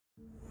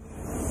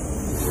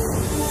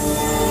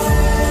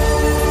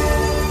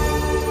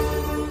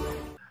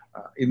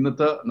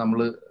ഇന്നത്തെ നമ്മൾ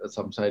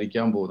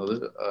സംസാരിക്കാൻ പോകുന്നത്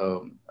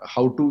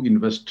how to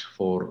invest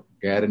four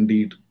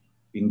guaranteed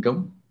income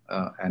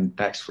and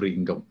tax free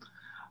income.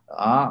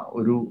 ആ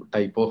ഒരു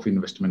ടൈപ്പ് ഓഫ്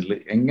ഇൻവെസ്റ്റ്മെന്റിൽ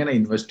എങ്ങനെ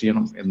ഇൻവെസ്റ്റ്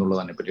ചെയ്യണം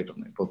എന്നുള്ളതിനെ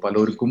പറ്റിയിട്ടുണ്ട്. ഇപ്പോൾ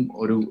പലർക്കും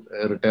ഒരു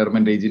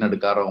റിട്ടയർമെന്റ് ഏജിന്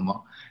അടുക്കാറാവുമ്പോൾ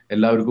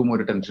എല്ലാവർക്കും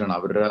ഒരു ടെൻഷനാണ്,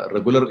 അവരുടെ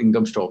റെഗുലർ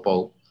ഇൻകം സ്റ്റോപ്പ്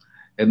ആവും,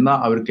 എന്നാൽ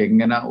അവർക്ക്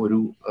എങ്ങനെ ഒരു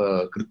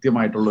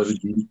കൃത്യമായിട്ടുള്ള ഒരു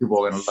ജീവിച്ചു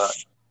പോകാനുള്ള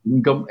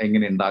ഇൻകം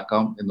എങ്ങനെ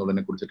ഉണ്ടാക്കാം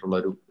എന്നുള്ളതിനെ കുറിച്ചിട്ടുള്ള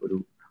ഒരു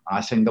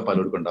ആശങ്ക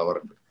പലർക്കും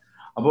ഉണ്ടാവാറുണ്ട്.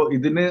 അപ്പോൾ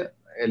ഇതിന്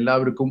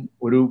എല്ലാവർക്കും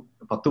ഒരു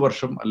 10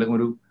 വർഷം അല്ലെങ്കിൽ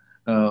ഒരു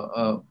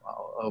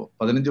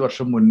 15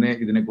 വർഷം മുന്നേ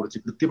ഇതിനെക്കുറിച്ച്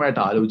കൃത്യമായിട്ട്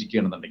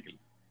ആലോചിക്കുകയാണെന്നുണ്ടെങ്കിൽ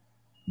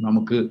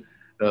നമുക്ക്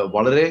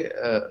വളരെ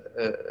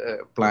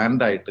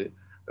പ്ലാൻഡ് ആയിട്ട്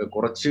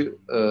കുറച്ച്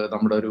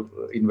നമ്മുടെ ഒരു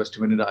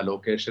ഇൻവെസ്റ്റ്മെന്റിന്റെ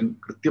അലോക്കേഷൻ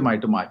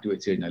കൃത്യമായിട്ട് മാറ്റി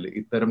വെച്ച് കഴിഞ്ഞാൽ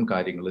ഇത്തരം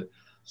കാര്യങ്ങൾ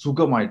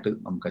സുഖമായിട്ട്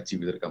നമുക്ക്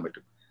അച്ചീവ് ചെയ്തെടുക്കാൻ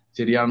പറ്റും.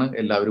 ശരിയാണ്,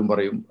 എല്ലാവരും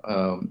പറയും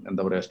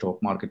എന്താ പറയുക,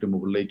 സ്റ്റോക്ക് മാർക്കറ്റ്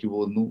മുകളിലേക്ക്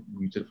പോകുന്നു,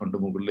 മ്യൂച്വൽ ഫണ്ട്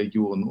മുകളിലേക്ക്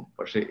പോകുന്നു.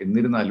 പക്ഷെ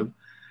എന്നിരുന്നാലും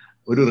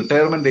ഒരു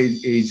റിട്ടയർമെന്റ്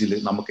ഏജിൽ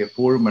നമുക്ക്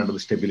എപ്പോഴും വേണ്ടത്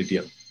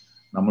സ്റ്റെബിലിറ്റിയാണ്.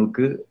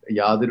 നമ്മൾക്ക്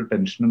യാതൊരു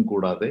ടെൻഷനും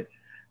കൂടാതെ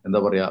എന്താ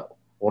പറയാ,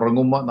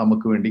 ഉറങ്ങുമ്പോൾ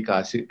നമുക്ക് വേണ്ടി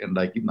കാശ്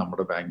ഉണ്ടാക്കി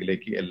നമ്മുടെ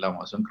ബാങ്കിലേക്ക് എല്ലാ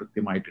മാസവും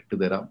കൃത്യമായിട്ട് ഇട്ട്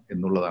തരാം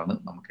എന്നുള്ളതാണ്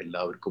നമുക്ക്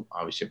എല്ലാവർക്കും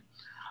ആവശ്യം.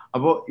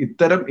 അപ്പോൾ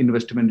ഇത്തരം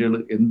ഇൻവെസ്റ്റ്മെന്റുകൾ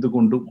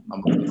എന്തുകൊണ്ടും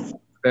നമുക്ക്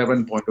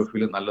റിട്ടയർമെന്റ് പോയിന്റ് ഓഫ്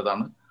വ്യൂ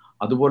നല്ലതാണ്.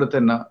 അതുപോലെ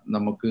തന്നെ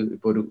നമുക്ക്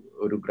ഇപ്പോൾ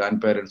ഒരു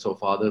ഗ്രാൻഡ് പാരന്റ്സോ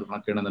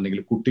ഫാദറിനൊക്കെ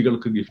ആണെന്നുണ്ടെങ്കിൽ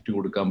കുട്ടികൾക്ക് ഗിഫ്റ്റ്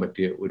കൊടുക്കാൻ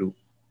പറ്റിയ ഒരു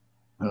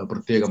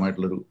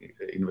പ്രത്യേകമായിട്ടുള്ളൊരു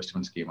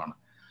ഇൻവെസ്റ്റ്മെന്റ് സ്കീമാണ്.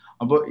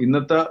 അപ്പോൾ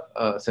ഇന്നത്തെ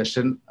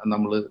സെഷൻ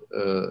നമ്മൾ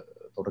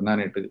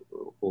തുടങ്ങാനായിട്ട്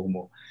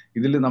പോകുമ്പോൾ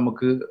ഇതിൽ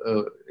നമുക്ക്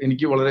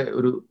എനിക്ക് വളരെ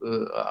ഒരു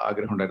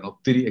ആഗ്രഹം ഉണ്ടായിരുന്നു,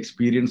 ഒത്തിരി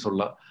എക്സ്പീരിയൻസ്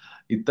ഉള്ള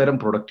ഇത്തരം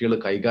പ്രൊഡക്റ്റുകൾ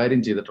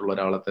കൈകാര്യം ചെയ്തിട്ടുള്ള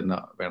ഒരാളെ തന്നെ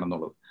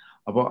വേണമെന്നുള്ളത്.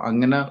 അപ്പോൾ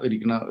അങ്ങനെ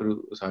ഇരിക്കുന്ന ഒരു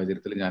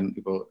സാഹചര്യത്തിൽ ഞാൻ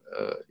ഇപ്പോൾ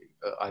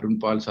അരുൺ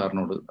പാൽ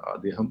സാറിനോട്,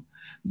 അദ്ദേഹം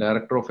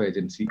ഡയറക്ടർ ഓഫ്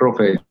ഏജൻസി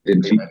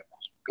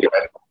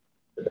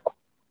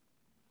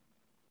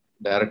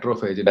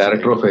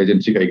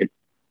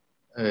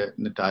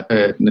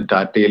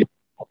ടാറ്റയിൽ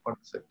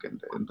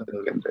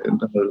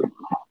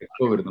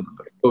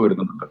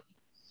വരുന്നുണ്ട്.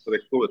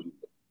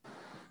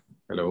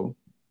 ഹലോ,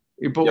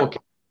 ഇപ്പൊ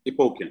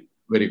okay,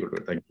 very good,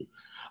 thank you.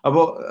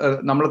 അപ്പോൾ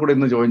നമ്മളെ കൂടെ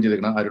ഇന്ന് ജോയിൻ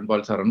ചെയ്തിരിക്കുന്ന അരുൺ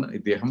പാൽ സാറാണ്.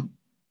 ഇദ്ദേഹം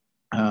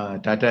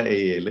ടാറ്റ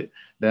AIയിൽ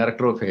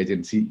ഡയറക്ടർ ഓഫ്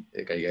ഏജൻസി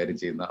കൈകാര്യം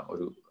ചെയ്യുന്ന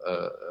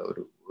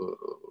ഒരു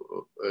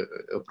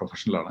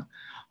പ്രൊഫഷണലാണ്.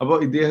 അപ്പോൾ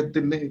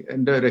ഇദ്ദേഹത്തിൻ്റെ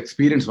എൻ്റെ ഒരു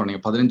എക്സ്പീരിയൻസ്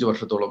വേണമെങ്കിൽ 15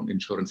 വർഷത്തോളം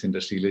ഇൻഷുറൻസ്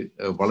ഇൻഡസ്ട്രിയിൽ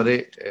വളരെ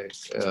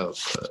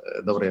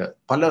എന്താ പറയുക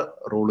പല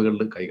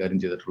റോളുകളിൽ കൈകാര്യം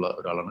ചെയ്തിട്ടുള്ള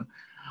ഒരാളാണ്.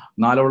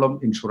 4ഓളം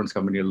ഇൻഷുറൻസ്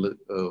കമ്പനികളിൽ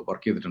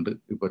വർക്ക് ചെയ്തിട്ടുണ്ട്.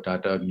 ഇപ്പോൾ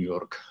ടാറ്റ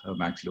ന്യൂയോർക്ക്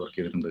മാക്സിൽ വർക്ക്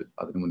ചെയ്തിട്ടുണ്ട്,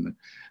 അതിനു മുന്നേ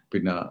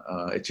പിന്നെ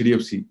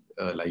HDFC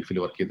ലൈഫിൽ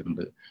വർക്ക്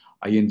ചെയ്തിട്ടുണ്ട്,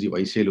 ING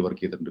വൈസയിൽ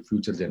വർക്ക് ചെയ്തിട്ടുണ്ട്,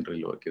 ഫ്യൂച്ചർ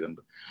ജനറലിൽ വർക്ക്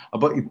ചെയ്തിട്ടുണ്ട്.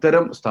 അപ്പോൾ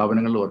ഇത്തരം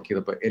സ്ഥാപനങ്ങളിൽ വർക്ക്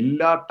ചെയ്തപ്പോൾ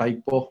എല്ലാ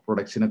ടൈപ്പ് ഓഫ്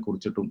പ്രൊഡക്ട്സിനെ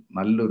കുറിച്ചിട്ടും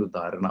നല്ലൊരു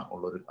ധാരണ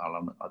ഉള്ളൊരു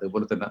ആളാണ്.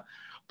 അതേപോലെ തന്നെ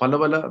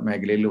പല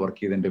മേഖലയിൽ വർക്ക്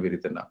ചെയ്തതിൻ്റെ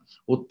പേരിൽ തന്നെ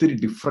ഒത്തിരി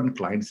ഡിഫറെൻറ്റ്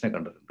ക്ലയൻസിനെ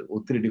കണ്ടിട്ടുണ്ട്,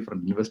 ഒത്തിരി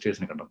ഡിഫറെൻറ്റ്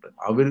ഇൻവെസ്റ്റേഴ്സിനെ കണ്ടിട്ടുണ്ട്.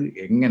 അവർ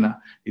എങ്ങനെ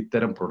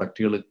ഇത്തരം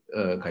പ്രൊഡക്റ്റുകൾ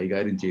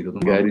കൈകാര്യം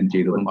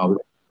ചെയ്തതും അവർ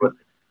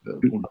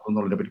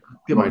ഉണ്ടെന്നുള്ളതിനെ പറ്റി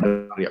കൃത്യമായിട്ട്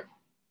അറിയാം.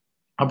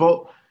 അപ്പോൾ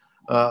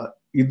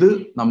ഇത്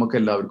നമുക്ക്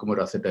എല്ലാവർക്കും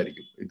ഒരു അസറ്റ്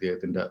ആയിരിക്കും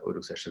ഇദ്ദേഹത്തിന്റെ ഒരു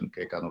സെഷൻ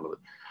കേൾക്കാന്നുള്ളത്.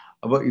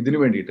 അപ്പോൾ ഇതിനു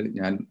വേണ്ടിയിട്ട്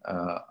ഞാൻ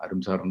അരുൺ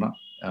സാറിനെ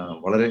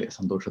വളരെ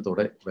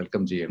സന്തോഷത്തോടെ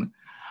വെൽക്കം ചെയ്യാണ്.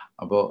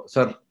 അപ്പോൾ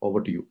sir,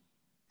 over to you.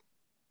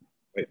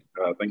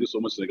 Thank you so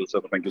much, Nikhil sir.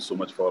 Thank you so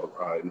much for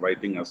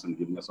inviting us and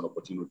giving us an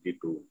opportunity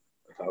to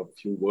have a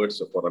few words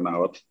for an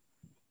hour.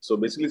 So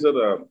basically, sir,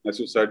 as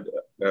you said,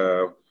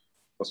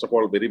 first of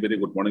all, very, very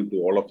good morning to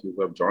all of you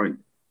who have joined.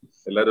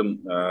 എല്ലാവരും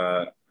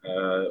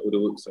ഒരു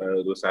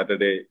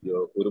Saturday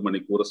 1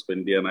 മണിക്കൂർ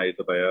spend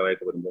ചെയ്യാനായിട്ട്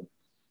തയ്യാറായിട്ട് വരുമ്പോൾ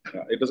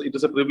it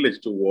is a privilege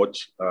to watch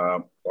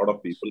lot of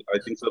people. I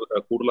think sir,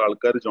 കൂടുതൽ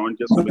ആൾക്കാർ join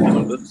ചെയ്യാൻ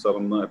ശ്രമിക്കുന്നുണ്ട്. സർ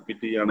ഒന്ന്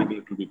അഡ്മിറ്റ് ചെയ്യുകയാണെങ്കിൽ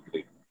it will be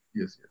great.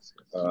 Yes.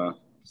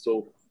 So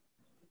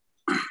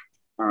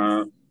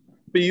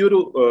ഇപ്പൊ ഈ ഒരു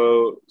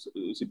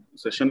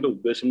സെഷന്റെ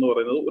ഉദ്ദേശം എന്ന്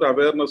പറയുന്നത് ഒരു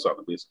അവയർനെസ് ആണ്.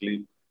 ബേസിക്കലി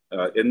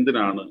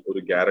എന്തിനാണ് ഒരു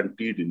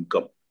guaranteed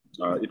income?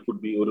 It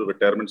could be ഒരു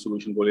റിട്ടയർമെന്റ്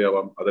സൊല്യൂഷൻ പോലെ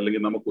ആവാം,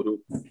 അതല്ലെങ്കിൽ നമുക്കൊരു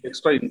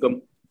എക്സ്ട്രാ ഇൻകം,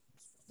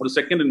 ഒരു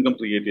സെക്കൻഡ് ഇൻകം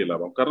ക്രിയേറ്റ്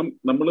ചെയ്യലാവാം. കാരണം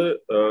നമ്മൾ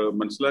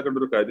മനസ്സിലാക്കേണ്ട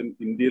ഒരു കാര്യം,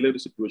 ഇന്ത്യയിലെ ഒരു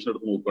സിറ്റുവേഷൻ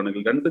എടുത്ത്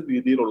നോക്കുകയാണെങ്കിൽ 2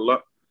 രീതിയിലുള്ള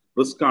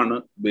റിസ്ക് ആണ്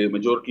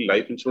majority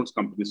life insurance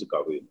companies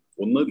cover ചെയ്യുന്നത്.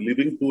 ഒന്ന്,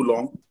 living to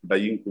long,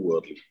 dying to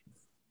early.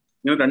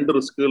 ഇങ്ങനെ 2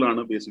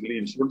 റിസ്കുകളാണ് ബേസിക്കലി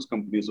ഇൻഷുറൻസ്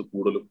കമ്പനീസ്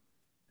കൂടുതലും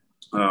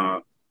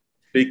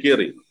ടേക്ക് കെയർ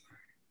ചെയ്യുന്നത്.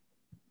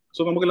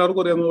 സോ നമുക്ക്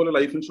എല്ലാവർക്കും അറിയാവുന്ന പോലെ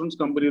ലൈഫ് ഇൻഷുറൻസ്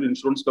കമ്പനി ഒരു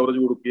ഇൻഷുറൻസ് കവറേജ്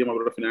കൊടുക്കുകയും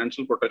അവരുടെ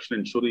ഫിനാൻഷ്യൽ പ്രൊട്ടക്ഷൻ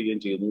ഇൻഷുർ ചെയ്യുകയും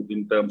ചെയ്യുന്നു.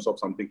 In terms of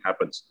something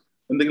happens,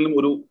 എന്തെങ്കിലും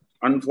ഒരു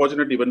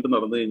അൺഫോർച്ചുനേറ്റ് ഇവന്റ്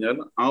നടന്നു കഴിഞ്ഞാൽ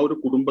ആ ഒരു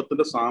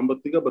കുടുംബത്തിന്റെ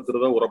സാമ്പത്തിക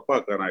ഭദ്രത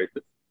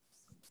ഉറപ്പാക്കാനായിട്ട്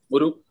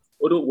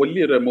ഒരു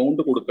വലിയൊരു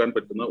എമൗണ്ട് കൊടുക്കാൻ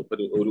പറ്റുന്ന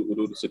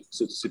ഒരു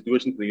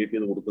സിറ്റുവേഷൻ ക്രിയേറ്റ്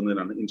ചെയ്ത്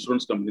കൊടുക്കുന്നതിനാണ്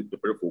ഇൻഷുറൻസ് കമ്പനിക്ക്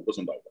എപ്പോഴും ഫോക്കസ്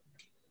ഉണ്ടാവുക.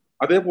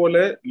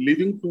 അതേപോലെ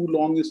living to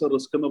long is A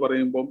risk എന്ന്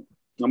പറയുമ്പോൾ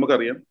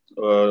നമുക്കറിയാം,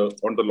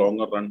 ഓൺ ദ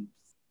ലോങ്ങർ റൺ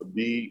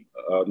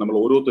നമ്മൾ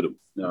ഓരോരുത്തരും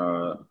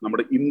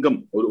നമ്മുടെ ഇൻകം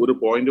ഒരു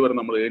പോയിന്റ് വരെ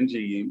നമ്മൾ ഏൺ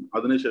ചെയ്യുകയും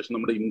അതിനുശേഷം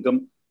നമ്മുടെ ഇൻകം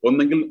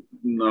ഒന്നെങ്കിൽ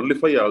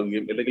നള്ളിഫൈ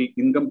ആകുകയും അല്ലെങ്കിൽ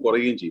ഇൻകം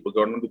കുറയുകയും ചെയ്യും. ഇപ്പൊ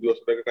ഗവൺമെന്റ്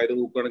ഉദ്യോഗസ്ഥരുടെ കാര്യം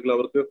നോക്കുകയാണെങ്കിൽ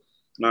അവർക്ക്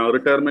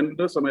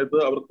റിട്ടയർമെന്റിന്റെ സമയത്ത്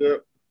അവർക്ക്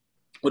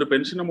ഒരു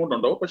പെൻഷൻ എമൗണ്ട്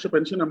ഉണ്ടാവും, പക്ഷെ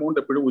പെൻഷൻ എമൗണ്ട്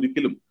എപ്പോഴും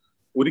ഒരിക്കലും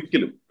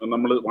ഒരിക്കലും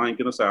നമ്മൾ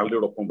വാങ്ങിക്കുന്ന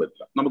സാലറിയോടൊപ്പം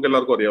വരില്ല. നമുക്ക്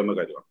എല്ലാവർക്കും അറിയാവുന്ന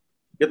കാര്യമാണ്.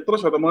 എത്ര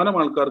ശതമാനം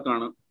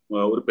ആൾക്കാർക്കാണ്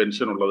ഒരു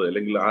പെൻഷൻ ഉള്ളത്,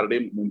 അല്ലെങ്കിൽ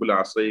ആരുടെയും മുമ്പിൽ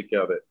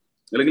ആശ്രയിക്കാതെ,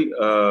 അല്ലെങ്കിൽ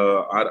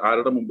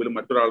ആരുടെ മുമ്പിലും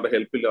മറ്റൊരാളുടെ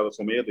ഹെൽപ്പ് ഇല്ലാതെ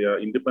സ്വമേധയാ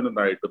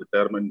ഇൻഡിപെൻഡന്റ് ആയിട്ട്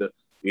റിട്ടയർമെന്റ്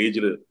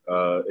ഏജിൽ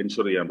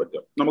എൻഷുർ ചെയ്യാൻ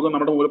പറ്റും? നമുക്ക്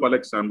നമ്മുടെ മുമ്പിൽ പല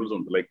എക്സാമ്പിൾസ്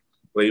ഉണ്ട്. ലൈക്ക്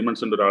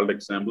റെയ്മണ്ട്സിന്റെ ഒരാളുടെ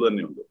എക്സാമ്പിൾ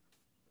തന്നെയുണ്ട്.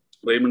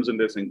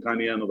 റെയ്മണ്ട്സിന്റെ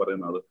സിൻഖാനിയ എന്ന്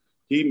പറയുന്ന ആള്,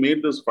 ഹി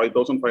മെയ്ഡ് ദിസ്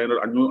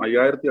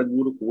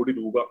 5500 കോടി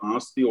രൂപ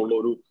ആസ്തിയുള്ള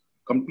ഒരു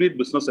കംപ്ലീറ്റ്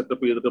ബിസിനസ്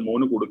സെറ്റപ്പ് ചെയ്തിട്ട്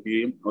മോന്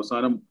കൊടുക്കുകയും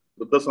അവസാനം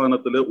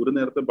വൃദ്ധസാധനത്തിൽ ഒരു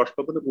നേരത്തെ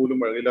ഭക്ഷണത്തിന് പോലും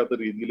വഴിയില്ലാത്ത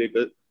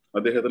രീതിയിലേക്ക്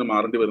അദ്ദേഹത്തിന്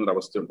മാറേണ്ടി വരുന്ന ഒരു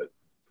അവസ്ഥയുണ്ടായി.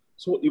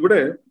 സോ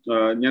ഇവിടെ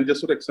ഞാൻ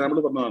ജസ്റ്റ് ഒരു എക്സാമ്പിൾ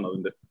പറഞ്ഞതാണ്.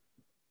 അതിന്റെ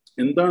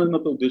എന്താണ്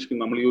ഇന്നത്തെ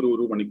ഉദ്ദേശിക്കുന്നത്? നമ്മൾ ഈ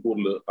ഒരു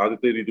മണിക്കൂറിൽ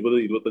ആദ്യത്തെ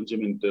 20-25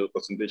 മിനിറ്റ്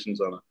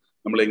പ്രസന്റേഷൻസ് ആണ്.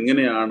 നമ്മൾ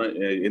എങ്ങനെയാണ്,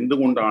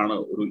 എന്തുകൊണ്ടാണ്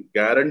ഒരു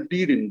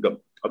ഗ്യാരണ്ടീഡ് ഇൻകം,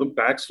 അതും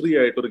ടാക്സ് ഫ്രീ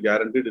ആയിട്ട് ഒരു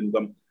ഗ്യാരണ്ടീഡ്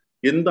ഇൻകം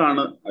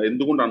എന്താണ്,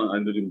 എന്തുകൊണ്ടാണ്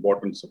അതിന്റെ ഒരു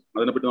ഇമ്പോർട്ടൻസ്,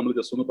 അതിനെപ്പറ്റി നമ്മൾ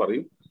ജസ്റ്റ് ഒന്ന്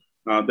പറയും.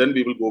 Then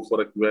we will go for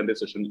A Q&A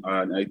session.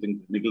 I think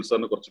Nikhil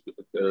സാറിന് കുറച്ച്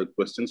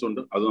ക്വസ്റ്റ്യൻസ്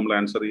ഉണ്ട്, അത് നമ്മൾ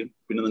ആൻസർ ചെയ്യും.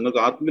 പിന്നെ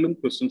നിങ്ങൾക്ക് ആർക്കെങ്കിലും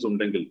ക്വസ്റ്റ്യൻസ്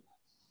ഉണ്ടെങ്കിൽ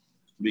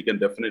we can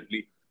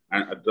definitely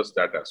address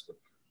that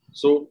aspect.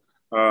 So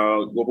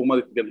Gopumar,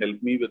 if you can help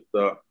me with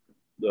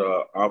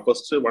our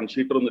first one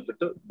sheeter on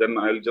it, then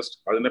I'll just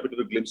അതിനെപ്പറ്റി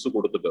ഒരു ഗ്ലിംസ്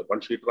കൊടുത്തിട്ട്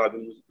one sheeter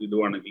ആദ്യം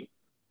ഇടുവാണെങ്കിൽ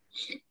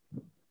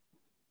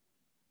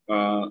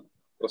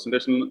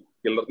പ്രസന്റേഷൻ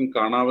എല്ലാവർക്കും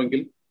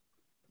കാണാമെങ്കിൽ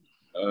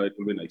it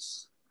will be nice.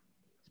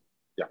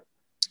 Yeah,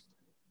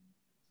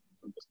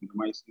 I'm just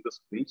minimizing the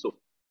screen. So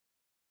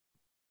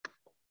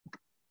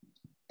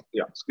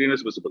yeah, screen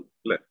is visible.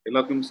 അല്ലേ?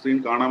 എല്ലാവർക്കും screen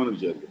കാണാമെന്ന്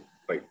വിചാരിക്കും.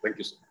 Right, thank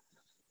you sir.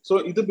 So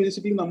ഇത്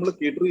ബേസിക്കലി നമ്മൾ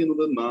കേറ്റർ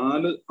ചെയ്യുന്നത്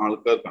 4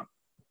 ആൾക്കാർക്കാണ്.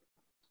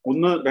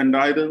 ഒന്ന്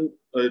 2000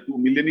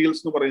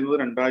 മില്ലേനിയൽസ് എന്ന് പറയുന്നത്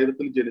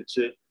 2000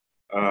 ജനിച്ച്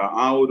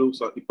ആ ഒരു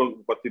ഇപ്പം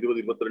 10,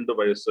 20, 22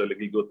 വയസ്സ്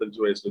അല്ലെങ്കിൽ 25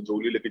 വയസ്സ്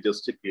ജോലിയിലേക്ക്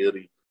ജസ്റ്റ്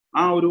കയറി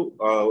ആ ഒരു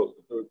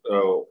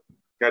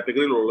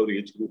കാറ്റഗറിയിലുള്ള ഒരു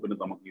ഏജ് ഗ്രൂപ്പിന്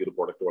നമുക്ക് ഈ ഒരു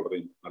പ്രോഡക്റ്റ് വളരെ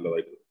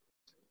നല്ലതായിട്ട് വരും.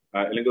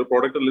 അല്ലെങ്കിൽ ഒരു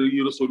പ്രോഡക്റ്റ് അല്ലെങ്കിൽ ഈ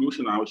ഒരു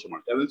സൊല്യൂഷൻ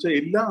ആവശ്യമാണ്. അതെന്ന് വെച്ചാൽ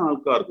എല്ലാ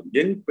ആൾക്കാർക്കും,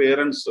 യങ്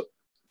പേരൻസ്,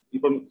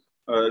 ഇപ്പം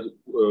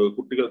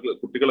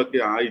കുട്ടികളൊക്കെ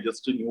ആയി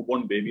ജസ്റ്റ് ന്യൂ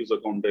ബോൺ ബേബീസ്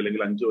ഒക്കെ ഉണ്ട്,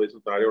 അല്ലെങ്കിൽ 5 വയസ്സിൽ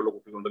താഴെയുള്ള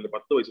കുട്ടികളുണ്ട്, അല്ലെങ്കിൽ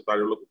 10 വയസ്സിൽ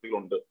താഴെയുള്ള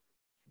കുട്ടികളുണ്ട്.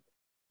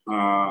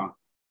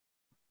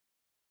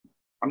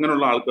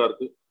 അങ്ങനെയുള്ള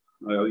ആൾക്കാർക്ക്,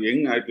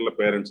 യങ് ആയിട്ടുള്ള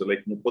പേരൻസ്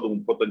ലൈക്ക്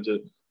 30-35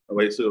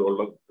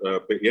 വയസ്സുകളുള്ള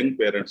യങ്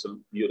പേരൻസിൽ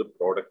ഈ ഒരു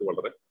പ്രോഡക്റ്റ്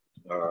വളരെ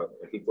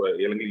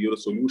അല്ലെങ്കിൽ ഈ ഒരു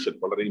സൊല്യൂഷൻ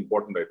വളരെ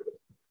ഇമ്പോർട്ടന്റ് ആയിട്ട്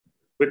വരും.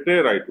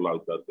 റിട്ടയർഡ് ആയിട്ടുള്ള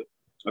ആൾക്കാർക്ക്,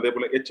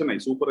 അതേപോലെ HNI,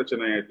 സൂപ്പർ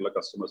HNI ആയിട്ടുള്ള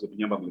കസ്റ്റമേഴ്സ്, ഇപ്പം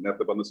ഞാൻ പറഞ്ഞു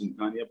നേരത്തെ പറഞ്ഞ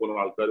സിൻഖാനിയെ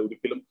പോലുള്ള ആൾക്കാർ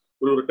ഒരിക്കലും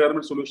ഒരു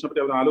റിട്ടയർമെന്റ് സൊല്യൂഷനെ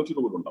പറ്റി അവർ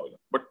ആലോചിച്ചിട്ട് പോലും ഉണ്ടാവില്ല.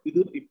 ബട്ട് ഇത്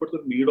ഇപ്പോഴത്തെ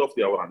നീഡ് ഓഫ്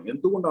ദി അവർ ആണ്.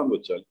 എന്തുകൊണ്ടാണെന്ന്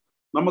വെച്ചാൽ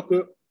നമുക്ക്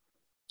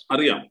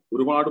അറിയാം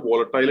ഒരുപാട്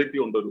വോളറ്റൈലിറ്റി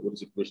ഉണ്ട് ഒരു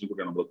സിറ്റുവേഷൻ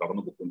കൂടിയാണ് നമ്മൾ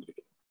കടന്നു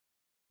പോയിക്കൊണ്ടിരിക്കുന്നത്.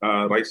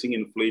 റൈസിങ്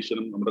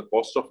ഇൻഫ്ലേഷനും നമ്മുടെ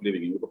കോസ്റ്റ് ഓഫ്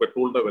ലിവിംഗ്, ഇപ്പൊ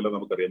പെട്രോളിന്റെ വില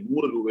നമുക്കറിയാം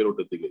 100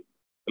 രൂപയിലോട്ട് എത്തിക്കുകയും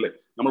അല്ലെ,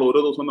 നമ്മൾ ഓരോ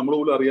ദിവസവും നമ്മൾ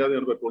പോലും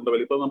അറിയാതെയാണ് പെട്രോളിന്റെ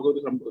വില. ഇപ്പൊ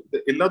നമുക്ക്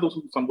എല്ലാ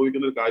ദിവസവും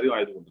സംഭവിക്കുന്ന ഒരു കാര്യം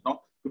ആയതുകൊണ്ട്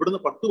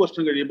ഇവിടുന്ന് 10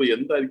 വർഷം കഴിയുമ്പോൾ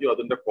എന്തായിരിക്കും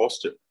അതിന്റെ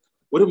കോസ്റ്റ്?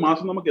 ഒരു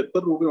മാസം നമുക്ക്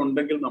എത്ര രൂപ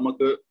ഉണ്ടെങ്കിൽ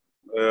നമുക്ക്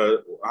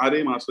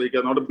ആരെയും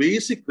ആശ്രയിക്കാതെ നമ്മുടെ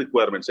ബേസിക്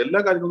റിക്വയർമെന്റ്സ്, എല്ലാ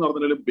കാര്യങ്ങളും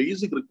നടന്നില്ലെങ്കിലും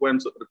ബേസിക്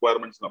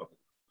റിക്വയർമെന്റ്സ് നടക്കും.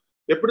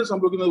 എപ്പോഴും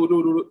സംഭവിക്കുന്നത്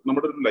ഒരു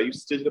നമ്മുടെ ഒരു ലൈഫ്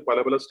സ്റ്റേജിൽ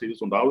പല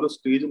സ്റ്റേജസ് ഉണ്ട്. ആ ഒരു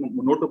സ്റ്റേജ്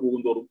മുന്നോട്ട്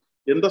പോകുന്തോറും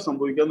എന്താ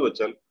സംഭവിക്കാന്ന്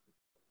വെച്ചാൽ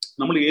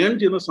നമ്മൾ ഏൺ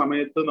ചെയ്യുന്ന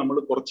സമയത്ത് നമ്മൾ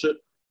കുറച്ച്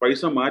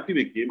പൈസ മാറ്റി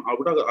വെക്കുകയും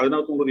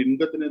അതിനകത്തുള്ള ഒരു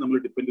ഇൻകത്തിനെ നമ്മൾ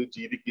ഡിപ്പെൻഡ് ചെയ്ത്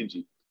ജീവിക്കുകയും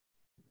ചെയ്യും.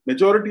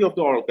 മെജോറിറ്റി ഓഫ്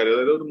ദ ആൾക്കാർ,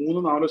 അതായത് ഒരു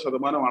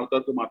 3-4%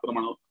 ആൾക്കാർക്ക്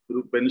മാത്രമാണ്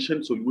ഒരു പെൻഷൻ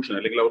സൊല്യൂഷൻ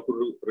അല്ലെങ്കിൽ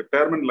അവർക്കൊരു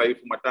റിട്ടയർമെന്റ്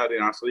ലൈഫ്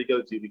മറ്റാരെയും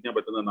ആശ്രയിക്കാതെ ജീവിക്കാൻ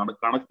പറ്റുന്നതെന്നാണ്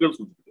കണക്കുകൾ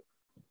സൂചിപ്പിക്കുന്നത്.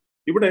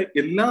 ഇവിടെ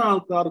എല്ലാ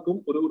ആൾക്കാർക്കും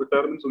ഒരു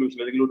റിട്ടയർമെന്റ്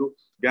സൊല്യൂഷൻ അല്ലെങ്കിൽ ഒരു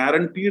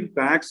ഗ്യാരണ്ടീഡ്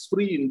ടാക്സ്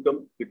ഫ്രീ ഇൻകം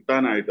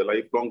കിട്ടാനായിട്ട്,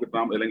 ലൈഫ് ലോങ്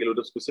കിട്ടാം അല്ലെങ്കിൽ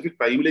ഒരു സ്പെസിഫിക്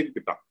ടൈമിലേക്ക്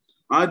കിട്ടാം,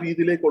 ആ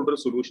രീതിയിലേക്കുള്ള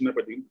ഒരു സൊല്യൂഷനെ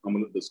പറ്റിയും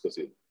നമ്മൾ ഡിസ്കസ്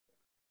ചെയ്തു.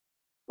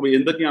 അപ്പൊ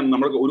എന്തൊക്കെയാണ്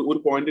നമ്മൾ ഒരു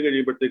പോയിന്റ്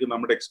കഴിയുമ്പോഴത്തേക്ക്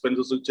നമ്മുടെ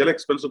എക്സ്പെൻസസ്, ചില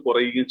എക്സ്പെൻസ്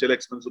കുറയുകയും ചില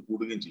എക്സ്പെൻസ്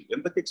കൂടുകയും ചെയ്യും.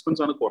 എന്തൊക്കെ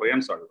എക്സ്പെൻസ് ആണ്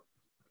കുറയാൻ സാധ്യത?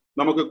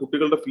 നമുക്ക്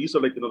കുട്ടികളുടെ ഫീസ്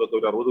അടയ്ക്കുന്നതൊക്കെ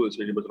ഒരു 60 വയസ്സ്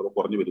കഴിയുമ്പോൾ ചിലപ്പോൾ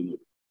കുറഞ്ഞു വരുന്നു.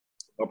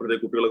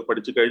 അപ്പോഴത്തേക്ക് കുട്ടികളൊക്കെ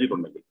പഠിച്ച്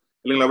കഴിഞ്ഞിട്ടുണ്ടെങ്കിൽ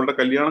അല്ലെങ്കിൽ അവരുടെ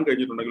കല്യാണം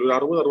കഴിഞ്ഞിട്ടുണ്ടെങ്കിൽ ഒരു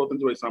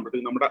 60-65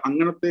 വയസ്സാകുമ്പോഴത്തേക്ക് നമ്മുടെ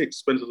അങ്ങനത്തെ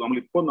എക്സ്പെൻസസ്,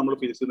 നമ്മൾ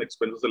ഫേസ് ചെയ്യുന്ന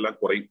എക്സ്പെൻസസ് എല്ലാം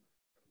കുറയും.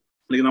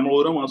 അല്ലെങ്കിൽ നമ്മൾ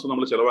ഓരോ മാസവും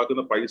നമ്മൾ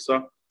ചെലവാക്കുന്ന പൈസ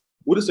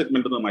ഒരു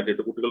സെഗ്മെന്റിൽ നിന്ന്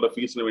മാറ്റിയിട്ട് കുട്ടികളുടെ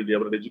ഫീസിന് വേണ്ടി,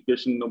 അവരുടെ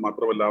എഡ്യൂക്കേഷന്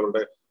മാത്രമല്ല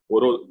അവരുടെ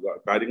ഓരോ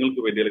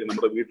കാര്യങ്ങൾക്ക് വേണ്ടി അല്ലെങ്കിൽ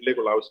നമ്മുടെ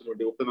വീട്ടിലേക്കുള്ള ആവശ്യത്തിന്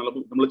വേണ്ടി ഒക്കെ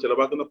നമ്മൾ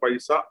ചെലവാക്കുന്ന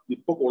പൈസ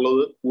ഇപ്പോൾ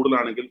ഉള്ളത്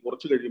കൂടുതലാണെങ്കിൽ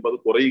കുറച്ച് കഴിയുമ്പോൾ അത്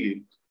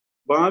കുറയുകയും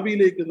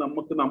ഭാവിയിലേക്ക്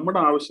നമുക്ക് നമ്മുടെ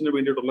ആവശ്യത്തിന്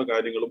വേണ്ടിയിട്ടുള്ള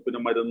കാര്യങ്ങളും പിന്നെ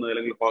മരുന്ന്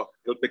അല്ലെങ്കിൽ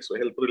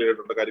ഹെൽത്ത്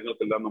റിലേറ്റഡ്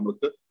കാര്യങ്ങൾക്കെല്ലാം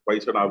നമുക്ക്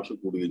പൈസയുടെ ആവശ്യം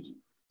കൂടുകയും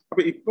ചെയ്യും.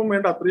 അപ്പൊ ഇപ്പം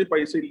വേണ്ട അത്രയും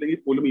പൈസ ഇല്ലെങ്കിൽ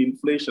പോലും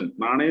ഇൻഫ്ലേഷൻ,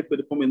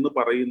 നാണയപ്പെരുപ്പം എന്ന്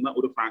പറയുന്ന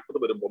ഒരു ഫാക്ടർ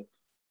വരുമ്പോൾ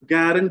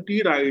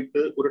ഗ്യാരണ്ടീഡ്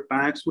ആയിട്ട് ഒരു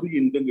ടാക്സ് ഫ്രീ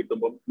ഇൻകം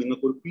കിട്ടുമ്പോൾ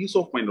നിങ്ങൾക്ക് ഒരു പീസ്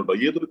ഓഫ് മൈൻഡ് ഉണ്ടോ?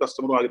 ഏതൊരു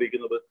കസ്റ്റമറും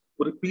ആഗ്രഹിക്കുന്നത്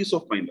ഒരു പീസ്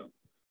ഓഫ് മൈൻഡ് ആണ്.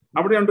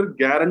 അവിടെയാണ് ഒരു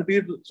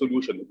ഗ്യാരണ്ടീഡ്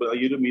സൊല്യൂഷൻ. ഇപ്പൊ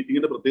ഈ ഒരു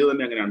മീറ്റിംഗിന്റെ പ്രത്യേകത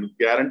തന്നെ അങ്ങനെയാണ്.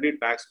 ഗ്യാരണ്ടീഡ്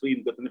ടാക്സ് ഫ്രീ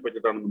ഇൻകത്തിനെ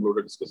പറ്റിയിട്ടാണ്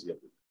നമ്മളിവിടെ ഡിസ്കസ്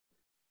ചെയ്യുന്നത്.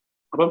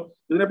 അപ്പം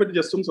ഇതിനെപ്പറ്റി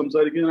ജസ്റ്റ് ഒന്ന്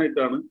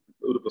സംസാരിക്കാനായിട്ടാണ്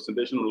ഒരു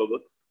പ്രസന്റേഷൻ ഉള്ളത്.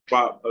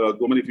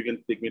 Goman, if you can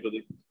take me to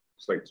the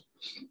slides.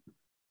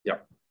 Yeah,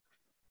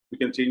 we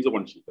can change the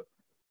one sheet.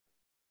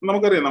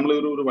 നമുക്കറിയാം നമ്മൾ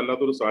ഒരു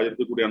വല്ലാത്തൊരു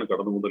സാഹചര്യത്തിൽ കൂടിയാണ്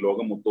കടന്നു പോകുന്നത്.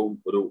 ലോകം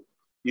മൊത്തവും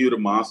ഈ ഒരു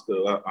മാസ്ക്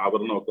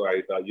ആവരണമൊക്കെ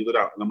ആയിട്ട്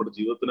ഇതൊരു നമ്മുടെ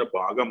ജീവിതത്തിന്റെ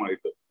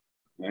ഭാഗമായിട്ട്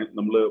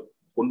നമ്മൾ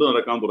കൊണ്ടു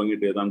നടക്കാൻ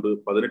തുടങ്ങിയിട്ട് ഏതാണ്ട്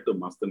 18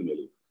 മാസത്തിന്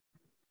മേലെ.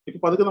 ഇപ്പൊ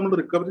പതുക്കെ നമ്മൾ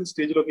റിക്കവറി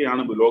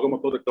സ്റ്റേജിലൊക്കെയാണ്, ലോകം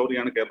മൊത്തം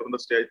റിക്കവറിയാണ്, കേരളത്തിന്റെ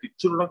സ്റ്റേജ്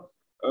ഇച്ചിരി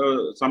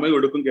സമയം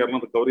എടുക്കും കേരളം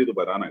റിക്കവർ ചെയ്ത്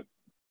വരാനായിട്ട്.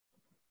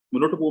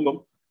 മുന്നോട്ട് പോകുമ്പം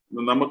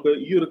നമുക്ക്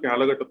ഈ ഒരു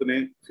കാലഘട്ടത്തിനെ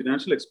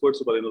ഫിനാൻഷ്യൽ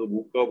എക്സ്പേർട്സ് പറയുന്നത്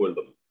വൂക്ക വേൾഡ്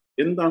എന്ന്.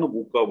 എന്താണ്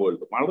വൂക്ക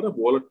വേൾഡ്? വളരെ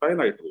വോളറ്റൈൽ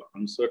ആയിട്ടുള്ള,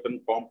 അൺസർട്ടൺ,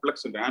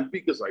 കോംപ്ലക്സ് ആൻഡ്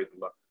ആംബിഗസ്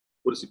ആയിട്ടുള്ള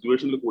ഒരു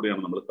സിറ്റുവേഷനിൽ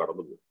കൂടിയാണ് നമ്മൾ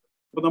കടന്നു പോകുന്നത്.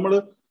 അപ്പൊ നമ്മൾ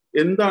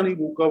എന്താണ് ഈ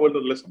വൂക്ക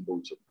വേൾഡിൽ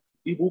സംഭവിച്ചത്?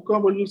 ഈ വൂക്ക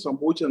വേൾഡിൽ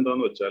സംഭവിച്ചത്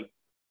എന്താണെന്ന് വെച്ചാൽ,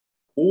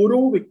 ഓരോ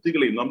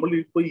വ്യക്തികളെയും, നമ്മൾ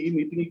ഇപ്പൊ ഈ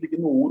മീറ്റിംഗിൽ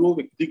ഇരിക്കുന്ന ഓരോ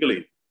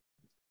വ്യക്തികളെയും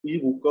ഈ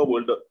വൂക്ക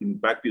വേൾഡ്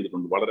ഇമ്പാക്ട്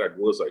ചെയ്തിട്ടുണ്ട് വളരെ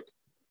അഡ്വേഴ്സ് ആയിട്ട്.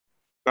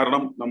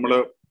 കാരണം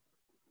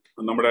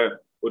നമ്മുടെ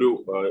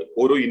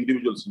ഓരോ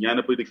ഇൻഡിവിജ്വൽസ്,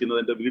 ഞാനിപ്പോൾ ഇരിക്കുന്നത്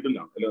എന്റെ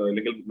വീട്ടിലാണ്,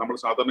 അല്ലെങ്കിൽ നമ്മൾ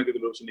സാധാരണ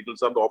ഗതിയിൽ നിഖിൽ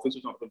സാറിന്റെ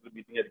ഓഫീസിൽ നടത്തുന്ന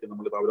മീറ്റിംഗ് ആയിരിക്കും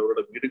നമ്മൾ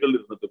അവരവരുടെ വീടുകളിൽ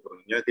ഇരുന്നിട്ട്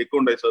പറഞ്ഞു. ഞാൻ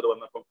കേൾക്കുണ്ടായി സാർ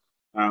വന്നപ്പം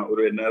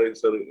ഒരു NRI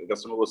sir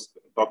customer was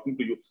talking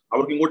to you,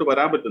 അവർക്ക് ഇങ്ങോട്ട്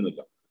വരാൻ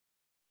പറ്റുന്നില്ല,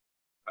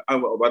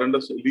 വരേണ്ട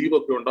ലീവ്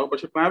ഒക്കെ ഉണ്ടാവും,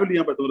 പക്ഷെ ട്രാവൽ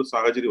ചെയ്യാൻ പറ്റുന്ന ഒരു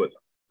സാഹചര്യമല്ല.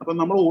 അപ്പൊ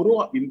നമ്മൾ ഓരോ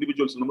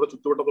ഇൻഡിവിജ്വൽസും, നമ്മുടെ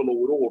ചുറ്റുവട്ടത്തുള്ള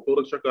ഓരോ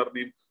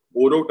ഓട്ടോറിക്ഷക്കാരനെയും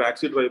ഓരോ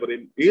ടാക്സി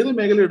ഡ്രൈവറെയും ഏത്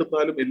മേഖല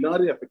എടുത്താലും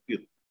എല്ലാവരെയും അഫക്ട്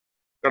ചെയ്തു.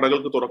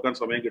 കടകൾക്ക് തുറക്കാൻ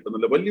സമയം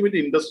കിട്ടുന്നില്ല, വലിയ വലിയ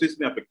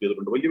ഇൻഡസ്ട്രീസിനെ അഫക്ട്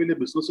ചെയ്തിട്ടുണ്ട്, വലിയ വലിയ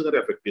ബിസിനസ്സുകാരെ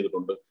അഫക്ട്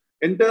ചെയ്തിട്ടുണ്ട്,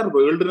 എൻറ്റയർ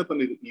വേൾഡിനെ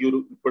തന്നെ ഈ ഒരു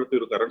ഇപ്പോഴത്തെ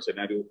ഒരു കറണ്ട്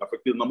സെനാരിയോ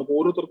അഫക്ട് ചെയ്ത് നമുക്ക്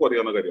ഓരോരുത്തർക്കും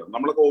അറിയാവുന്ന കാര്യമാണ്.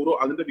 നമ്മളൊക്കെ ഓരോ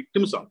അതിന്റെ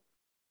വിക്ടിംസ് ആണ്.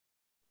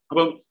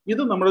 അപ്പം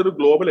ഇത് നമ്മുടെ ഒരു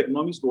ഗ്ലോബൽ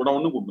എക്കണോമിക് സ്ലോ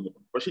ഡൗണിനും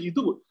കൊണ്ടുവന്നിട്ടുണ്ട്. പക്ഷെ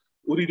ഇത്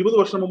ഒരു 20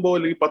 വർഷം മുമ്പോ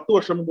അല്ലെങ്കിൽ 10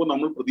 വർഷം മുമ്പോ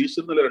നമ്മൾ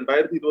പ്രതീക്ഷിച്ചിരുന്നില്ല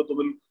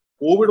 2021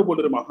 കോവിഡ്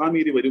പോലൊരു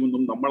മഹാമാരി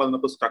വരുമെന്നും നമ്മൾ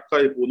അതിനകത്ത്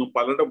സ്റ്റക്കായി പോകുന്നു,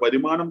 പലരുടെ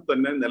വരുമാനം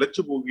തന്നെ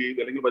നിലച്ചു പോവുകയും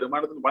അല്ലെങ്കിൽ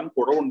വരുമാനത്തിന് വൻ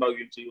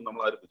കുറവുണ്ടാവുകയും ചെയ്യും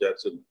നമ്മൾ ആരും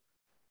വിചാരിച്ചിരുന്നു.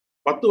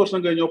 10 വർഷം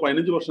കഴിഞ്ഞോ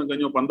 15 വർഷം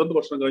കഴിഞ്ഞോ 12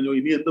 വർഷം കഴിഞ്ഞോ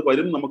ഇനി എന്ത്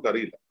വരും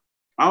നമുക്കറിയില്ല.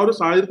 ആ ഒരു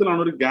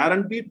സാഹചര്യത്തിലാണ് ഒരു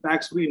ഗ്യാരണ്ടീഡ്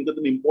ടാക്സ് ഫ്രീ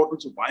ഇൻകത്തിന്റെ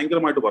ഇമ്പോർട്ടൻസ്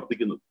ഭയങ്കരമായിട്ട്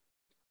വർദ്ധിക്കുന്നത്.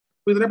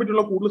 അപ്പൊ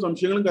ഇതിനെപ്പറ്റിയുള്ള കൂടുതൽ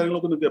സംശയങ്ങളും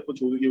കാര്യങ്ങളൊക്കെ നിങ്ങൾക്ക് എപ്പോൾ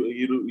ചോദിക്കും,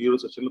 ഈ ഒരു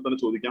സെഷനിൽ തന്നെ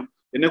ചോദിക്കാം.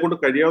 എന്നെ കൊണ്ട്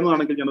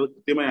കഴിയാവുന്നതാണെങ്കിൽ ഞാനത്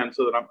കൃത്യമായി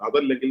ആൻസർ തരാം.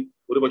 അതല്ലെങ്കിൽ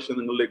ഒരു പക്ഷേ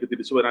നിങ്ങളിലേക്ക്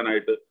തിരിച്ചു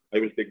വരാനായിട്ട് I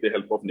will take the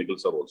help of Nikhil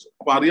sir also.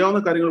 അപ്പൊ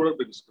അറിയാവുന്ന കാര്യങ്ങൾ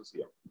ഇവിടെ ഡിസ്കസ്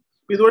ചെയ്യാം.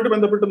 ഇതുമായിട്ട്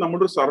ബന്ധപ്പെട്ട്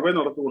നമ്മുടെ ഒരു സർവേ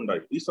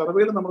നടത്തുകയുണ്ടായി. ഈ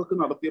സർവേയിൽ നമുക്ക്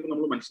നടത്തിയപ്പോൾ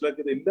നമ്മൾ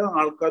മനസ്സിലാക്കിയത് എല്ലാ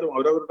ആൾക്കാരും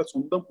അവരവരുടെ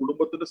സ്വന്തം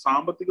കുടുംബത്തിന്റെ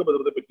സാമ്പത്തിക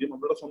ഭദ്രതയെ പറ്റിയും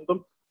അവരുടെ സ്വന്തം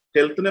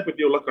ഹെൽത്തിനെ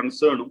പറ്റിയുള്ള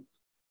കൺസേണും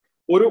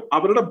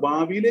അവരുടെ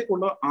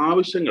ഭാവിയിലേക്കുള്ള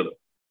ആവശ്യങ്ങൾ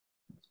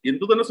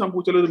എന്തു തന്നെ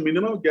സംഭവിച്ചാലും ഒരു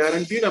മിനിമം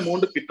ഗ്യാരണ്ടീഡ്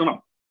എമൗണ്ട് കിട്ടണം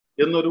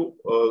എന്നൊരു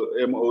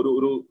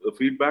ഒരു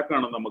ഫീഡ്ബാക്ക്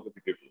ആണ് നമുക്ക്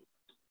കിട്ടിയിട്ടുള്ളത്.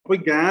 അപ്പൊ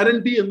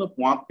ഗ്യാരണ്ടി എന്ന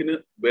വാക്കിന്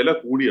വില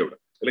കൂടിയവിടെ,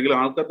 അല്ലെങ്കിൽ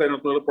ആൾക്കാർക്ക്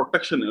അതിനകത്തുള്ള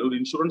പ്രൊട്ടക്ഷൻ, ഒരു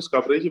ഇൻഷുറൻസ്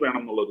കവറേജ്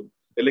വേണം എന്നുള്ളതും,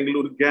 അല്ലെങ്കിൽ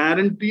ഒരു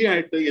ഗ്യാരണ്ടി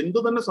ആയിട്ട് എന്ത്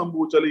തന്നെ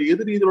സംഭവിച്ചാലും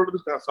ഏത് രീതിയിലുള്ള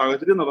ഒരു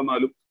സാഹചര്യം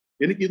നടന്നാലും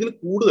എനിക്ക് ഇതിൽ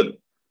കൂടുതൽ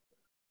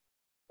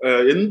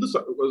എന്ത്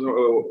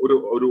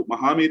ഒരു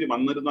മഹാമാരി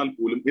വന്നിരുന്നാൽ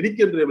പോലും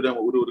എനിക്ക് എന്തിനാ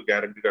ഒരു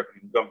ഗ്യാരണ്ടീഡ് ആയിട്ട്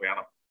ഇൻകം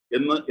വേണം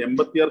എന്ന്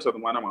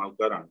 86%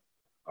 ആൾക്കാരാണ്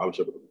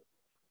ആവശ്യപ്പെടുന്നത്,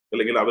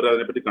 അല്ലെങ്കിൽ അവർ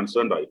അതിനെപ്പറ്റി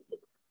കൺസേൺഡ്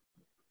ആയിട്ടുള്ളത്.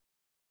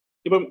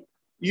 ഇപ്പം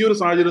ഈ ഒരു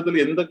സാഹചര്യത്തിൽ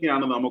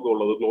എന്തൊക്കെയാണ്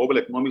നമുക്കുള്ളത്? ഗ്ലോബൽ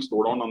എക്കണോമിക് സ്ലോ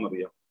ഡൗൺ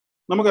എന്നറിയാം.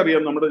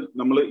 നമുക്കറിയാം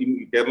നമ്മൾ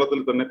കേരളത്തിൽ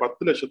തന്നെ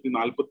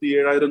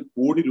 10,47,000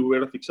 കോടി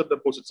രൂപയുടെ ഫിക്സഡ്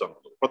ഡെപ്പോസിറ്റ്സ്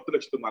ആണുള്ളത്.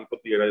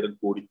 10,47,000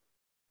 കോടി.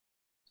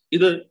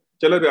 ഇത്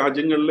ചില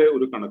രാജ്യങ്ങളിലെ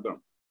ഒരു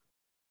കണക്കാണ്.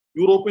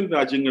 യൂറോപ്യൻ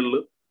രാജ്യങ്ങളിൽ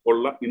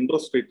ഉള്ള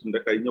ഇൻട്രസ്റ്റ് റേറ്റിന്റെ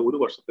കഴിഞ്ഞ ഒരു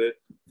വർഷത്തെ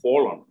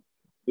ഫോൾ ആണ്.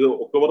 ഇത്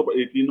ഒക്ടോബർ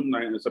 18-ഉം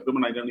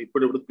സെപ്റ്റംബർ 9-ആണ്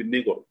ഇപ്പോഴിവിടെ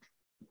പിന്നെയും കുറഞ്ഞു.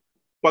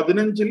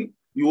 15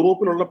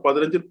 യൂറോപ്പിലുള്ള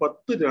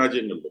 10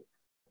 രാജ്യങ്ങളിൽ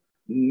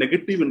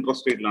നെഗറ്റീവ്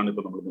ഇൻട്രസ്റ്റ് റേറ്റിലാണ്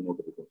ഇപ്പൊ നമ്മൾ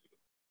മുന്നോട്ട് പോയിക്കൊണ്ടിരിക്കുന്നത്.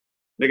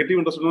 നെഗറ്റീവ്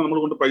ഇൻട്രസ്റ്റ് നമ്മൾ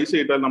കൊണ്ട് പൈസ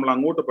ഇട്ടാൽ നമ്മൾ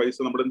അങ്ങോട്ട് പൈസ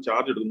നമ്മുടെ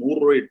ചാർജ് എടുക്കും. 100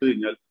 രൂപ ഇട്ട്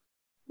കഴിഞ്ഞാൽ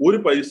ഒരു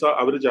പൈസ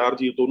അവർ ചാർജ്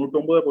ചെയ്യും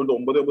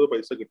 99.99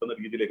 പൈസ കിട്ടുന്ന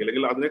രീതിയിലേക്ക്,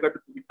 അല്ലെങ്കിൽ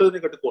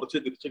ഇട്ടതിനെക്കാട്ടി കുറച്ച്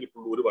തിരിച്ചു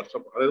കിട്ടുള്ളൂ ഒരു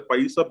വർഷം. അതായത്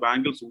പൈസ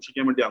ബാങ്കിൽ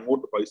സൂക്ഷിക്കാൻ വേണ്ടി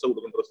അങ്ങോട്ട് പൈസ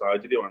കൊടുക്കേണ്ട ഒരു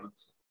സാഹചര്യമാണ്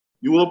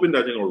യൂറോപ്യൻ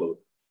രാജ്യങ്ങളുള്ളത്.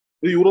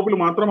 ഇത് യൂറോപ്പിൽ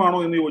മാത്രമാണോ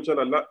എന്ന് ചോദിച്ചാൽ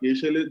അല്ല.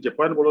 ഏഷ്യയിൽ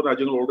ജപ്പാൻ പോലുള്ള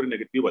രാജ്യങ്ങൾ ഓൾറെഡി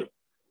നെഗറ്റീവായി.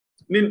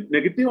 ഇനി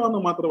നെഗറ്റീവ്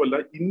ആണെന്ന് മാത്രമല്ല,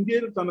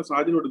 ഇന്ത്യയിൽ തന്നെ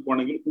സാഹചര്യം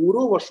എടുക്കുകയാണെങ്കിൽ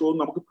ഓരോ വർഷവും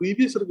നമുക്ക്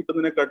പ്രീവിയസ് ഇയർ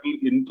കിട്ടുന്നതിനെക്കാട്ടിൽ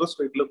ഇൻട്രസ്റ്റ്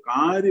റേറ്റിൽ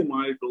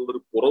കാര്യമായിട്ടുള്ള ഒരു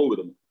കുറവ്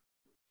വരുന്നു.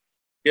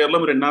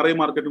 കേരളം ഒരു NRI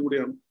മാർക്കറ്റും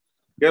കൂടിയാണ്.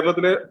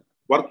 കേരളത്തിലെ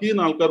വർക്ക്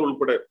ചെയ്യുന്ന ആൾക്കാർ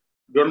ഉൾപ്പെടെ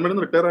ഗവൺമെന്റിൽ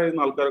നിന്ന് റിട്ടയർ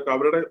ചെയ്യുന്ന ആൾക്കാരൊക്കെ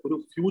അവരുടെ ഒരു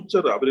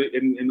ഫ്യൂച്ചർ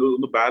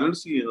ഒന്ന്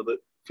ബാലൻസ് ചെയ്യുന്നത്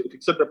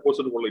ഫിക്സഡ്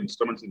ഡെപ്പോസിറ്റ് പോലുള്ള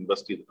ഇൻസ്ട്രുമെന്റ്സ്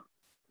ഇൻവെസ്റ്റ് ചെയ്തിട്ടാണ്.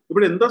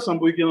 ഇവിടെ എന്താ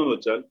സംഭവിക്കുന്നതെന്ന്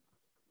വെച്ചാൽ,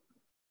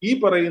 ഈ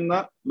പറയുന്ന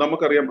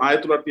നമുക്കറിയാം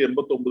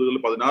 1989-ൽ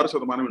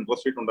 16%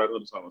 ഇൻട്രസ്റ്റ് റേറ്റ് ഉണ്ടായിരുന്ന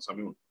ഒരു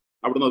സമയമുണ്ട്.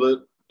 അവിടുന്ന് അത്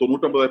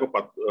 99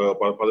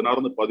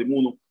 16-ന്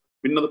 13-ഉം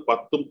പിന്നെ അത്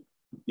 10-ഉം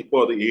ഇപ്പോൾ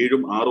അത്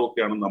 7-ഉം 6-ഉം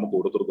ഒക്കെയാണെന്ന് നമുക്ക്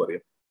ഓരോരുത്തർക്കും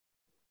അറിയാം.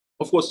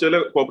 ഓഫ് കോഴ്സ് ചില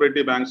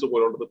കോപ്പറേറ്റീവ് ബാങ്ക്സ്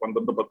പോലുള്ളത്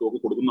 12-ഉം 10-ഉം ഒക്കെ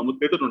കൊടുക്കും നമ്മൾ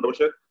കേട്ടിട്ടുണ്ട്.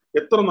 പക്ഷെ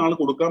എത്ര നാൾ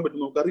കൊടുക്കാൻ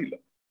പറ്റും നമുക്കറിയില്ല.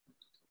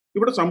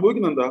 ഇവിടെ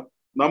സംഭവിക്കുന്നത് എന്താ,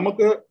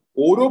 നമുക്ക്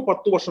ഓരോ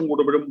 10 വർഷം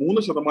കൂടുമ്പോഴും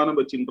 3%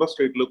 വെച്ച്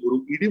ഇൻട്രസ്റ്റ് റേറ്റിൽ ഒരു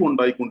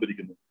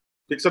ഇടിവുണ്ടായിക്കൊണ്ടിരിക്കുന്നു.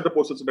 ഫിക്സഡ്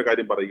ഡെപ്പോസിറ്റ്സിന്റെ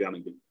കാര്യം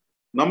പറയുകയാണെങ്കിൽ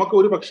നമുക്ക്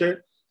ഒരു പക്ഷേ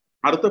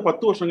അടുത്ത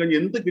 10 വർഷം കഴിഞ്ഞ്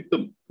എന്ത്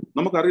കിട്ടും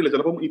നമുക്കറിയില്ല.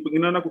 ചിലപ്പം ഇപ്പൊ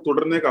ഇങ്ങനെ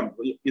തുടർന്നേക്കാം.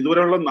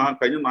 ഇതുവരെയുള്ള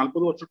കഴിഞ്ഞ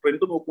 40 വർഷം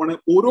ട്രെൻഡ്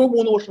നോക്കുവാണെങ്കിൽ ഓരോ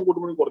 3 വർഷം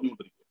കൂടുമ്പോഴും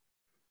കുറഞ്ഞുകൊണ്ടിരിക്കും.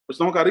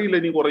 പക്ഷെ നമുക്കറിയില്ല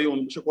ഇനി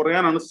കുറയുമെന്ന്. പക്ഷെ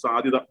കുറയാനാണ്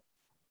സാധ്യത.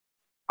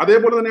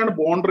 അതേപോലെ തന്നെയാണ്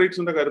ബോണ്ട്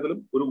റേറ്റ്സിന്റെ കാര്യത്തിലും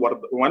ഒരു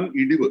വൻ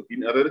ഇടിവ്,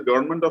 അതായത്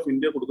ഗവൺമെന്റ് ഓഫ്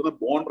ഇന്ത്യ കൊടുക്കുന്ന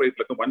ബോണ്ട്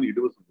റേറ്റിലൊക്കെ വൻ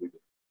ഇടിവ്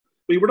സംഭവിക്കും.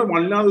 അപ്പൊ ഇവിടെ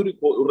വല്ലാതെ ഒരു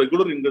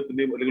റെഗുലർ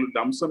ഇൻകത്തിന്റെയും അല്ലെങ്കിൽ ഒരു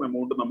ലംസം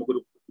എമൗണ്ട്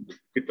നമുക്കൊരു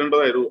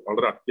കിട്ടേണ്ടതായ ഒരു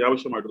വളരെ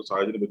അത്യാവശ്യമായിട്ടൊരു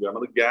സാഹചര്യം വരികയാണ്.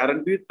 അത്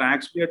ഗ്യാരണ്ടി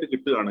ടാക്സ് ഫ്രീ ആയിട്ട്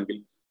കിട്ടുകയാണെങ്കിൽ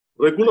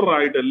റെഗുലർ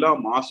ആയിട്ട് എല്ലാ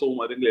മാസവും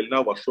അല്ലെങ്കിൽ എല്ലാ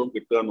വർഷവും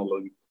കിട്ടുക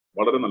എന്നുള്ളത്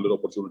വളരെ നല്ലൊരു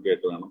ഓപ്പർച്യൂണിറ്റി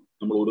ആയിട്ട് വേണം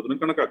നമ്മൾ ഓരോരുത്തരും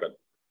കണക്കാക്കാൻ.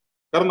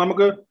 കാരണം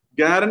നമുക്ക്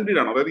ഗ്യാരണ്ടീഡ്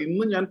ആണ്. അതായത്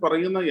ഇന്ന് ഞാൻ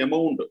പറയുന്ന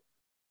എമൗണ്ട്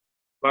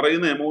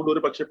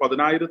ഒരു പക്ഷെ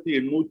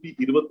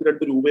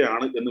 10,822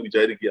 രൂപയാണ് എന്ന്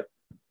വിചാരിക്കുക.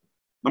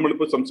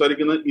 നമ്മളിപ്പോ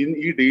സംസാരിക്കുന്ന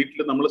ഈ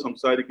ഡേറ്റിൽ നമ്മൾ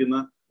സംസാരിക്കുന്ന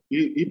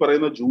ഈ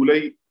പറയുന്ന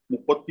ജൂലൈ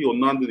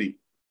 31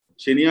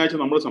 ശനിയാഴ്ച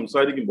നമ്മൾ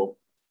സംസാരിക്കുമ്പോൾ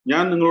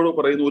ഞാൻ നിങ്ങളോട്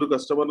പറയുന്ന ഒരു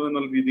കസ്റ്റമർ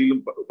എന്നുള്ള രീതിയിലും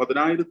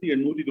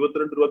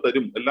 10,822 രൂപ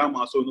തരും എല്ലാ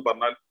മാസവും എന്ന്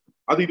പറഞ്ഞാൽ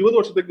അത് 20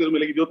 വർഷത്തേക്ക് തരും,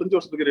 അല്ലെങ്കിൽ 25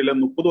 വർഷത്തേക്ക് തരും,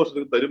 30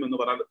 വർഷത്തേക്ക് തരും എന്ന്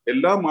പറഞ്ഞാൽ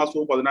എല്ലാ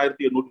മാസവും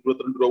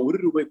 10,822 രൂപ 1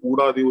 രൂപ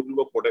കൂടാതെയോ 1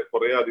 രൂപ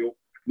കുറയാതെയോ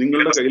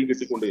നിങ്ങളുടെ കയ്യിൽ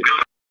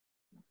കിട്ടിക്കൊണ്ടേയിരിക്കും.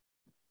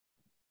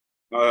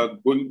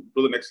 Going to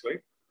the next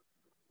slide.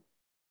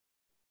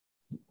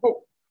 അപ്പോൾ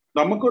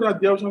നമുക്കൊരു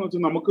അത്യാവശ്യം എന്ന്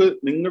വെച്ചാൽ നമുക്ക്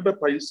നിങ്ങളുടെ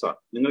പൈസ,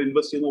 നിങ്ങൾ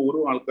ഇൻവെസ്റ്റ് ചെയ്യുന്ന ഓരോ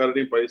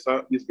ആൾക്കാരുടെയും പൈസ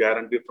is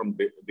guaranteed from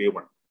day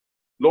one.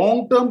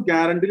 Long term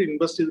ഗ്യാരണ്ടിയിൽ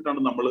invest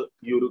ചെയ്തിട്ടാണ് നമ്മൾ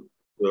ഈ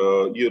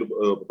ഒരു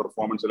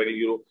പെർഫോമൻസ് അല്ലെങ്കിൽ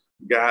ഈ ഒരു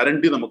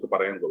ഗ്യാരണ്ടി നമുക്ക്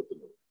പറയാൻ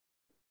കൊടുക്കുന്നത്.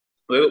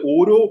 അതായത്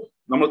ഓരോ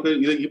നമുക്ക്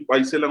ഈ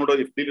പൈസ എല്ലാം കൂടെ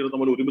FD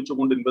നമ്മൾ ഒരുമിച്ച്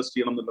കൊണ്ട് ഇൻവെസ്റ്റ്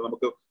ചെയ്യണം എന്നുണ്ടെങ്കിൽ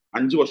നമുക്ക്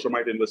 5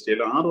 വർഷമായിട്ട് ഇൻവെസ്റ്റ്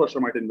ചെയ്യാം, 6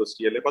 വർഷമായിട്ട് ഇൻവെസ്റ്റ്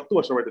ചെയ്യാം, അല്ലെങ്കിൽ 10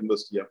 വർഷമായിട്ട്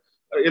ഇൻവെസ്റ്റ് ചെയ്യാം.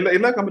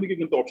 എല്ലാ കമ്പനിക്കും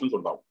ഇങ്ങനത്തെ ഓപ്ഷൻസ്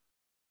ഉണ്ടാവും.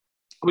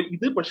 അപ്പൊ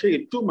ഇത് പക്ഷേ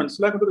ഏറ്റവും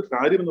മനസ്സിലാക്കേണ്ട ഒരു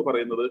കാര്യം എന്ന്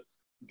പറയുന്നത്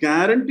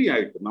ഗ്യാരണ്ടി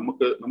ആയിട്ട്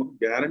നമുക്ക്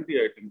ഗ്യാരണ്ടി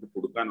ആയിട്ട് ഇത്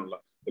കൊടുക്കാനുള്ള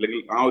അല്ലെങ്കിൽ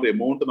ആ ഒരു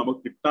എമൗണ്ട്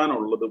നമുക്ക്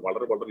കിട്ടാനുള്ളത്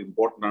വളരെ വളരെ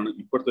ഇമ്പോർട്ടന്റ് ആണ്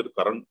ഇപ്പോഴത്തെ ഒരു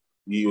കറണ്ട്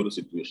ഈ ഒരു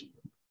സിറ്റുവേഷൻ.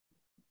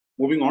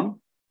 മൂവിങ് ഓൺ,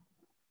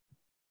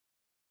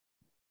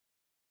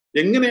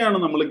 എങ്ങനെയാണ്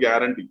നമ്മൾ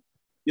ഗ്യാരണ്ടി,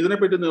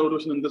 ഇതിനെപ്പറ്റി ഒരു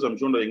പക്ഷേ നിങ്ങൾക്ക്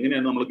സംശയം ഉണ്ടോ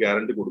എങ്ങനെയാണ് നമ്മൾ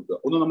ഗ്യാരണ്ടി കൊടുക്കുക?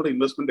 ഒന്ന് നമ്മുടെ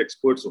ഇൻവെസ്റ്റ്മെന്റ്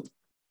എക്സ്പേർട്സും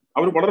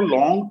അവർ വളരെ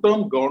ലോങ് ടേം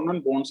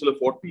ഗവൺമെന്റ് ബോൺസിൽ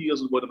 40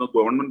 ഇയേഴ്സ് വരുന്ന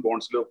ഗവൺമെന്റ്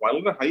ബോൺസിൽ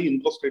വളരെ ഹൈ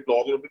ഇൻട്രസ്റ്റ് റേറ്റ്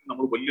ഓൾറെഡി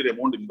നമ്മൾ വലിയൊരു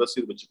എമൗണ്ട് ഇൻവെസ്റ്റ്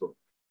ചെയ്ത് വെച്ചിട്ടുണ്ട്.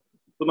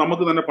 ഇപ്പൊ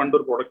നമുക്ക് തന്നെ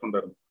പണ്ടൊരു പ്രോഡക്റ്റ്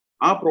ഉണ്ടായിരുന്നു,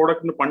 ആ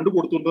പ്രോഡക്റ്റിന് പണ്ട്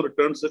കൊടുത്തുകൊണ്ട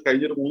റിട്ടേൺസ്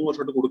കഴിഞ്ഞൊരു 3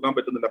 വർഷമായിട്ട് കൊടുക്കാൻ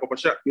പറ്റുന്നില്ല. അപ്പൊ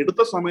പക്ഷെ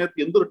എടുത്ത സമയത്ത്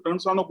എന്ത്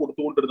റിട്ടേൺസ് ആണോ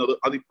കൊടുത്തുകൊണ്ടിരുന്നത്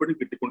അത് ഇപ്പോഴും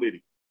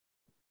കിട്ടിക്കൊണ്ടേയിരിക്കും.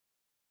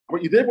 അപ്പൊ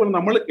ഇതേപോലെ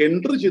നമ്മൾ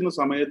എൻട്രി ചെയ്യുന്ന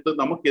സമയത്ത്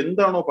നമുക്ക്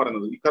എന്താണോ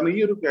പറയുന്നത്, കാരണം ഈ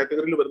ഒരു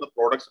കാറ്റഗറിയിൽ വരുന്ന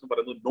പ്രോഡക്ട്സ് എന്ന്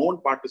പറയുന്നത് നോൺ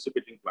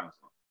പാർട്ടിസിപ്പേറ്റിംഗ് പ്ലാൻസ്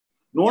ആണ്.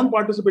 നോൺ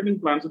പാർട്ടിസിപ്പേറ്റിംഗ്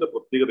പ്ലാൻസിന്റെ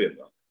പ്രത്യേകത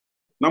എന്താണ്?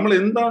 നമ്മൾ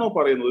എന്താണോ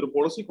പറയുന്നത് ഒരു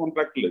പോളിസി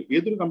കോൺട്രാക്റ്റിൽ,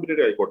 ഏതൊരു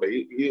കമ്പനിയുടെ ആയിക്കോട്ടെ,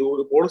 ഈ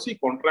ഒരു പോളിസി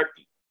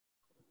കോൺട്രാക്റ്റിൽ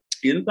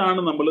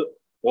എന്താണ് നമ്മൾ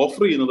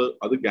ഓഫർ ചെയ്യുന്നത്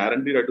അത്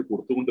ഗ്യാരണ്ടീഡ് ആയിട്ട്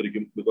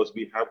കൊടുത്തുകൊണ്ടിരിക്കും. ബിക്കോസ്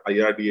വി ഹാവ്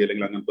IRDA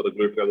അല്ലെങ്കിൽ അങ്ങനത്തെ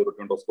റെഗുലേറ്ററി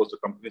അതോറിറ്റി ഉണ്ട്. Of course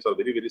companies are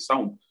very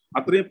sound.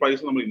 അത്രയും പൈസ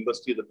നമ്മൾ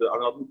ഇൻവെസ്റ്റ് ചെയ്തിട്ട്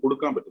അതിനകത്ത്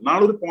കൊടുക്കാൻ പറ്റും.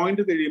 നാളെ ഒരു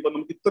പോയിന്റ് കഴിയുമ്പോൾ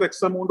നമുക്ക് ഇത്ര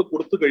എക്സ് എമൗണ്ട്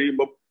കൊടുത്തു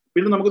കഴിയുമ്പോൾ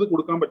പിന്നെ നമുക്കത്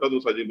കൊടുക്കാൻ പറ്റാത്ത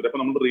ഒരു സാഹചര്യം വരും. അപ്പൊ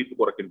നമ്മൾ റേറ്റ്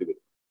കുറയ്ക്കേണ്ടി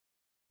വരും.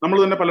 നമ്മൾ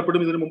തന്നെ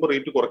പലപ്പോഴും ഇതിനു മുമ്പ്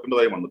റേറ്റ്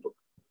കുറയ്ക്കേണ്ടതായി വന്നിട്ടുണ്ട്.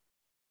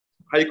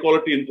 ഹൈ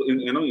ക്വാളിറ്റി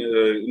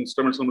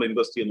ഇൻസ്ട്രുമെന്റ്സ് നമ്മൾ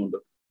ഇൻവെസ്റ്റ് ചെയ്യുന്നുണ്ട്,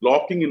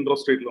 ലോക്കിംഗ്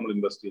ഇൻട്രസ്റ്റ് റേറ്റിൽ നമ്മൾ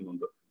ഇൻവെസ്റ്റ്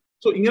ചെയ്യുന്നുണ്ട്.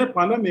 സോ ഇങ്ങനെ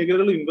പല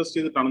മേഖലകളിൽ ഇൻവെസ്റ്റ്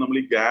ചെയ്തിട്ടാണ് നമ്മൾ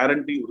ഈ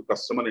ഗ്യാരണ്ടി ഒരു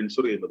കസ്റ്റമർ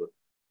എൻഷുർ ചെയ്യുന്നത്.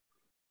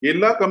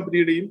 എല്ലാ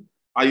കമ്പനിയുടെയും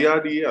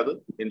IRDA അത്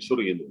എൻഷുർ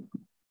ചെയ്യുന്നുണ്ട്.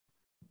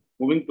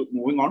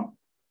 മൂവിങ് ഓൺ,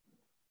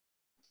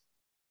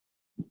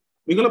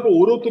 നിങ്ങളിപ്പോ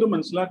ഓരോരുത്തരും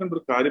മനസ്സിലാക്കേണ്ട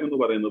ഒരു കാര്യം എന്ന്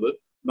പറയുന്നത്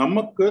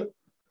നമുക്ക്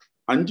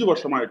 5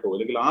 വർഷമായിട്ടോ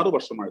അല്ലെങ്കിൽ 6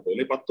 വർഷമായിട്ടോ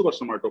അല്ലെങ്കിൽ 10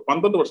 വർഷമായിട്ടോ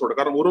 12 വർഷമായിട്ടോ,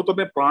 കാരണം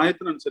ഓരോരുത്തരുടെ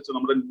പ്രായത്തിനനുസരിച്ച്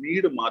നമ്മുടെ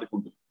നീഡ്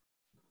മാറിക്കൊണ്ടിരിക്കും.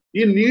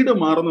 ഈ നീഡ്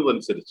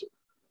മാറുന്നതനുസരിച്ച്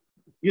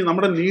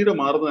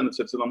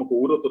നമുക്ക്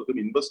ഓരോരുത്തർക്കും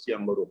ഇൻവെസ്റ്റ്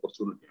ചെയ്യാനുള്ള ഒരു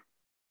ഓപ്പർച്യൂണിറ്റിയാണ്.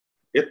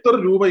 എത്ര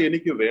രൂപ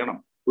എനിക്ക് വേണം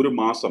ഒരു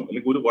മാസം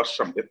അല്ലെങ്കിൽ ഒരു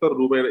വർഷം, എത്ര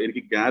രൂപ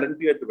എനിക്ക്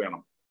ഗ്യാരണ്ടി ആയിട്ട്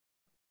വേണം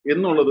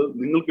എന്നുള്ളത്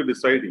നിങ്ങൾക്ക്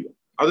ഡിസൈഡ് ചെയ്യാം.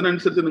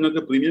 അതിനനുസരിച്ച്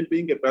നിങ്ങൾക്ക് പ്രീമിയം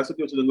പേയിങ് കപ്പാസിറ്റി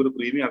വെച്ച് നിങ്ങൾക്ക് ഒരു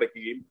പ്രീമിയം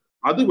അടയ്ക്കുകയും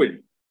അതുവഴി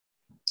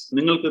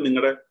നിങ്ങൾക്ക്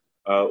നിങ്ങളുടെ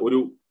ഒരു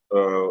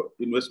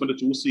ഇൻവെസ്റ്റ്മെന്റ്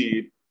ചൂസ്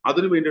ചെയ്യുകയും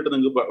അതിന് വേണ്ടിയിട്ട്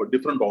നിങ്ങൾക്ക്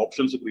ഡിഫറെന്റ്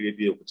ഓപ്ഷൻസ് ക്രിയേറ്റ്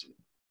ചെയ്യുകയൊക്കെ ചെയ്യും.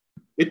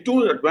 ഏറ്റവും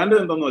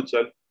അഡ്വാൻറ്റേജ് എന്താണെന്ന്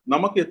വെച്ചാൽ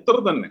നമുക്ക്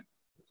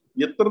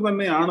എത്ര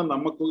തന്നെയാണ്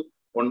നമുക്ക്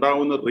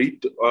ഉണ്ടാവുന്ന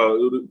റേറ്റ്,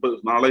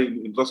 നാളെ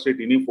ഇൻട്രസ്റ്റ്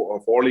റേറ്റ് ഇനി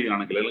ഫോളോ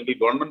ചെയ്യുകയാണെങ്കിൽ അല്ലെങ്കിൽ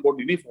ഗവൺമെന്റ്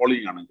ബോണ്ട് ഇനി ഫോളോ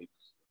ചെയ്യുകയാണെങ്കിൽ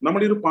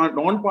നമ്മുടെ ഒരു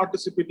നോൺ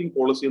പാർട്ടിസിപ്പേറ്റിംഗ്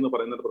പോളിസി എന്ന്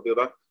പറയുന്ന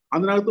പ്രത്യേകത,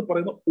 അതിനകത്ത്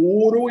പറയുന്ന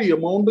ഓരോ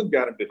എമൗണ്ടും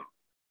ഗ്യാരണ്ടീഡ് ആണ്.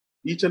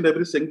 Each and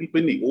every single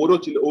Penny,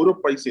 ഓരോ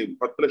പൈസയും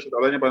 10 ലക്ഷം,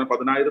 അതായത് ഞാൻ പറഞ്ഞ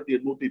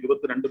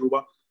 10,822 രൂപ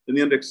എന്ന്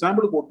ഞാൻ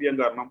എക്സാമ്പിൾ കോട്ട് ചെയ്യാൻ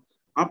കാരണം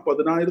ആ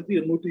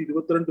 10,822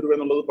 രൂപ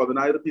എന്നുള്ളത്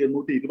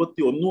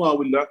 10,821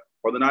 ആവില്ല,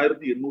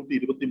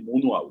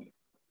 10,823 ആവില്ല.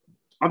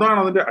 അതാണ്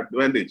അതിന്റെ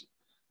അഡ്വാൻറ്റേജ്.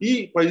 ഈ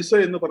പൈസ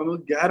എന്ന് പറയുന്നത്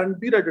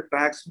ഗ്യാരണ്ടീഡ് ആയിട്ട്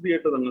ടാക്സ് ഫ്രീ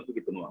ആയിട്ട് നിങ്ങൾക്ക്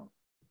കിട്ടുന്നതാണ്.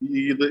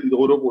 ഇത്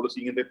ഓരോ പോളിസി,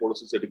 ഇങ്ങനത്തെ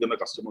പോളിസീസ് എടുക്കുന്ന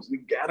കസ്റ്റമേഴ്സിന്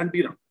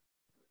ഗ്യാരണ്ടീഡ് ആണ്.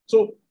 സോ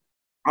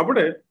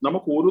അവിടെ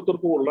നമുക്ക്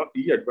ഓരോരുത്തർക്കും ഉള്ള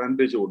ഈ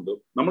അഡ്വാൻറ്റേജ് കൊണ്ട്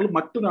നമ്മൾ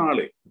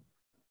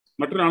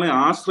മറ്റൊരാളെ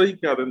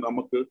ആശ്രയിക്കാതെ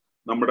നമുക്ക്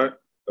നമ്മുടെ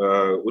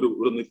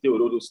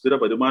ഒരു സ്ഥിര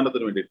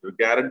വരുമാനത്തിന് വേണ്ടിയിട്ട്,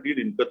 ഗ്യാരണ്ടീഡ്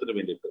ഇൻകത്തിന്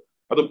വേണ്ടിയിട്ട്,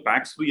 അതും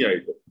ടാക്സ് ഫ്രീ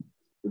ആയിട്ട്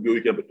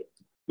ഉപയോഗിക്കാൻ പറ്റും.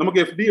 നമുക്ക്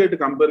FD ആയിട്ട്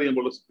കമ്പയർ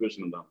ചെയ്യുമ്പോൾ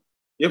സിറ്റുവേഷൻ എന്താണ്?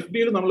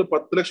 FDയിൽ നമ്മൾ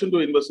 10 ലക്ഷം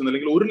രൂപ ഇൻവെസ്റ്റ് ചെയ്യുന്നത്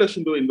അല്ലെങ്കിൽ 1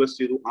 ലക്ഷം രൂപ ഇൻവെസ്റ്റ്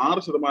ചെയ്തു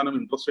 6%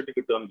 ഇൻട്രസ്റ്റ് റേറ്റ്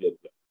കിട്ടുക എന്ന്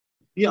വിചാരിക്കുക.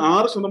 ഈ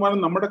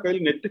 6% നമ്മുടെ കയ്യിൽ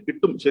നെറ്റ്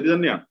കിട്ടും, ശരി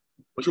തന്നെയാണ്.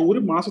 പക്ഷെ ഒരു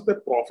മാസത്തെ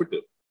പ്രോഫിറ്റ്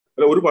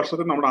അല്ല, ഒരു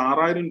വർഷത്തെ നമ്മുടെ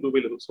 6,000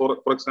 രൂപയിൽ, ഫോർ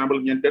എക്സാമ്പിൾ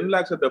ഞാൻ 10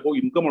 lakhs അറ്റ് അബോവ്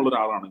ഇൻകം ഉള്ള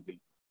ഒരാളാണെങ്കിൽ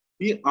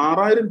ഈ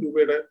 6,000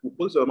 രൂപയുടെ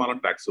 30%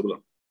 ടാക്സബിൾ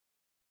ആണ്.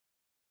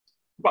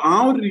 അപ്പൊ ആ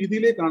ഒരു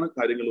രീതിയിലേക്കാണ്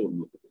കാര്യങ്ങൾ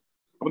വന്നത്.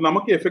 അപ്പൊ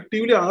നമുക്ക്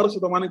എഫക്റ്റീവ്ലി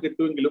 6%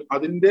 കിട്ടുമെങ്കിലും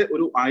അതിന്റെ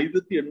ഒരു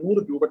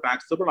 1,800 രൂപ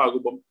ടാക്സബിൾ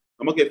ആകുമ്പോൾ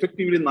നമുക്ക്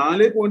എഫക്റ്റീവ്ലി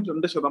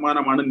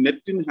 4.2%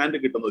 നെറ്റ് ഇൻ ഹാൻഡ്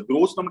കിട്ടുന്നത്.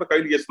 ഗ്രോസ് നമ്മുടെ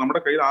കയ്യിൽ,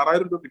 നമ്മുടെ കയ്യിൽ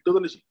 6,000 രൂപ കിട്ടുക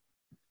തന്നെ ചെയ്യും.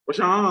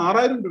 പക്ഷെ ആ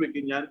 6,000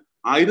 രൂപയ്ക്ക് ഞാൻ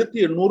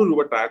 1,800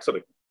 രൂപ ടാക്സ്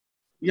അടയ്ക്കും.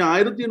 ഈ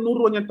 1,800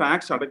 രൂപ ഞാൻ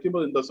ടാക്സ്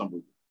അടയ്ക്കുമ്പോൾ എന്താ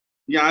സംഭവിക്കും?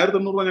 ഈ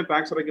 1,800 രൂപ ഞാൻ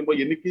ടാക്സ് അടയ്ക്കുമ്പോൾ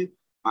എനിക്ക്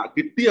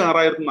കിട്ടിയ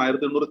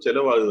 6,000-1,800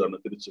 ചെലവാകുകയാണ്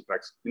തിരിച്ച്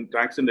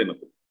ടാക്സിന്റെ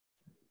ഇനത്തിൽ.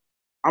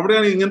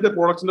 അവിടെയാണ് ഇങ്ങനത്തെ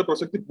പ്രോഡക്ട്സിന്റെ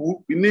പ്രസക്തി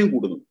പിന്നെയും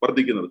കൂടുന്നത്,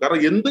 വർദ്ധിക്കുന്നത്.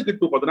 കാരണം എന്ത്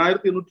കിട്ടും,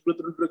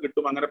 10,822 രൂപ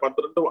കിട്ടും, അങ്ങനെ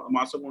 12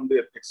 മാസം കൊണ്ട്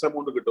എക്സ്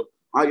എമൗണ്ട് കിട്ടും.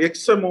 ആ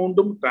എക്സ്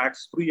എമൗണ്ടും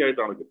ടാക്സ് ഫ്രീ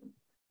ആയിട്ടാണ് കിട്ടുന്നത്.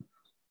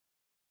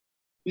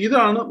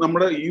 ഇതാണ്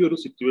നമ്മുടെ ഈ ഒരു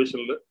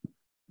സിറ്റുവേഷനിൽ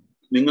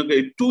നിങ്ങൾക്ക്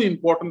ഏറ്റവും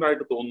ഇമ്പോർട്ടന്റ്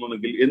ആയിട്ട്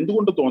തോന്നുന്നെങ്കിൽ,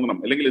 എന്തുകൊണ്ട് തോന്നണം,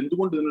 അല്ലെങ്കിൽ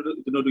എന്തുകൊണ്ട്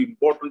ഇതിനൊരു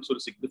ഇമ്പോർട്ടൻസ്,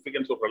 ഒരു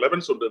സിഗ്നിഫിക്കൻസ്, ഒരു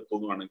റെലവൻസ് ഉണ്ട് എന്ന്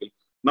തോന്നുകയാണെങ്കിൽ,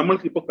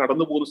 നമ്മൾക്ക് ഇപ്പൊ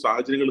കടന്നു പോകുന്ന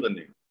സാഹചര്യങ്ങൾ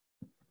തന്നെയാണ്.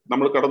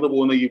 നമ്മൾ കടന്നു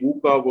പോകുന്ന ഈ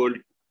വൂക്ക വേൾഡ്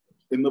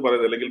എന്ന്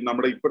പറയുന്നത്, അല്ലെങ്കിൽ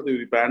നമ്മുടെ ഇപ്പോഴത്തെ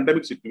ഒരു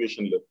പാൻഡമിക്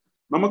സിറ്റുവേഷനിൽ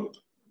നമുക്ക്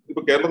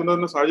ഇപ്പൊ കേരളത്തിന്റെ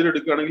തന്നെ സാഹചര്യം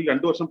എടുക്കുകയാണെങ്കിൽ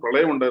 2 വർഷം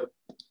പ്രളയം ഉണ്ടായിരുന്നു,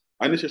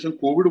 അതിനുശേഷം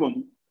കോവിഡ്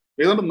വന്നു.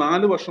 ഏതാണ്ട്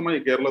 4 വർഷമായി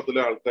കേരളത്തിലെ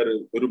ആൾക്കാർ,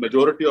 ഒരു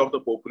majority of the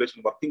population,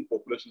 working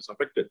population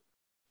affected.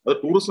 അത്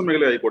ടൂറിസം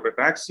മേഖല ആയിക്കോട്ടെ,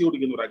 ടാക്സി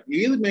ഓടിക്കുന്നവർ,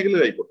 ഏത്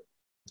മേഖലയിലായിക്കോട്ടെ.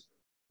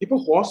 ഇപ്പൊ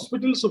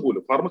ഹോസ്പിറ്റൽസ്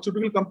പോലും,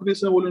 ഫാർമസ്യൂട്ടിക്കൽ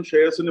കമ്പനീസിന് പോലും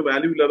ഷെയർസിന്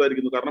വാല്യൂ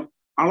ഇല്ലാതായിരിക്കുന്നു. കാരണം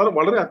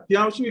വളരെ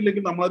അത്യാവശ്യം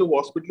ഇല്ലെങ്കിൽ നമ്മളൊരു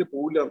ഹോസ്പിറ്റലിൽ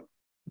പോവില്ല.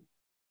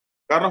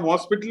 കാരണം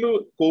ഹോസ്പിറ്റലിൽ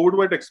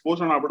കോവിഡുമായിട്ട്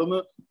എക്സ്പോസ് ആണ്. അവിടുന്ന്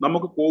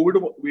നമുക്ക് കോവിഡ്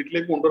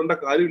വീട്ടിലേക്ക് കൊണ്ടുവരേണ്ട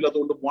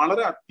കാര്യമില്ലാത്തതുകൊണ്ട്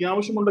വളരെ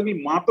അത്യാവശ്യമുണ്ടെങ്കിൽ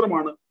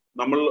മാത്രമാണ്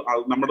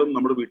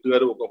നമ്മുടെ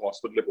വീട്ടുകാരും ഒക്കെ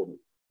ഹോസ്പിറ്റലിൽ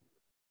പോകുന്നത്.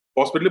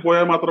 ഹോസ്പിറ്റലിൽ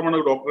പോയാൽ മാത്രമാണ്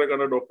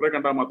ഡോക്ടറെ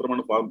കണ്ടാൽ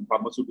മാത്രമാണ്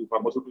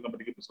ഫാർമസ്യൂട്ടിക്കൽ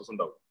കമ്പനിക്ക് ബിസിനസ്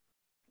ഉണ്ടാവുക.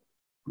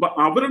 അപ്പൊ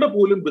അവരുടെ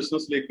പോലും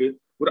ബിസിനസ്സിലേക്ക്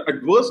ഒരു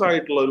അഡ്വേഴ്സ്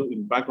ആയിട്ടുള്ള ഒരു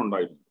ഇമ്പാക്ട്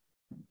ഉണ്ടായിട്ടുണ്ട്.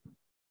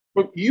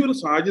 അപ്പൊ ഈ ഒരു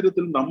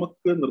സാഹചര്യത്തിൽ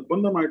നമുക്ക്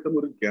നിർബന്ധമായിട്ടും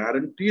ഒരു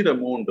ഗ്യാരണ്ടീഡ്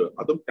എമൗണ്ട്,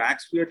 അതും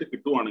ടാക്സ് ഫ്രീ ആയിട്ട്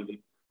കിട്ടുവാണെങ്കിൽ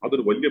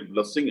അതൊരു വലിയ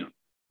ബ്ലെസ്സിങ് ആണ്.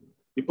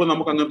 ഇപ്പൊ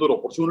നമുക്ക് അങ്ങനത്തെ ഒരു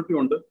ഓപ്പർച്യൂണിറ്റി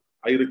ഉണ്ട്.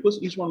 I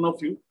request each one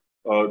of U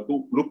to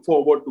look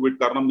forward to it.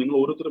 കാരണം നിങ്ങൾ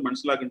ഓരോരുത്തരും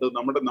മനസ്സിലാക്കേണ്ടത്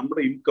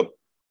നമ്മുടെ ഇൻകം,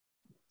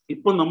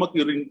 ഇപ്പൊ നമുക്ക്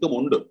ഒരു ഇൻകം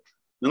ഉണ്ട്.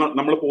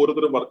 നമ്മളിപ്പോ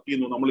ഓരോരുത്തരും വർക്ക്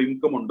ചെയ്യുന്നു, നമ്മൾ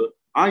ഇൻകം ഉണ്ട്.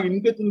 ആ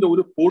ഇൻകത്തിന്റെ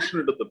ഒരു പോർഷൻ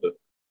എടുത്തിട്ട്,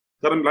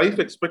 കാരണം ലൈഫ്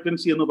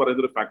എക്സ്പെക്ടൻസി എന്ന്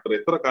പറയുന്ന ഒരു ഫാക്ടർ,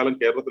 എത്ര കാലം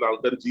കേരളത്തിലെ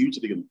ആൾക്കാർ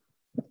ജീവിച്ചിരിക്കുന്നു,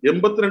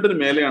 82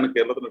 മേലെയാണ്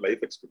കേരളത്തിന്റെ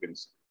ലൈഫ്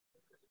എക്സ്പെക്ടൻസി.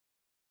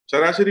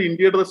 ശരാശരി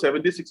ഇന്ത്യയുടെ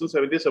 76-ഉം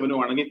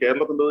 77-ഉം ആണെങ്കിൽ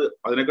കേരളത്തിന്റെ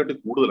അതിനെക്കാട്ടി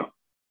കൂടുതലാണ്.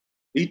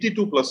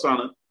 82+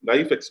 ആണ്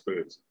ലൈഫ്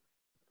എക്സ്പെക്ടൻസി.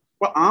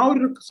 അപ്പൊ ആ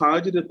ഒരു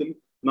സാഹചര്യത്തിൽ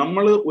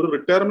നമ്മൾ ഒരു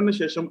റിട്ടയർമെന്റിന്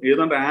ശേഷം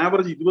ഏതാണ്ട്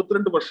ആവറേജ്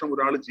 22 വർഷം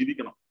ഒരാൾ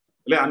ജീവിക്കണം,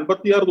 അല്ലെ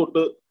 56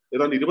 തൊട്ട്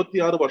ഏതാണ്ട്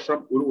 26 വർഷം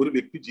ഒരു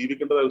വ്യക്തി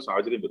ജീവിക്കേണ്ടതായ ഒരു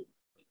സാഹചര്യം വരും.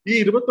 ഈ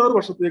 26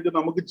 വർഷത്തേക്ക്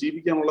നമുക്ക്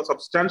ജീവിക്കാനുള്ള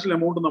സബ്സ്റ്റാൻഷ്യൽ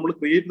എമൗണ്ട് നമ്മൾ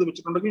ക്രിയേറ്റ് ചെയ്ത്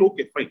വെച്ചിട്ടുണ്ടെങ്കിൽ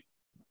ഓക്കെ, ഫൈൻ.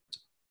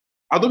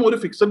 അതും ഒരു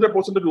ഫിക്സഡ്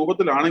ഡെപ്പോസിറ്റ്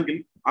രൂപത്തിലാണെങ്കിൽ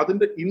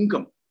അതിന്റെ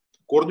ഇൻകം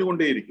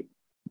കുറഞ്ഞുകൊണ്ടേയിരിക്കും.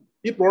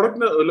 ഈ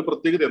പ്രോഡക്റ്റിന്റെ വല്ല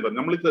പ്രത്യേകത എന്താണ്?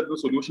 നമ്മൾ ഈ തരുന്ന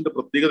സൊല്യൂഷന്റെ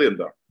പ്രത്യേകത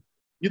എന്താണ്?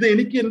 ഇത്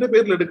എനിക്ക് എന്റെ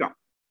പേരിൽ എടുക്കാം.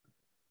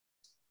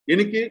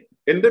 എനിക്ക്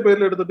എന്റെ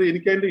പേരിൽ എടുത്തിട്ട്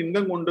എനിക്ക് അതിന്റെ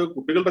ഇൻകം കൊണ്ട്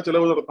കുട്ടികളുടെ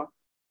ചെലവ് നടത്താം,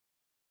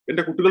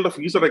 എന്റെ കുട്ടികളുടെ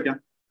ഫീസ് അടയ്ക്കാം,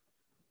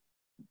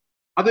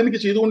 അതെനിക്ക്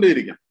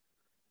ചെയ്തുകൊണ്ടേയിരിക്കാം.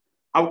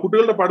 ആ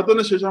കുട്ടികളുടെ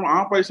പഠിത്തത്തിന് ശേഷം ആ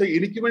പൈസ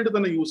എനിക്ക് വേണ്ടി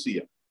തന്നെ യൂസ്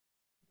ചെയ്യാം,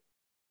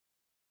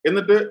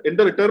 എന്നിട്ട്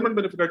എന്റെ റിട്ടയർമെന്റ്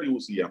ബെനിഫിറ്റ് ആയിട്ട്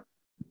യൂസ് ചെയ്യാം,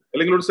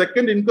 അല്ലെങ്കിൽ ഒരു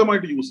സെക്കൻഡ് ഇൻകം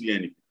ആയിട്ട് യൂസ് ചെയ്യാം.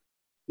 എനിക്ക്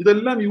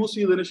ഇതെല്ലാം യൂസ്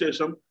ചെയ്തതിനു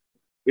ശേഷം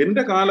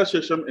എന്റെ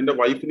കാലശേഷം എന്റെ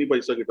വൈഫിന് ഈ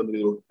പൈസ കിട്ടുന്ന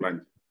രീതിയിലോട്ട് പ്ലാൻ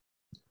ചെയ്യും.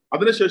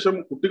 അതിനുശേഷം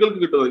കുട്ടികൾക്ക്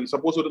കിട്ടുന്നത്,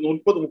 സപ്പോസ് ഒരു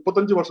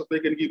 30-35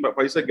 വർഷത്തേക്ക് എനിക്ക്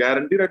പൈസ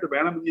ഗ്യാരണ്ടീഡ് ആയിട്ട്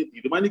വേണമെന്ന്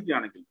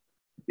തീരുമാനിക്കുകയാണെങ്കിൽ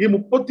ഈ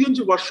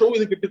 35 വർഷവും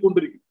ഇത്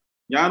കിട്ടിക്കൊണ്ടിരിക്കും.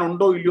 ഞാൻ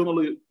ഉണ്ടോ ഇല്ലയോ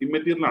എന്നുള്ളത്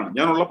ഇമ്മെറ്റീരിയലാണ്.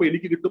 ഞാൻ ഉള്ളപ്പോൾ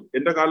എനിക്ക് കിട്ടും.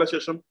 എന്റെ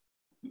കാലശേഷം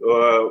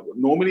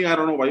നോമിനി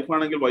ആരാണോ,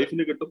 വൈഫാണെങ്കിൽ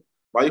വൈഫിന് കിട്ടും.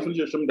 വൈഫിന്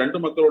ശേഷം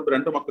 2 മക്കളോട്ട്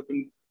 2 മക്കൾക്കും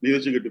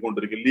നീതിച്ച്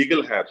കിട്ടിക്കൊണ്ടിരിക്കും.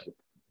 ലീഗൽ ഹെയർഷിപ്പ്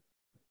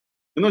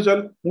എന്ന് വെച്ചാൽ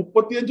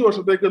 35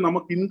 വർഷത്തേക്ക്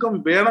നമുക്ക് ഇൻകം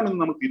വേണമെന്ന്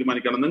നമ്മൾ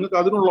തീരുമാനിക്കണം. നിങ്ങൾക്ക്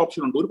അതിനുള്ള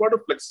ഓപ്ഷൻ ഉണ്ട്. ഒരുപാട്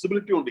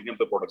ഫ്ലെക്സിബിലിറ്റി ഉണ്ട്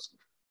ഇങ്ങനത്തെ പ്രോഡക്ട്സ്.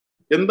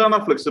 എന്താണ് ആ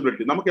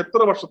ഫ്ലെക്സിബിലിറ്റി? നമുക്ക്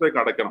എത്ര വർഷത്തേക്ക്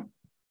അടയ്ക്കണം?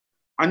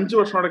 5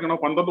 വർഷം അടയ്ക്കണോ,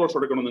 12 വർഷം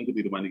അടയ്ക്കണോ നിങ്ങൾക്ക്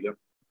തീരുമാനിക്കാം.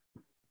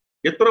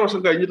 എത്ര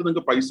വർഷം കഴിഞ്ഞിട്ട്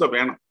നിങ്ങൾക്ക് പൈസ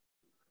വേണം?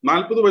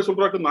 40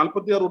 വയസ്സുള്ളവർക്ക്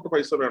 46 തൊട്ട്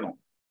പൈസ വേണോ,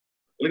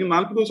 അല്ലെങ്കിൽ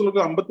 40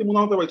 വയസ്സുള്ളവർക്ക്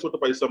 53-ാമത്തെ വയസ്സ്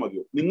തൊട്ട് പൈസ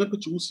മതിയോ? നിങ്ങൾക്ക്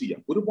ചൂസ്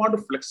ചെയ്യാം. ഒരുപാട്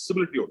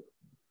ഫ്ലെക്സിബിലിറ്റി ഉണ്ട്.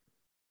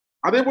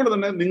 അതേപോലെ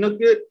തന്നെ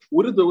നിങ്ങൾക്ക്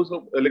ഒരു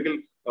ദിവസം അല്ലെങ്കിൽ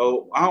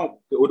ആ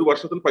ഒരു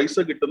വർഷത്തിൽ പൈസ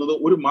കിട്ടുന്നത്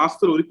ഒരു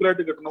മാസത്തിൽ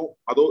ഒരിക്കലായിട്ട് കിട്ടണോ,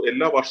 അതോ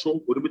എല്ലാ വർഷവും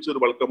ഒരുമിച്ച് ഒരു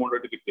ബൾക്ക് എമൗണ്ട്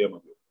ആയിട്ട് കിട്ടിയാൽ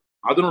മതിയോ?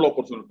 അതിനുള്ള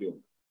ഓപ്പർച്യൂണിറ്റി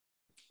ഉണ്ട്.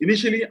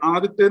 ഇനീഷ്യലി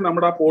ആദ്യത്തെ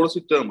നമ്മുടെ ആ പോളിസി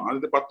ടേം,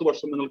 ആദ്യത്തെ 10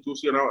 വർഷം നിങ്ങൾ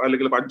ചൂസ് ചെയ്യണം,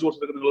 അല്ലെങ്കിൽ 5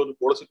 വർഷത്തേക്ക് നിങ്ങൾ ഒരു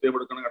പോളിസി ടേം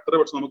എടുക്കണമെങ്കിൽ അത്ര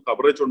വർഷം നമുക്ക്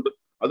കവറേജ് ഉണ്ട്.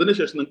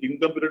 അതിനുശേഷം നിങ്ങൾക്ക്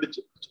ഇൻകം പീരീഡ്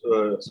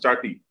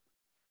സ്റ്റാർട്ട് ചെയ്യും.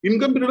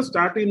 ഇൻകം പീരീഡ്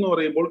സ്റ്റാർട്ട് ചെയ്യുന്ന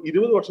പറയുമ്പോൾ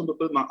 20 വർഷം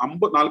തൊട്ട്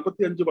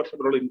 45 വർഷം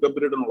വരെയുള്ള ഇൻകം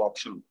പീരീഡിനുള്ള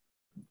ഓപ്ഷൻ ഉണ്ട്.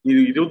 ഈ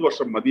 20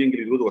 വർഷം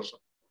മതിയെങ്കിൽ 20 വർഷം,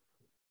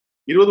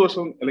 20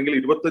 വർഷം അല്ലെങ്കിൽ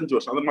 25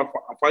 വർഷം. അത്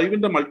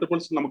 5ന്റെ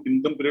മൾട്ടിപ്പിൾസ് നമുക്ക്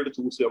ഇൻകം പീരീഡ്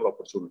ചൂസ് ചെയ്യാനുള്ള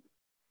ഓപ്പർച്യൂണിറ്റി.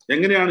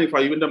 എങ്ങനെയാണ് ഈ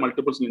 5ന്റെ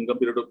മൾട്ടിപ്പിൾസ് ഇൻകം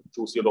പീരീഡ്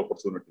ചൂസ് ചെയ്യേണ്ട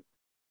ഓപ്പർച്യൂണിറ്റി?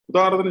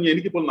 ഉദാഹരണത്തിന്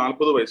എനിക്കിപ്പോൾ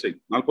 40 വയസ്സായി,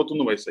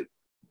 41 വയസ്സായി.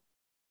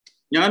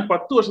 ഞാൻ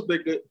 10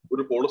 വർഷത്തേക്ക്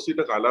ഒരു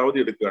പോളിസിയുടെ കാലാവധി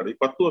എടുക്കുകയാണ്. ഈ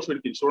 10 വർഷം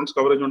എനിക്ക് ഇൻഷുറൻസ്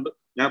കവറേജ് ഉണ്ട്.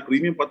 ഞാൻ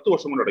പ്രീമിയം 10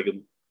 വർഷം കൊണ്ട്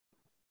അടയ്ക്കുന്നു.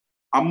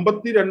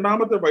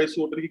 52-ാമത്തെ വയസ്സ്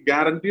തൊട്ട് എനിക്ക്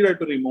ഗ്യാരണ്ടീഡ്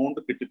ആയിട്ട് ഒരു എമൗണ്ട്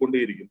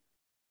കിട്ടിക്കൊണ്ടേയിരിക്കും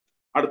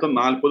അടുത്ത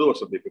 40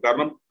 വർഷത്തേക്ക്.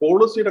 കാരണം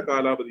പോളിസിയുടെ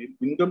കാലാവധിയും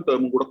ഇൻകം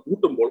ടേമും കൂടെ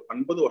കൂട്ടുമ്പോൾ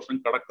 50 വർഷം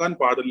കടക്കാൻ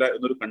പാടില്ല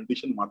എന്നൊരു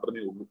കണ്ടീഷൻ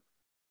മാത്രമേ ഉള്ളൂ.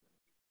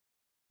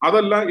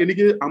 അതല്ല,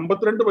 എനിക്ക്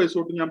 52 വയസ്സ്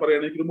തൊട്ട് ഞാൻ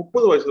പറയുകയാണെങ്കിൽ എനിക്ക്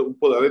 30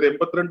 അതായത്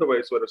 82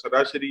 വയസ്സ് വരെ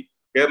ശരാശരി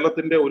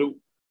കേരളത്തിന്റെ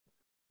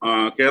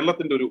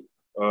ഒരു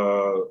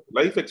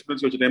ലൈഫ്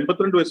എക്സ്പീരിയൻസ് വെച്ചിട്ട്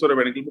 82 വയസ്സ് വരെ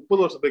വേണമെങ്കിൽ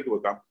 30 വർഷത്തേക്ക്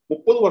വെക്കാം.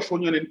 30 വർഷവും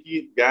ഞാൻ എനിക്ക്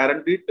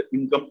ഗ്യാരണ്ടീഡ്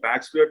ഇൻകം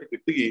ടാക്സ് ഫ്രീ ആയിട്ട്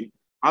കിട്ടുകയും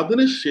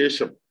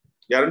അതിനുശേഷം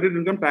ഗ്യാരണ്ടീഡ്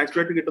ഇൻകം ടാക്സ്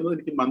ഫ്രീ ആയിട്ട് കിട്ടുന്നത്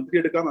എനിക്ക് മന്ത്ലി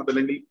എടുക്കാം,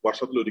 അതല്ലെങ്കിൽ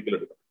വർഷത്തിൽ ഒരിക്കൽ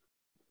എടുക്കാം.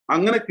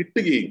 അങ്ങനെ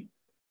കിട്ടുകയും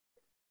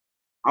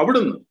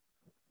അവിടുന്ന്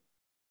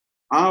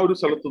ആ ഒരു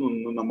സ്ഥലത്ത്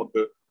നിന്ന്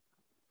നമുക്ക്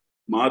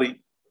മാറി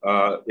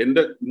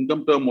എന്റെ ഇൻകം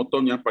ടേം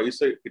മൊത്തം ഞാൻ പൈസ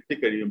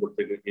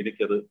കിട്ടിക്കഴിയുമ്പോഴത്തേക്ക്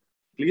എനിക്കത്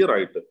ക്ലിയർ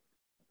ആയിട്ട്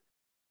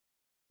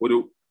ഒരു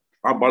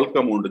ആ ബൾക്ക്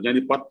എമൗണ്ട് ഞാൻ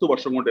ഈ 10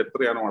 വർഷം കൊണ്ട്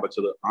എത്രയാണോ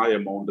അടച്ചത് ആ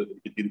എമൗണ്ട്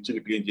എനിക്ക് തിരിച്ചു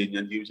കിട്ടുകയും ചെയ്യും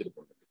ഞാൻ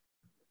ജീവിച്ചിരിപ്പുണ്ട്.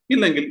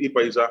 ഇല്ലെങ്കിൽ ഈ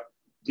പൈസ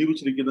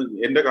ജീവിച്ചിരിക്കുന്ന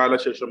എന്റെ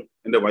കാലശേഷം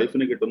എന്റെ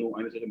വൈഫിന് കിട്ടുന്നു,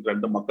 അതിനുശേഷം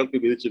 2 മക്കൾക്ക്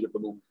വീതിച്ച്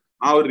കിട്ടുന്നു.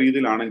 ആ ഒരു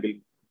രീതിയിലാണെങ്കിൽ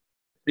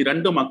ഈ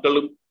 2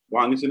 മക്കളും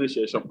വാങ്ങിച്ചതിന്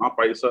ശേഷം ആ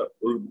പൈസ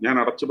ഞാൻ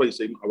അടച്ച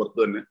പൈസയും അവർക്ക്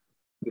തന്നെ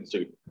തിരിച്ചു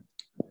കിട്ടും.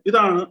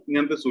 ഇതാണ്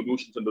ഇങ്ങനത്തെ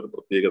സൊല്യൂഷൻസിന്റെ ഒരു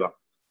പ്രത്യേകത.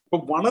 അപ്പൊ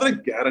വളരെ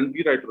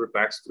ഗ്യാരണ്ടീഡ് ആയിട്ടൊരു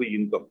ടാക്സ് ഫ്രീ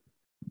ഇൻകം.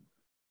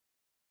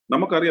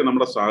 നമുക്കറിയാം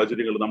നമ്മുടെ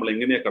സാഹചര്യങ്ങൾ നമ്മൾ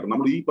എങ്ങനെയാ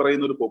നമ്മൾ ഈ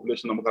പറയുന്ന ഒരു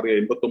പോപ്പുലേഷൻ നമുക്കറിയാം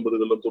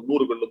 89കളിലും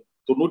 90കളിലും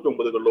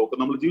 99കളിലും ഒക്കെ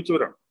നമ്മൾ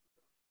ജീവിച്ചവരാണ്.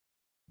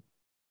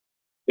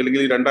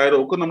 അല്ലെങ്കിൽ ഈ 2000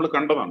 ഒക്കെ നമ്മൾ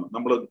കണ്ടതാണ്.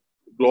 നമ്മൾ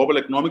ഗ്ലോബൽ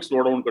എക്കണോമിക് സ്ലോ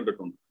ഡൗൺ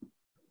കണ്ടിട്ടുണ്ട്.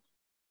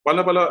 പല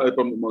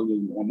ഇപ്പം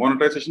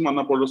മോണിറ്റൈസേഷൻ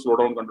വന്നപ്പോൾ സ്ലോ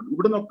ഡൗൺ കണ്ടിട്ടുണ്ട്.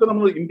 ഇവിടെ നിന്നൊക്കെ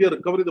നമ്മൾ ഇന്ത്യ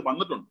റിക്കവർ ചെയ്ത്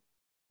വന്നിട്ടുണ്ട്.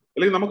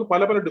 അല്ലെങ്കിൽ നമുക്ക്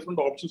പല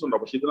ഡിഫറെന്റ് ഓപ്ഷൻസ്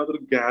ഉണ്ടാവും. പക്ഷെ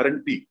ഇതിനകത്തൊരു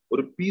ഗ്യാരണ്ടി,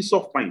 ഒരു പീസ്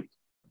ഓഫ് മൈൻഡ്,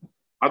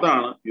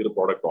 അതാണ് ഈ ഒരു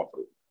പ്രോഡക്റ്റ് ഓഫർ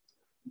ചെയ്യുന്നത്.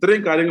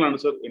 ഇത്രയും കാര്യങ്ങളാണ്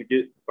സർ എനിക്ക്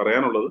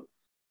പറയാനുള്ളത്.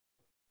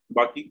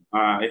 ബാക്കി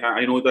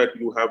I know that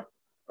you have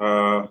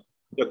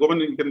Govan,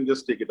 you can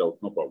just take it out,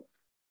 no problem.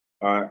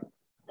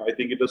 I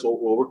think it is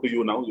over to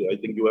you now. I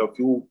think you have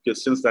few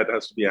questions that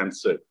has to be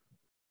answered.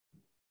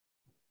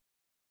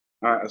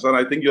 Sir,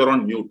 I think you're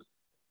on mute.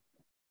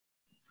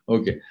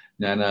 Okay,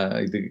 ഞാൻ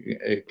ഇത്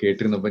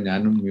കേട്ടിരുന്നപ്പോൾ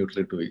ഞാനും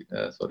മ്യൂട്ടിലിട്ട് പോയി,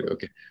 sorry.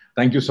 Okay,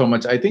 thank you so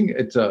much. I think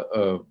it's A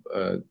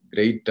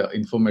great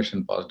information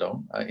pass down.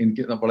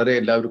 എനിക്ക് വളരെ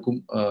എല്ലാവർക്കും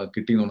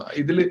കിട്ടിയെന്നു.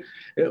 ഇതിൽ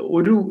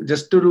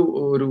just ഒരു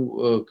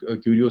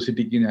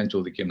ക്യൂരിയോസിറ്റിക്ക് ഞാൻ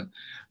ചോദിക്കുകയാണ്.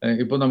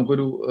 ഇപ്പോൾ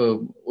നമുക്കൊരു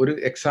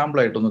എക്സാമ്പിൾ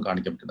ആയിട്ടൊന്ന്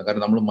കാണിക്കാൻ പറ്റുന്നത്,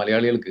 കാരണം നമ്മൾ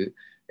മലയാളികൾക്ക്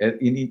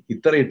ഇനി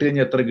ഇത്ര ഇട്ട്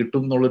കഴിഞ്ഞാൽ എത്ര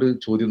കിട്ടും എന്നുള്ളൊരു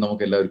ചോദ്യം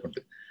നമുക്ക് എല്ലാവർക്കും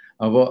ഉണ്ട്.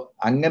 അപ്പോൾ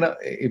അങ്ങനെ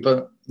ഇപ്പൊ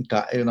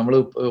നമ്മൾ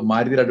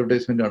മാരുതിയുടെ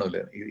അഡ്വർടൈസ്മെന്റ്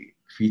ആണല്ലേ,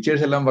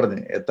 ഫീച്ചേഴ്സ് എല്ലാം പറഞ്ഞ്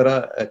എത്ര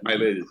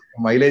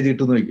മൈലേജ്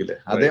കിട്ടുമെന്ന് ചോദിക്കില്ലേ,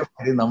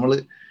 അതേമാതിരി നമ്മള്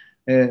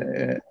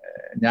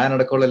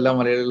ഞാനടക്കമുള്ള എല്ലാ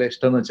മലയാളികളെ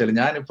ഇഷ്ടം എന്ന് വെച്ചാൽ,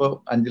 ഞാനിപ്പോ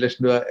 5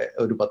 ലക്ഷം രൂപ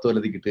ഒരു 10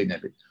 കൊല്ലത്തിൽ കിട്ടി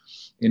കഴിഞ്ഞാൽ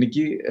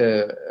എനിക്ക്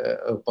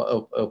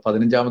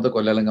 15ാമത്തെ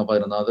കൊല്ലം അല്ലെങ്കിൽ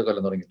 11ാമത്തെ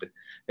കൊല്ലം തുടങ്ങിയിട്ട്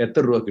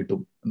എത്ര രൂപ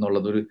കിട്ടും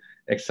എന്നുള്ളത് ഒരു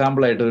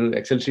എക്സാമ്പിൾ ആയിട്ട് ഒരു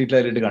എക്സൽ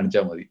ഷീറ്റിലായിട്ട്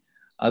കാണിച്ചാൽ മതി.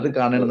 അത്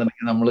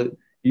കാണണമെന്നുണ്ടെങ്കിൽ നമ്മൾ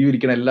ഈ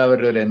ഇരിക്കുന്ന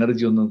എല്ലാവരുടെ ഒരു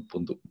എനർജി ഒന്ന്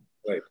പൊന്തും.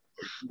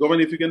 Govan,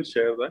 if you can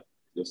share that.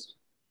 Yes.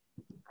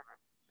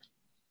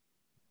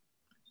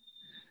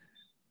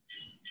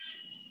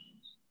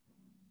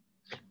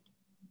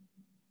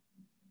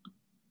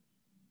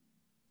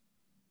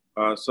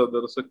 So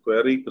there is a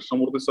query,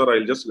 Krishnamurthy sir.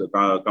 I'll just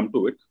come to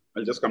it.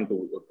 I'll just come to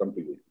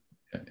you.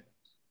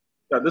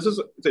 Yeah, this is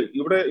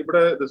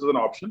this is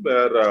an option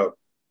where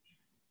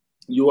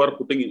you are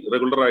putting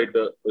regular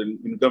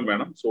income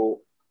വേണം. So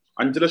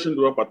 5 ലക്ഷം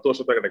രൂപ 10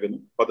 വർഷത്തെ കിടക്കുന്നു.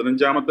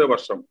 15ാമത്തെ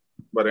വർഷം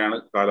വരെയാണ്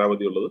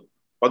കാലാവധി ഉള്ളത്.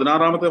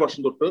 16ാമത്തെ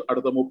വർഷം തൊട്ട്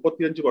അടുത്ത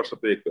 35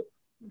 വർഷത്തേക്ക്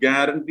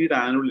ഗ്യാരണ്ടീഡ്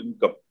ആനുവൽ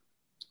ഇൻകം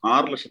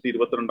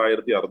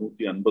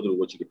 6,22,650 രൂപ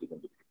വെച്ച്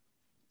കിട്ടിക്കൊണ്ടിരിക്കും.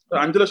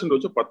 5 ലക്ഷം രൂപ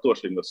വെച്ച് 10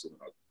 വർഷം ഇൻവെസ്റ്റ്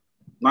ചെയ്യുന്ന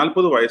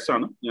 40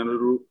 വയസ്സാണ്.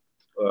 ഞാനൊരു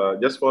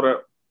ജസ്റ്റ് ഫോർ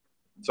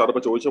സാർ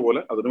ഇപ്പൊ ചോദിച്ച പോലെ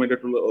അതിനു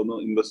വേണ്ടിയിട്ടുള്ള ഒന്ന്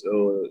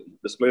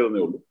ഡിസ്പ്ലേ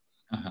തന്നേ ഉള്ളൂ.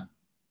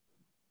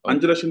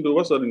 5 ലക്ഷം രൂപ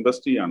സാർ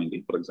ഇൻവെസ്റ്റ്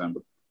ചെയ്യുകയാണെങ്കിൽ, ഫോർ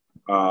എക്സാമ്പിൾ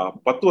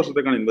 10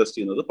 വർഷത്തേക്കാണ് ഇൻവെസ്റ്റ്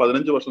ചെയ്യുന്നത്.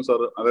 15 വർഷം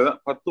സാർ, അതായത്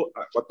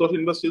 10 വർഷം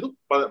ഇൻവെസ്റ്റ് ചെയ്തു,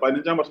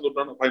 15ാം വർഷം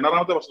തൊട്ടാണ്,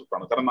 16ാമത്തെ വർഷം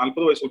തൊട്ടാണ്, കാരണം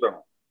 40 വയസ്സ് തൊട്ടാണ്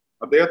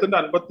അദ്ദേഹത്തിന്റെ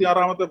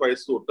 56ാമത്തെ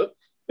വയസ്സ് തൊട്ട്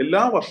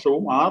എല്ലാ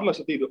വർഷവും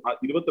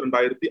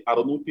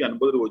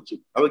 6,22,650 രൂപ വെച്ച്,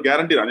 അത്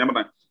ഗ്യാരണ്ടീഡാണ്. ഞാൻ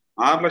പറഞ്ഞത്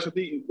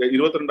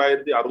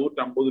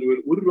 6,22,650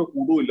 രൂപയിൽ 1 രൂപ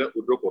കൂടുകയില്ല,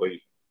 1 രൂപ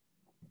കുറയില്ല.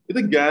 ഇത്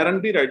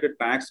ഗ്യാരണ്ടീഡ് ആയിട്ട്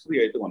ടാക്സ് ഫ്രീ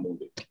ആയിട്ട്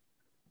വന്നുകൊണ്ടിരിക്കും.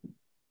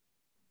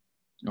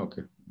 ഓക്കെ,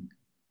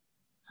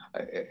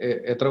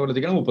 എത്ര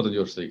കൊല്ലത്തേക്കാണ്? 35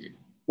 വർഷത്തേക്ക്.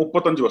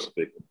 35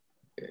 വർഷത്തേക്ക്.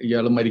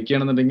 ഇയാൾ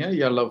മരിക്കുകയാണെന്നുണ്ടെങ്കിൽ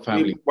ഇയാളുടെ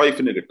ഫാമിലി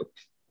വൈഫിന് കിട്ടും.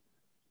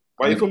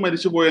 വൈഫും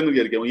മരിച്ചു പോയെന്ന്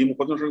വിചാരിക്കാം, ഈ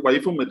 35 വർഷം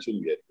വൈഫും മരിച്ചു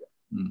എന്ന് വിചാരിക്കാം.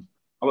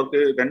 അവർക്ക്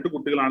 2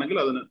 കുട്ടികളാണെങ്കിൽ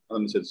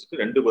അതനുസരിച്ചിട്ട്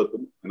 2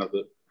 പേർക്കും അതിനകത്ത്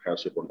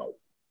ഹെയർഷിപ്പ് ഉണ്ടാവും.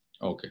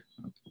 ഓക്കെ.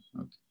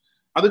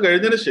 അത്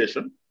കഴിഞ്ഞതിന്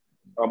ശേഷം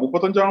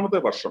 35ാമത്തെ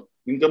വർഷം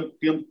ഇൻകം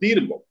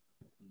തീരുമ്പോൾ,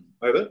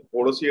 അതായത്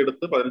പോളിസി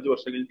എടുത്ത് 15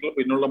 വർഷം കഴിഞ്ഞിട്ടുള്ള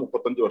പിന്നുള്ള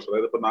 35 വർഷം,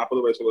 അതായത് ഇപ്പൊ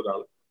 40 വയസ്സുള്ള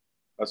ഒരാൾ,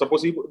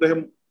 സപ്പോസ് ഈ അദ്ദേഹം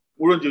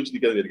മുഴുവൻ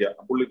ജീവിച്ചിരിക്കാതെ വിചാരിക്കുക,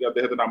 പുള്ളിക്ക്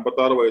അദ്ദേഹത്തിന്റെ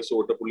 56 വയസ്സ്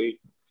തൊട്ട് പുള്ളി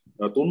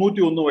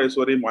 91 വയസ്സ്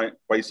വരെയും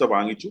പൈസ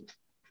വാങ്ങിച്ചു.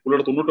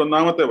 പുള്ളിയുടെ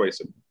 91ാമത്തെ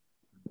വയസ്സിൽ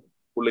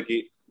പുള്ളിക്ക്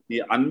ഈ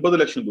 50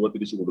 ലക്ഷം രൂപ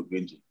തിരിച്ചു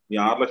കൊടുക്കുകയും ചെയ്യും. ഈ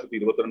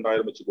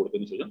 6,22,000 വെച്ച്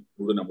കൊടുത്തതിന് ശേഷം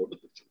മുഴുവൻ അമൗണ്ട്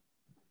തിരിച്ചു.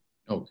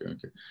 ഓക്കെ.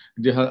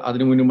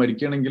 അതിനു മുന്നേ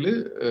മരിക്കുകയാണെങ്കിൽ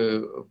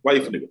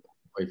വൈഫിന്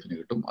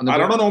കിട്ടും.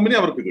 ആരാണോ നോമിനി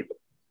അവർക്ക് കിട്ടും.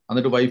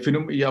 എന്നിട്ട്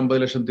വൈഫിനും ഈ 50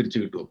 ലക്ഷം തിരിച്ചു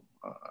കിട്ടുമോ?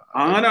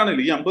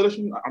 ആരാണെങ്കിൽ ഈ 50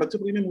 ലക്ഷം അടച്ച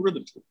പ്രീമിയം മുഴുവൻ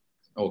തിരിച്ചു.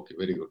 Okay,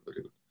 very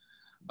good.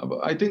 അപ്പൊ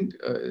ഐ തിങ്ക്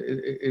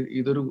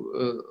ഇതൊരു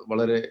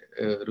വളരെ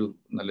ഒരു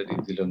നല്ല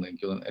രീതിയിലാണ്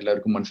എനിക്ക്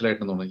എല്ലാവർക്കും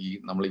മനസ്സിലായിട്ടെന്ന് തോന്നുന്നു, ഈ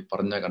നമ്മൾ ഈ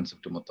പറഞ്ഞ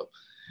കൺസെപ്റ്റ് മൊത്തം.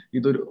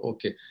 ഇതൊരു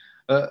ഓക്കെ.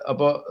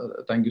 അപ്പൊ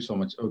thank you so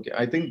much. Okay,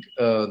 I think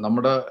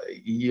നമ്മുടെ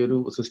ഈ ഒരു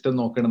സിസ്റ്റം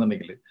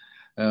നോക്കുകയാണെന്നുണ്ടെങ്കിൽ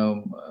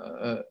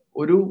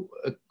ഒരു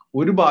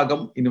ഒരു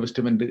ഭാഗം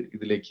ഇൻവെസ്റ്റ്മെന്റ്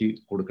ഇതിലേക്ക്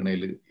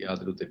കൊടുക്കണതിൽ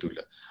യാതൊരു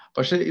തെറ്റുമില്ല.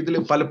 പക്ഷെ ഇതിൽ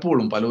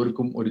പലപ്പോഴും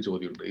പലർക്കും ഒരു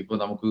ചോദ്യമുണ്ട്. ഇപ്പൊ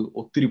നമുക്ക്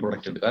ഒത്തിരി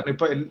പ്രൊഡക്റ്റ് ഉണ്ട്. കാരണം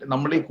ഇപ്പൊ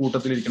നമ്മുടെ ഈ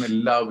കൂട്ടത്തിലിരിക്കുന്ന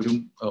എല്ലാവരും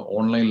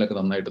ഓൺലൈനിലൊക്കെ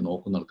നന്നായിട്ട്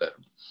നോക്കുന്ന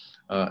ആൾക്കാരുണ്ട്.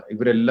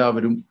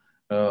 ഇവരെല്ലാവരും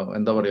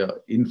എന്താ പറയാ,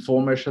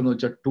 ഇൻഫോർമേഷൻ എന്ന്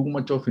വെച്ചാൽ ടു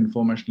മച്ച് ഓഫ്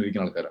ഇൻഫോർമേഷൻ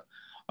ഇരിക്കുന്ന ആൾക്കാരാണ്.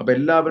 അപ്പൊ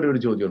എല്ലാവരും ഒരു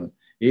ചോദ്യമാണ്,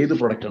 ഏത്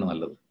പ്രൊഡക്റ്റാണ്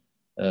നല്ലത്?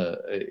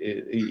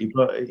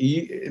 ഇപ്പൊ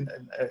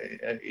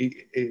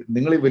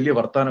നിങ്ങൾ ഈ വലിയ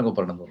വർത്താനമൊക്കെ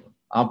പറയണമെന്ന്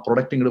ആ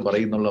പ്രൊഡക്റ്റ് ഇങ്ങോട്ട്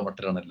പറയുന്നുള്ള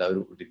മട്ടിലാണ്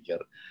എല്ലാവരും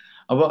ഇരിക്കാറ്.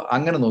 അപ്പൊ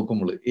അങ്ങനെ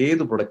നോക്കുമ്പോൾ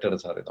ഏത് പ്രൊഡക്റ്റാണ്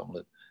സാറേ നമ്മൾ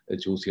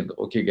ചൂസ് ചെയ്യേണ്ടത്?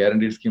 ഓക്കെ,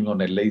 ഗ്യാരണ്ടീഡ് സ്കീം എന്ന്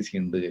പറഞ്ഞാൽ LIC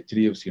ഉണ്ട്,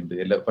 HDFC ഉണ്ട്,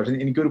 എല്ലാ. പക്ഷെ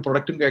എനിക്കൊരു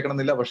പ്രൊഡക്റ്റും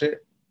കേൾക്കണമെന്നില്ല. പക്ഷെ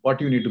what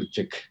you need to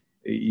check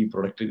ഈ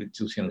പ്രൊഡക്റ്റ്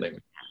ചൂസ് ചെയ്യുന്ന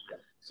ടൈമിൽ?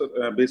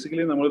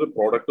 ബേസിക്കലി നമ്മളൊരു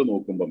പ്രോഡക്റ്റ്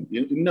നോക്കുമ്പോൾ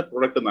ഇന്ന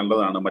പ്രോഡക്റ്റ്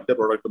നല്ലതാണ്, മറ്റേ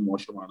പ്രോഡക്റ്റ്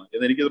മോശമാണ്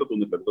എന്ന് എനിക്കിതുവരെ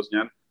തോന്നില്ല. ബിക്കോസ്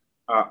ഞാൻ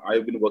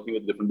I've been working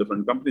with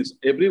different companies.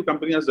 Every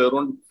company has their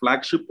own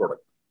flagship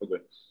product. Okay.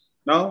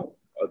 Now,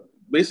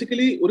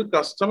 basically, ഒരു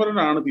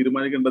കസ്റ്റമറിനാണ്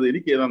തീരുമാനിക്കേണ്ടത്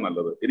എനിക്ക് ഏതാണ്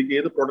നല്ലത്, എനിക്ക്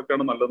ഏത് പ്രോഡക്റ്റ്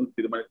ആണ് നല്ലതെന്ന്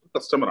തീരുമാനിക്കുന്നത്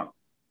കസ്റ്റമറാണ്.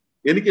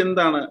 എനിക്ക്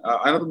എന്താണ്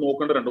അതിനകത്ത്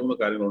നോക്കേണ്ട 2-3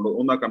 കാര്യങ്ങളുണ്ട്.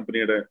 ഒന്ന്, ആ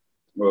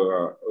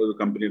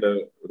കമ്പനിയുടെ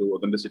ഒരു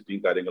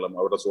ഒതന്റിസിറ്റിയും കാര്യങ്ങളും,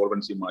 അവരുടെ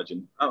സോൾവൻസി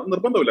മാർജിൻ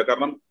നിർബന്ധമില്ല.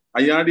 കാരണം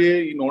IRDA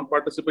ഈ നോൺ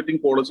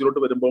പാർട്ടിസിപ്പേറ്റിംഗ്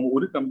പോളിസിയിലോട്ട് വരുമ്പോൾ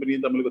ഒരു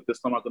കമ്പനിയും തമ്മിൽ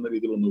വ്യത്യസ്തമാക്കുന്ന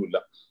രീതിയിലൊന്നുമില്ല.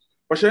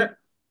 പക്ഷെ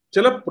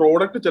ചില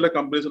പ്രോഡക്റ്റ് ചില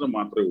കമ്പനീസിന്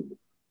മാത്രമേ ഉള്ളൂ.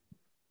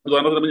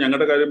 ഉദാഹരണത്തിന്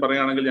ഞങ്ങളുടെ കാര്യം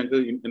പറയുകയാണെങ്കിൽ ഞങ്ങൾക്ക്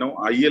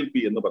ILP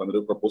എന്ന് പറയുന്നൊരു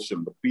പ്രൊപ്പോസൽ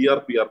ഉണ്ട്,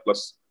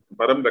 PRPR+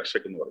 പരം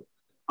രക്ഷക് എന്ന് പറയും.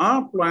 ആ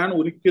പ്ലാൻ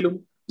ഒരിക്കലും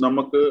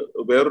നമുക്ക്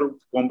വേറൊരു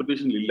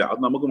കോമ്പറ്റീഷനിൽ ഇല്ല, അത്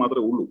നമുക്ക്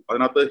മാത്രമേ ഉള്ളൂ.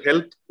 അതിനകത്ത്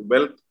ഹെൽത്ത്,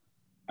 വെൽത്ത്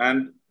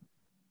ആൻഡ്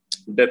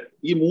ഡെത്ത്,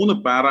 ഈ 3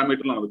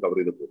 പാരാമീറ്ററിലാണ് അത് കവർ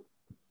ചെയ്ത് പോകുന്നത്.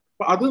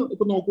 അപ്പൊ അത്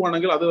ഇപ്പൊ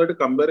നോക്കുവാണെങ്കിൽ അതുമായിട്ട്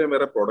കമ്പയർ ചെയ്യാൻ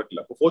വേറെ പ്രോഡക്റ്റ്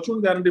ഇല്ല. അപ്പൊ ഫോർച്യൂൺ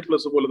ഗ്യാരണ്ടി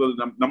പ്ലസ് പോലെ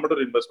നമ്മുടെ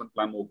ഒരു ഇൻവെസ്റ്റ്മെന്റ്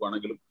പ്ലാൻ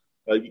നോക്കുവാണെങ്കിലും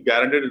ഈ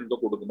ഗ്യാരണ്ടീഡ് ഇൻകം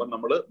കൊടുക്കുമ്പോൾ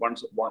നമ്മൾ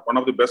one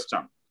of the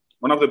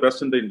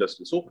best in the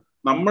industry. So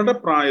നമ്മുടെ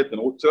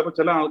പ്രായത്തിന്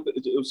ചില ആൾക്ക്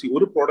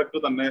ഒരു പ്രോഡക്റ്റ്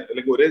തന്നെ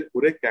അല്ലെങ്കിൽ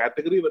ഒരേ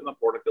കാറ്റഗറി വരുന്ന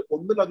പ്രോഡക്റ്റ്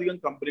ഒന്നിലധികം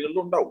കമ്പനികളിൽ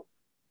ഉണ്ടാവും.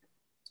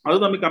 അത്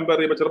തമ്മിൽ കമ്പയർ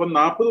ചെയ്യുമ്പോൾ ചിലപ്പോൾ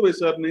 40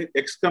 വയസ്സുകാരന്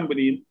X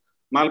കമ്പനിയും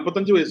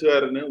 45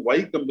 വയസ്സുകാരന് Y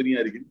കമ്പനി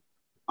ആയിരിക്കും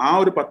ആ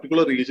ഒരു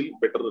പർട്ടിക്കുലർ റീജിൽ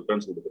ബെറ്റർ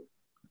റിട്ടേൺസ് കൊടുക്കും.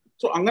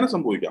 സോ അങ്ങനെ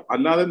സംഭവിക്കാം.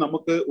 അല്ലാതെ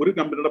നമുക്ക് ഒരു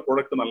കമ്പനിയുടെ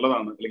പ്രോഡക്റ്റ്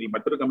നല്ലതാണ് അല്ലെങ്കിൽ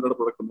മറ്റൊരു കമ്പനിയുടെ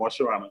പ്രോഡക്റ്റ്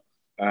മോശമാണ്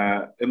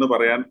എന്ന്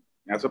പറയാൻ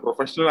as A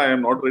professional I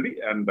am not ready,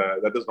 and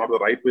that is not the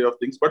right way of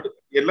things. But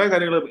എല്ലാ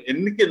കാര്യങ്ങളും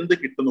എനിക്ക് എന്ത്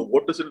കിട്ടുന്നു,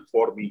 what is it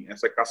for me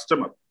as A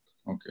customer,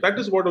 that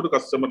is what ഒരു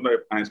കസ്റ്റമറിന്റെ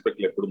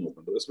ആസ്പെക്ടിൽ എപ്പോഴും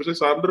നോക്കുന്നത്. എസ്പെഷ്യലി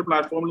സാറിന്റെ ഒരു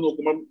പ്ലാറ്റ്ഫോമിൽ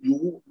നോക്കുമ്പോൾ you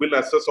will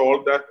assess all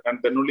that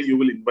and then only you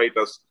will invite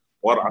us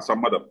or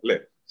some other, അല്ലെ?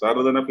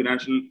 സാറിന് തന്നെ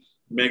ഫിനാൻഷ്യൽ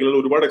മേഖലയിൽ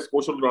ഒരുപാട്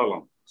എക്സ്പോഷർ ഉള്ള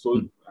ആളാണ്. So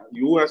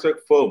you as A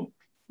firm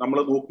നമ്മൾ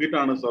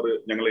നോക്കിയിട്ടാണ് സാർ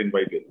ഞങ്ങളെ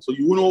ഇൻവൈറ്റ് ചെയ്യുന്നത്. So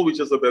you know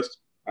which is the best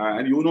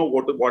and you know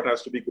what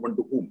has to be given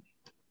to whom.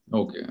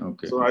 Okay.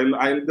 So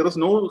there is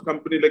no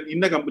company like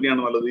ഇന്ന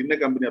കമ്പനിയാണ് നല്ലത്, ഇന്ന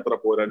company അത്ര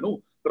പോരാ. No,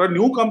 there are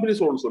new companies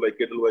also like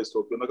Edelweiss,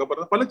 Tokyo എന്നൊക്കെ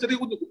പറഞ്ഞ പല ചെറിയ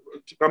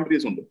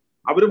കമ്പനീസ് ഉണ്ട്.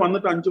 അവർ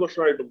വന്നിട്ട് 5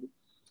 വർഷമായിട്ടുണ്ട്.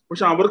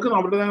 പക്ഷെ അവർക്ക്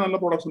അവരുടേതായ നല്ല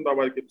products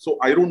ഉണ്ടാവായിരിക്കും. So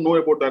I don't know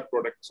about that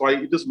product. So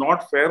it is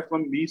not fair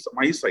from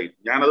my side.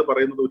 ഞാനത്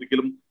പറയുന്നത്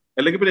ഒരിക്കലും,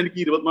 അല്ലെങ്കിൽ പിന്നെ എനിക്ക്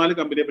 24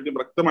 കമ്പനിയെ പറ്റി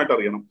വ്യക്തമായിട്ട്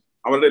അറിയണം,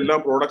 അവരുടെ എല്ലാ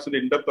പ്രോഡക്ട്സിന്റെ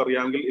ഇൻഡെപ്ത്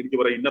അറിയാമെങ്കിൽ എനിക്ക്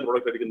പറയാം ഇന്ന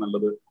പ്രോഡക്റ്റ് ആയിരിക്കും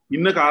നല്ലത്,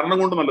 ഇന്ന കാരണം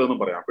കൊണ്ട് നല്ലതെന്ന്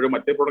പറയാം. അപ്പോഴും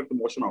മറ്റേ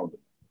പ്രോഡക്റ്റ്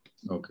മോശമാവുന്നില്ല.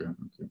 ഓക്കെ.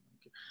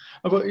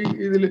 അപ്പൊ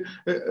ഇതിൽ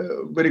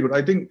വെരി ഗുഡ്. ഐ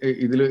തിങ്ക്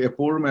ഇതിൽ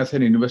എപ്പോഴും ആസ്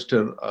എൻ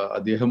ഇൻവെസ്റ്റർ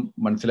അദ്ദേഹം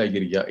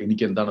മനസ്സിലാക്കിയിരിക്കുക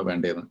എനിക്ക് എന്താണ്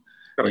വേണ്ടതെന്ന്.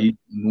 ഈ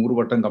 100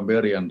 വട്ടം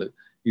കമ്പയർ ചെയ്യാണ്ട്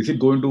is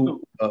it going to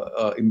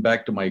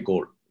impact my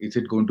goal, is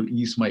it going two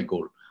is my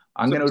goal,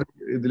 അങ്ങനെ ഒരു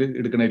ഇതിൽ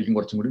എടുക്കണായിരിക്കും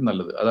കുറച്ചും കൂടി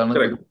നല്ലത്. അതാണ്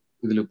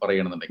ഇതിൽ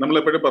പറയണമെന്നുണ്ടെങ്കിൽ. നമ്മൾ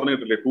എപ്പോഴും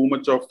പറഞ്ഞിട്ടില്ലേ, too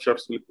much of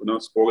chefs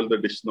spoil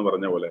the dish എന്ന്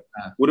പറഞ്ഞ പോലെ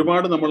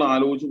ഒരുപാട് നമ്മൾ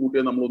ആലോചിച്ച്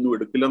കൂട്ടിയാൽ നമ്മളൊന്നും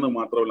എടുക്കില്ലെന്ന്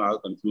മാത്രമല്ല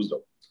ആകെ കൺഫ്യൂസ്ഡ്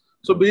ആവും.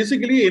 സോ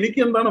ബേസിക്കലി എനിക്ക്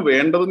എന്താണ്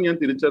വേണ്ടതെന്ന് ഞാൻ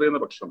തിരിച്ചറിയുന്ന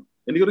പക്ഷം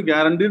എനിക്കൊരു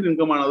ഗ്യാരണ്ടീഡ്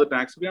ഇൻകം ആണ്, അത്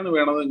ടാക്സ് ഫ്രീ ആണ്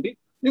വേണ്ടതെങ്കിൽ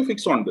യു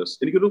ഫിക്സ് ഓൺ ദിസ്.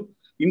 എനിക്കൊരു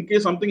in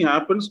case something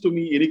happens to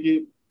me, എനിക്ക്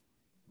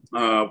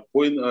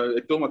പോയി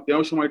ഏറ്റവും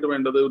അത്യാവശ്യമായിട്ട്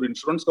വേണ്ടത് ഒരു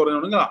ഇൻഷുറൻസ് കവറേജ്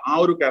ആണെങ്കിൽ ആ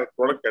ഒരു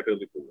പ്രോഡക്റ്റ്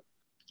കാറ്റഗറി പോകുക.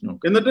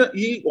 എന്നിട്ട്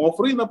ഈ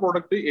ഓഫർ ചെയ്യുന്ന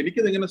പ്രോഡക്റ്റ്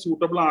എനിക്കിത് എങ്ങനെ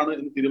സൂട്ടബിൾ ആണ്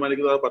എന്ന്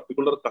തീരുമാനിക്കുന്നത് ആ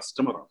പർട്ടിക്കുലർ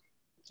കസ്റ്റമർ ആണ്.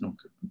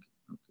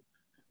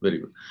 Very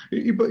good.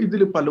 ഇപ്പൊ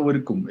ഇതിൽ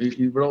പലവർക്കും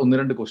ഇവിടെ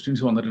 1-2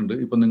 ക്വസ്റ്റ്യൻസ് വന്നിട്ടുണ്ട്.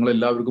 ഇപ്പൊ നിങ്ങൾ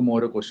എല്ലാവർക്കും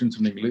ഓരോ ക്വസ്റ്റ്യൻസ്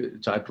ഉണ്ടെങ്കിൽ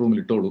ചാറ്റ് റൂമിൽ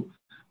ഇട്ടോളൂ.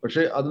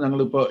 പക്ഷെ അത്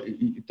ഞങ്ങളിപ്പോ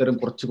ഇത്തരം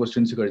കുറച്ച്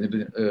ക്വസ്റ്റ്യൻസ് കഴിഞ്ഞിട്ട്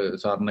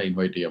സാറിനെ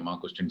ഇൻവൈറ്റ് ചെയ്യാം ആ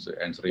ക്വസ്റ്റ്യൻസ്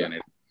ആൻസർ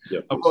ചെയ്യാനായിട്ട്.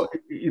 അപ്പൊ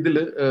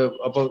ഇതില്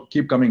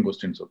കീപ് കമ്മിങ്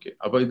ക്വസ്റ്റ്യൻസ്. ഓക്കെ.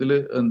 അപ്പൊ ഇതില്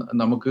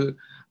നമുക്ക്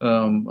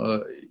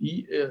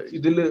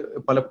ഇതില്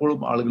പലപ്പോഴും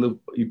ആളുകൾ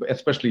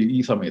എസ്പെഷ്യലി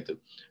ഈ സമയത്ത്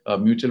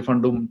മ്യൂച്വൽ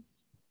ഫണ്ടും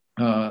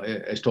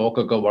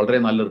സ്റ്റോക്കൊക്കെ വളരെ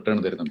നല്ല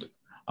റിട്ടേൺ തരുന്നുണ്ട്.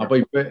 അപ്പൊ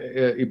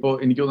ഇപ്പൊ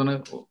എനിക്ക്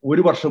തോന്നുന്നു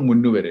 1 വർഷം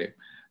മുന്നു വരെ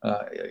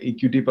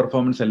ഇക്വിറ്റി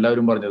പെർഫോമൻസ്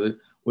എല്ലാവരും പറഞ്ഞത്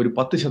ഒരു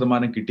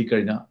 10%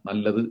 കിട്ടിക്കഴിഞ്ഞാൽ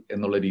നല്ലത്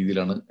എന്നുള്ള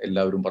രീതിയിലാണ്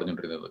എല്ലാവരും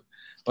പറഞ്ഞുകൊണ്ടിരുന്നത്.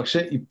 പക്ഷെ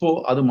ഇപ്പോ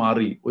അത്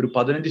മാറി ഒരു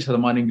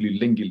 15%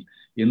 ഇല്ലെങ്കിൽ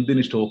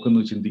എന്തിന് സ്റ്റോക്ക്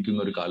എന്ന് ചിന്തിക്കുന്ന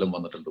ഒരു കാലം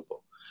വന്നിട്ടുണ്ട് ഇപ്പോ.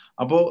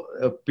 അപ്പോ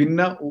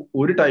പിന്നെ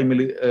ഒരു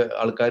ടൈമിൽ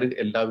ആൾക്കാർ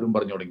എല്ലാവരും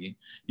പറഞ്ഞു തുടങ്ങി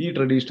ഈ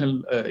ട്രഡീഷണൽ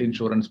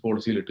ഇൻഷുറൻസ്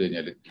പോളിസിയിൽ ഇട്ട്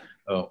കഴിഞ്ഞാൽ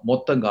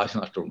മൊത്തം കാശ്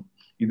നഷ്ടമാണ്,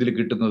 ഇതിൽ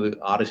കിട്ടുന്നത്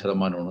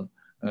 6%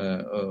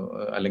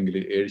 അല്ലെങ്കിൽ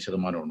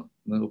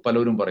 7%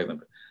 പലരും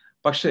പറയുന്നുണ്ട്.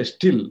 പക്ഷെ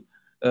സ്റ്റിൽ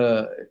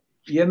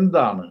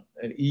എന്താണ്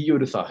ഈ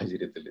ഒരു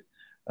സാഹചര്യത്തിൽ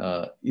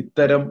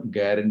ഇത്തരം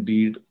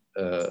ഗ്യാരണ്ടീഡ്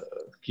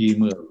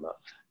സ്കീമുകളുടെ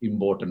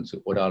ഇമ്പോർട്ടൻസ്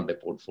ഒരാളുടെ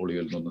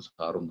പോർട്ട്ഫോളിയോയിൽ നിന്ന്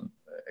സാറൊന്ന്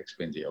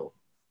എക്സ്പ്ലെയിൻ ചെയ്യാവോ?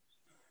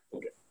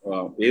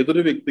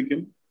 ഏതൊരു വ്യക്തിക്കും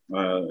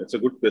it's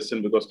A good question,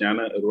 because ഞാൻ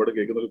ഒരുപാട്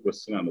കേൾക്കുന്ന ഒരു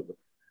ക്വസ്റ്റ്യൻ ആണിത്.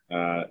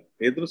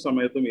 ഏതൊരു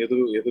സമയത്തും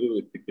ഏതൊരു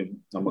വ്യക്തിക്കും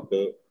നമുക്ക്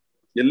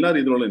എല്ലാ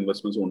രീതിയിലുള്ള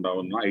ഇൻവെസ്റ്റ്മെന്റ്സും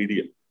ഉണ്ടാവുന്ന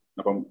ഐഡിയ.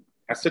 അപ്പം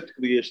അസറ്റ്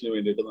ക്രിയേഷന്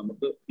വേണ്ടിയിട്ട്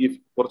നമുക്ക് ഈ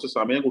കുറച്ച്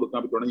സമയം കൊടുക്കാൻ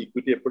പറ്റുവാണെങ്കിൽ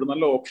ഇക്വിറ്റി എപ്പോഴും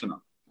നല്ല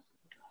ഓപ്ഷനാണ്.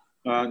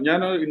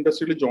 ഞാൻ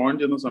ഇൻഡസ്ട്രിയിൽ ജോയിൻ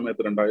ചെയ്യുന്ന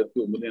സമയത്ത്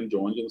 2009 ഞാൻ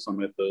ജോയിൻ ചെയ്യുന്ന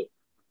സമയത്ത്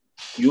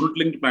യൂണിറ്റ്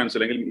ലിങ്ക് പ്ലാൻസ്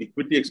അല്ലെങ്കിൽ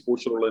ഇക്വിറ്റി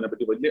എക്സ്പോഷർ ഉള്ളതിനെ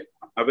പറ്റി വലിയ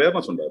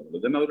അവയർനെസ് ഉണ്ടായിരുന്നത്.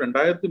 then അത്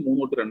 2003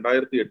 തൊട്ട്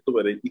 2008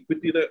 വരെ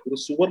ഇക്വിറ്റിയുടെ ഒരു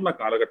സുവർണ്ണ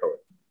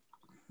കാലഘട്ടമായിരുന്നു.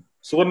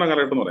 സുവർണ്ണ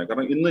കാലഘട്ടം എന്ന് പറയാം.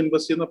 കാരണം ഇന്ന്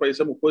ഇൻവെസ്റ്റ് ചെയ്യുന്ന പൈസ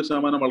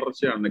 30%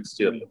 വളർച്ചയാണ്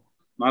നെക്സ്റ്റ് ഇയറിൽ,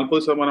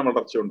 40%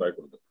 വളർച്ച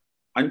ഉണ്ടായിട്ടുണ്ട്.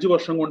 5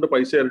 വർഷം കൊണ്ട്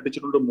പൈസ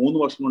ഇരട്ടിച്ചിട്ടുണ്ട്, 3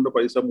 വർഷം കൊണ്ട്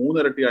പൈസ 3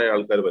 ഇരട്ടിയായ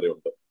ആൾക്കാർ വരെ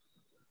ഉണ്ട്.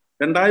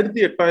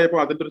 2008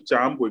 ആയപ്പോൾ അതിന്റെ ഒരു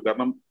ചാം പോയി.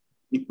 കാരണം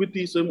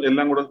ഇക്വിറ്റീസും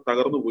എല്ലാം കൂടെ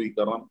തകർന്നു പോയി.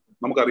 കാരണം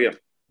നമുക്കറിയാം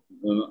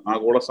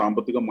ആഗോള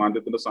സാമ്പത്തിക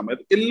മാന്ദ്യത്തിന്റെ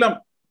സമയത്ത് എല്ലാം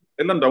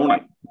ഡൗൺ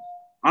ആയി.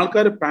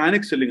 ആൾക്കാർ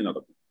പാനിക് സെല്ലിങ്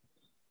നടത്തി.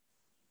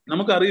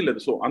 നമുക്കറിയില്ല.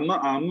 സോ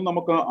അന്ന്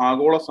നമുക്ക്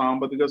ആഗോള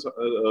സാമ്പത്തിക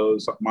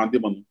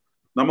മാന്ദ്യം വന്നു.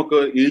 നമുക്ക്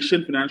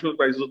ഏഷ്യൻ ഫിനാൻഷ്യൽ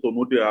ക്രൈസിസ്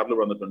 96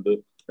 വന്നിട്ടുണ്ട്.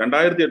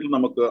 2008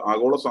 നമുക്ക്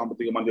ആഗോള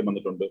സാമ്പത്തിക മാന്ദ്യം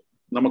വന്നിട്ടുണ്ട്.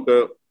 നമുക്ക്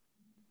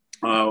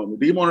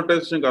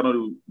ഡിമോണിറ്റൈസേഷൻ കാരണം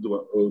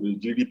ഒരു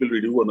GDP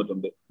റിഡ്യൂ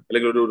വന്നിട്ടുണ്ട്,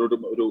 അല്ലെങ്കിൽ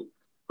ഒരു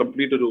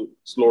കംപ്ലീറ്റ് ഒരു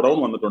സ്ലോ ഡൗൺ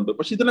വന്നിട്ടുണ്ട്.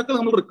 പക്ഷെ ഇതിനൊക്കെ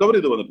നമ്മൾ റിക്കവർ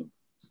ചെയ്ത് വന്നിട്ടുണ്ട്.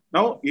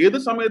 ഏത്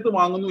സമയത്ത്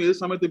വാങ്ങുന്നു, ഏത്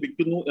സമയത്ത്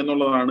വിൽക്കുന്നു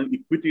എന്നുള്ളതാണ്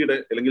ഇക്വിറ്റിയുടെ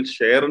അല്ലെങ്കിൽ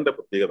ഷെയറിന്റെ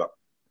പ്രത്യേകത.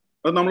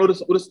 അത് നമ്മൾ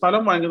ഒരു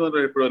സ്ഥലം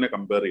വാങ്ങിക്കുന്നതിന് എപ്പോഴും അതിനെ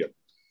കമ്പയർ ചെയ്യണം,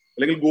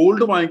 അല്ലെങ്കിൽ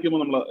ഗോൾഡ് വാങ്ങിക്കുമ്പോൾ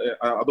നമ്മൾ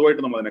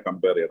അതുമായിട്ട് നമ്മൾ അതിനെ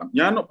കമ്പയർ ചെയ്യണം.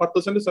 ഞാൻ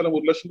 10 സെന്റ് സ്ഥലം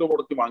 1 ലക്ഷം രൂപ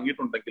കൊടുത്ത്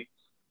വാങ്ങിയിട്ടുണ്ടെങ്കിൽ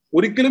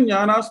ഒരിക്കലും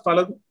ഞാൻ ആ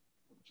സ്ഥലം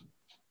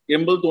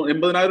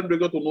 80,000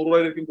 രൂപയ്ക്കോ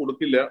 90,000 രൂപയ്ക്കും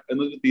കൊടുക്കില്ല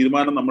എന്നൊരു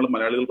തീരുമാനം നമ്മൾ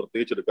മലയാളികൾ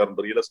പ്രത്യേകിച്ച്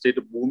എടുക്കാറുണ്ട്. റിയൽ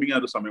എസ്റ്റേറ്റ് ബൂമിങ് ആ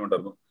ഒരു സമയം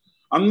ഉണ്ടായിരുന്നു.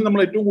 അന്ന്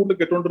നമ്മൾ ഏറ്റവും കൂടുതൽ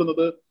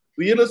കേട്ടുകൊണ്ടിരുന്നത്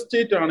റിയൽ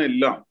എസ്റ്റേറ്റ് ആണ്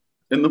എല്ലാം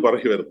എന്ന്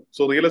പറയുമായിരുന്നു.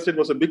 So real estate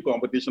was A big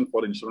competition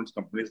four insurance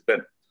companies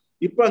then.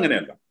 ഇപ്പൊ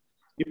അങ്ങനെയല്ല.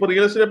 ഇപ്പൊ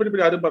റിയൽ എസ്റ്റേറ്റിനെ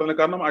പറ്റി ആരും പറഞ്ഞില്ല.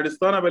 കാരണം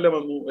അടിസ്ഥാന വില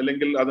വന്നു,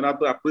 അല്ലെങ്കിൽ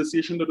അതിനകത്ത്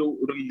അപ്രീസിയേഷന്റെ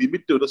ഒരു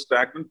ലിമിറ്റ്, ഒരു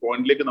സ്റ്റാഗ്നന്റ്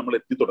പോയിന്റിലേക്ക് നമ്മൾ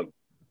എത്തി തുടങ്ങി.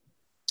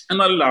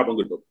 എന്നാലും ലാഭം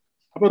കിട്ടും.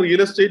 അപ്പൊ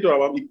റിയൽ എസ്റ്റേറ്റും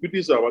ആവാം,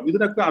 ഇക്വിറ്റീസ് ആവാം,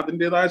 ഇതിനൊക്കെ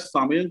അതിൻ്റെതായ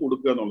സമയം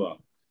കൊടുക്കുക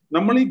എന്നുള്ളതാണ്.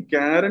 നമ്മൾ ഈ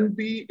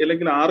ഗ്യാരണ്ടി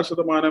അല്ലെങ്കിൽ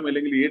 6%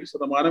 അല്ലെങ്കിൽ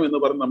 7% എന്ന്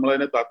പറഞ്ഞ് നമ്മൾ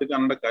അതിനെ താത്തി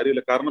കാണേണ്ട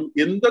കാര്യമില്ല. കാരണം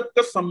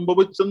എന്തൊക്കെ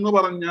സംഭവിച്ചെന്ന്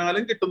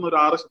പറഞ്ഞാലും കിട്ടുന്ന ഒരു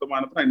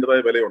 6%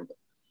 അതിൻ്റെതായ വിലയുണ്ട്.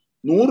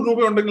 100 രൂപ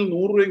ഉണ്ടെങ്കിൽ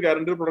 100 രൂപയും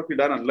ഗ്യാരണ്ടി പ്രൊഡക്റ്റ്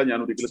ഇടാനല്ല ഞാൻ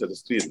ഒരിക്കലും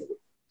സജസ്റ്റ് ചെയ്യുന്നത്.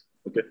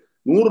 ഓക്കെ,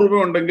 100 രൂപ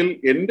ഉണ്ടെങ്കിൽ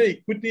എന്റെ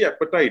ഇക്വിറ്റി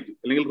അപ്പറ്റൈറ്റ്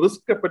അല്ലെങ്കിൽ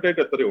റിസ്ക്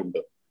അപ്പറ്റൈറ്റ് എത്രയുണ്ട്,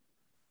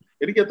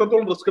 എനിക്ക്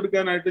എത്രത്തോളം റിസ്ക്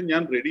എടുക്കാനായിട്ട്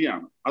ഞാൻ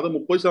റെഡിയാണ്. അത്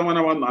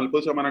 30%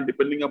 40%,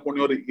 depending upon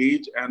your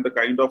age and the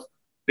kind of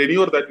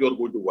tenure that you are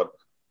going to work.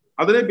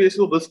 അതിനെ ബേസ്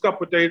ചെയ്ത് റിസ്ക്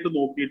അപ്പറ്റൈറ്റ്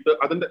നോക്കിയിട്ട്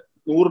അതിന്റെ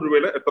 100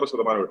 രൂപയിൽ എത്ര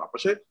ശതമാനം ഇടാം.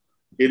 പക്ഷെ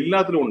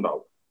എല്ലാത്തിലും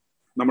ഉണ്ടാവും.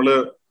 നമ്മള്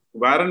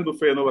വാരൻ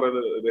ബുഫെ എന്ന് പറയുന്ന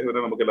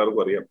അദ്ദേഹത്തിനെ നമുക്ക്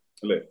എല്ലാവർക്കും അറിയാം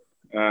അല്ലെ.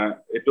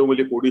 ഏറ്റവും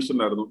വലിയ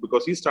കോടീശ്വരനായിരുന്നു.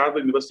 Because he start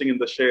investing in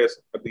the shares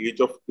at the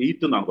age of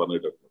 8 എന്നാണ്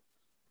പറഞ്ഞിട്ടുള്ളത്.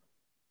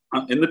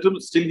 എന്നിട്ടും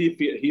still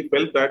he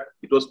felt that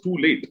it was to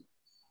late.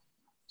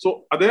 So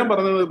അദ്ദേഹം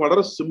പറഞ്ഞത്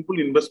വളരെ സിമ്പിൾ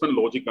ഇൻവെസ്റ്റ്മെന്റ്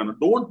ലോജിക് ആണ്.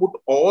 Don't put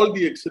all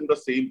the eggs in the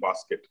same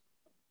basket.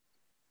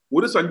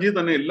 ഒരു സഞ്ചി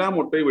തന്നെ എല്ലാ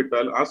മുട്ടയും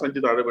വിട്ടാൽ ആ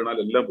സഞ്ചി താഴെ വീണാൽ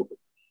എല്ലാം പൊട്ടും.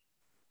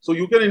 So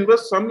you can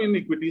invest some in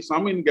equity,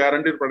 some in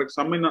guaranteed products,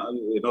 some in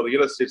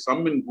real estate,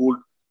 some in gold.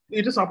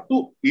 It is up to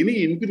any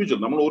individual.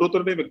 നമ്മൾ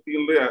ഓരോരുത്തരുടെയും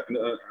വ്യക്തികളുടെ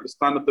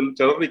അടിസ്ഥാനത്തിൽ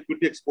ചിലരുടെ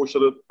ഇക്വിറ്റി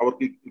എക്സ്പോഷർ,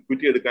 അവർക്ക്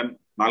ഇക്വിറ്റി എടുക്കാൻ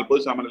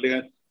 40%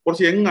 അല്ലെങ്കിൽ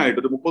കുറച്ച് യങ് ആയിട്ട്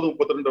ഒരു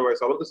 30-32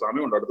 വയസ്സ് അവർക്ക്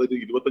സമയമുണ്ട്. അടുത്ത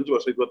 25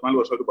 വർഷം 24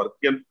 വർഷം അവർ വർക്ക്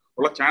ചെയ്യാൻ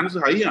ഉള്ള ചാൻസ്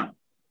ഹൈ ആണ്.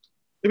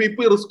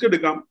 ഇപ്പൊ റിസ്ക്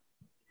എടുക്കാം.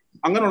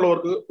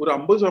 അങ്ങനെയുള്ളവർക്ക് ഒരു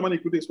 50%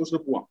 ഇക്വിറ്റി എക്സ്പോഷർ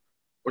പോവാം.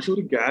 പക്ഷെ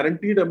ഒരു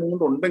ഗ്യാരണ്ടീഡ്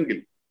എമൗണ്ട് ഉണ്ടെങ്കിൽ,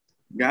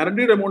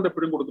 ഗ്യാരണ്ടീഡ് എമൗണ്ട്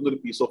എപ്പോഴും കൊടുക്കുന്ന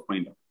ഒരു പീസ് ഓഫ്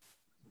മൈൻഡ് ആണ്.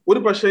 ഒരു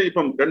പക്ഷേ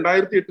ഇപ്പം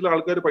 2008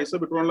 ആൾക്കാർ പൈസ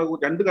വിട്ടുള്ള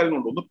 2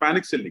 കാര്യങ്ങളുണ്ട്. ഒന്ന്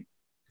പാനിക് സെല്ലിംഗ്.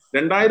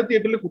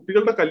 2008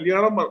 കുട്ടികളുടെ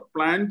കല്യാണം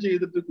പ്ലാൻ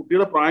ചെയ്തിട്ട്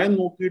കുട്ടിയുടെ പ്രായം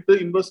നോക്കിയിട്ട്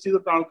ഇൻവെസ്റ്റ്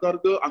ചെയ്തിട്ട്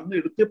ആൾക്കാർക്ക് അന്ന്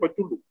എടുത്തേ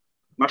പറ്റുള്ളൂ.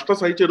 നഷ്ടം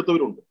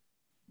സഹിച്ചെടുത്തവരുണ്ട്.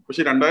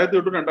 പക്ഷെ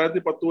 2008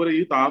 2010 വരെ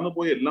ഈ താഴ്ന്നു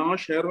പോയ എല്ലാ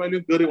ഷെയർ വാല്യൂ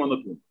കയറി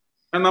വന്നിട്ടുണ്ട്.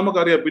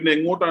 നമുക്കറിയാം പിന്നെ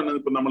എങ്ങോട്ടാണ്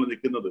ഇപ്പൊ നമ്മൾ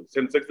നിൽക്കുന്നത്,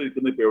 സെൻസെക്സ്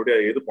നിൽക്കുന്നത് ഇപ്പൊ എവിടെയാ,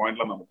 ഏത്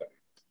പോയിന്റിലാണ്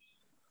നമുക്കറിയാം.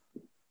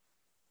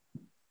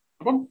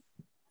 അപ്പം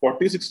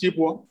 40-60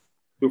 പോവാം,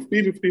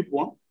 50-50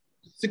 പോവാം,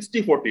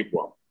 60-40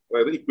 പോവാം.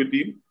 അതായത്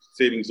ഇക്വിറ്റിയും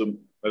സേവിങ്സും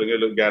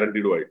അല്ലെങ്കിൽ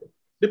ഗ്യാരണ്ടീഡും ആയിട്ട്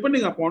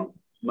ഡിപ്പെൻഡിങ് അപ്പോൺ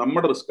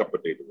നമ്മുടെ റിസ്ക്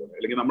അപ്പറ്റൈറ്റ് പോലെ,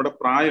 അല്ലെങ്കിൽ നമ്മുടെ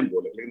പ്രായം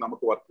പോലെ, അല്ലെങ്കിൽ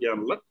നമുക്ക് വർക്ക്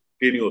ചെയ്യാനുള്ള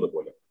ടെന്യൂർ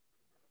പോലെ.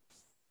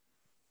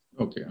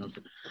 ഓക്കെ.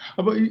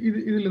 അപ്പൊ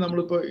ഇതിൽ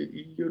നമ്മളിപ്പോ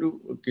ഈ ഒരു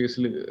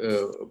കേസിൽ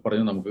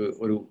പറഞ്ഞു നമുക്ക്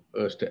ഒരു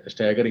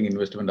സ്റ്റാഗറിങ്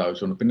ഇൻവെസ്റ്റ്മെന്റ്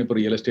ആവശ്യമുണ്ട്. പിന്നെ ഇപ്പൊ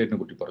റിയൽ എസ്റ്റേറ്റിനെ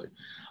കുറിച്ച് പറഞ്ഞു.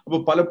 അപ്പൊ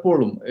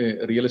പലപ്പോഴും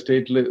റിയൽ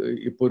എസ്റ്റേറ്റിൽ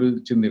ഇപ്പൊ ഒരു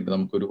ചിന്തയുണ്ട്,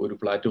 നമുക്കൊരു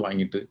ഫ്ലാറ്റ്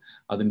വാങ്ങിയിട്ട്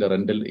അതിന്റെ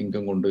റെന്റൽ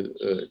ഇൻകം കൊണ്ട്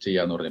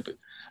ചെയ്യാന്ന് പറഞ്ഞിട്ട്.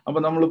 അപ്പൊ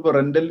നമ്മളിപ്പോ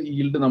റെന്റൽ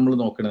ഈൽഡ് നമ്മൾ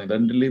നോക്കണത്,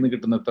 റെന്റലിൽ നിന്ന്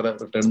കിട്ടുന്ന എത്ര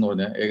റിട്ടേൺ എന്ന്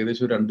പറഞ്ഞാൽ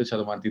ഏകദേശം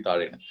 2%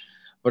 താഴെയാണ്.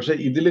 പക്ഷെ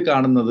ഇതിൽ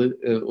കാണുന്നത്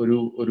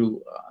ഒരു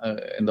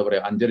എന്താ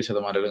പറയാ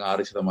 5% അല്ലെങ്കിൽ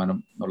 6%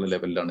 എന്നുള്ള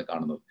ലെവലിലാണ്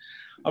കാണുന്നത്.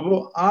 അപ്പോ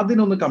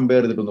അതിനൊന്ന്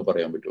കമ്പയർ ചെയ്തിട്ടൊന്ന്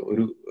പറയാൻ പറ്റുമോ?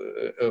 ഒരു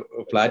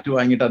ഫ്ലാറ്റ്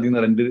വാങ്ങിയിട്ട് അതിൽ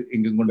നിന്ന് റെന്റ്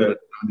ഇൻകം കൊണ്ട്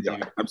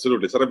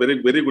absolutely sir, a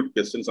very good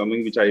question,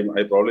 something which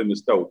I probably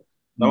missed out.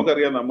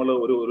 നമുക്കറിയാം നമ്മൾ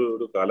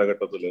ഒരു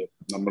കാലഘട്ടത്തില്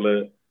നമ്മള്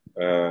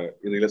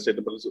റിയൽ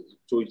എസ്റ്റേറ്റ്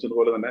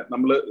ചോദിച്ചതുപോലെ തന്നെ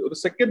നമ്മൾ ഒരു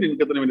സെക്കൻഡ്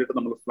ഇൻകത്തിന് വേണ്ടിയിട്ട്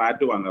നമ്മൾ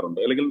ഫ്ലാറ്റ് വാങ്ങാറുണ്ട്,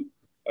 അല്ലെങ്കിൽ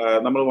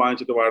നമ്മൾ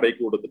വാങ്ങിച്ചിട്ട്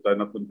വാടകയ്ക്ക് കൊടുത്തിട്ട്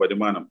അതിനകത്ത്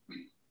വരുമാനം.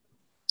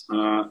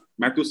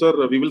 Mathew sir,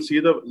 we will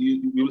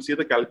see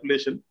the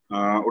calculation.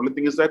 Only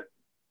thing is that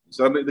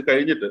സാറിന് ഇത്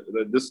കഴിഞ്ഞിട്ട്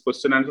ദിസ്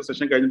ക്വസ്റ്റ്യൻ ആൻസർ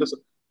സെഷൻ കഴിഞ്ഞിട്ട്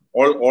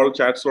ഓൾ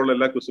ചാറ്റ്സിലുള്ള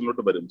എല്ലാ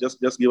ക്വസ്റ്റ്യനിലോട്ട് വരും.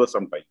 Just give us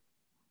some time.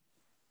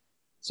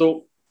 So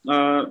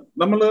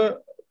നമ്മൾ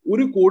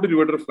 1 കോടി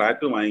രൂപയുടെ ഒരു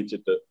ഫ്ലാറ്റ്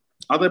വാങ്ങിച്ചിട്ട്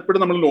അത് എപ്പോഴും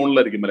നമ്മൾ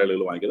ലോണിലായിരിക്കും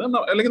മലയാളികൾ വാങ്ങിക്കുന്നത്,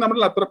 അല്ലെങ്കിൽ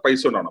നമ്മുടെ അത്ര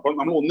പൈസ ഉണ്ടാണ്. അപ്പം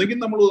നമ്മൾ ഒന്നെങ്കിൽ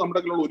നമ്മുടെ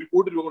കയ്യിലുള്ള 1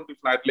 കോടി രൂപ കൊണ്ട്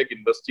ഫ്ലാറ്റിലേക്ക്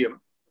ഇൻവെസ്റ്റ് ചെയ്യണം,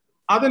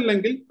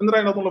 അതല്ലെങ്കിൽ എന്നിട്ട്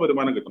അതിനകത്തുള്ള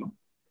വരുമാനം കിട്ടണം.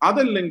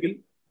 അതല്ലെങ്കിൽ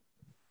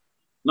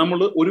നമ്മൾ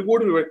 1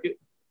 കോടി രൂപയ്ക്ക്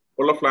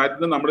ഉള്ള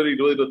ഫ്ലാറ്റിന് നമ്മുടെ ഒരു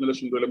 20-25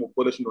 ലക്ഷം രൂപ അല്ലെങ്കിൽ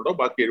 30 ലക്ഷം രൂപ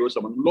ബാക്കി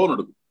 70% ലോൺ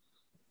എടുക്കും.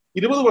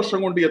 20 വർഷം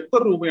കൊണ്ട്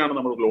എത്ര രൂപയാണ്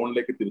നമ്മൾ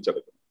ലോണിലേക്ക്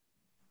തിരിച്ചടക്കുന്നത്?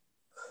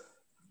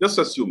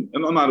 ജസ്റ്റ് അസ്യൂം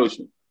എന്നൊന്ന്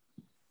ആലോചിച്ചു.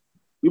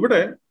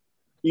 ഇവിടെ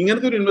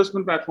ഇങ്ങനത്തെ ഒരു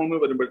ഇൻവെസ്റ്റ്മെന്റ് പ്ലാറ്റ്ഫോമിൽ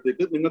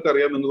വരുമ്പോഴത്തേക്ക്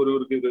നിങ്ങൾക്കറിയാം, നിങ്ങൾക്ക്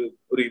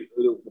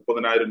ഒരു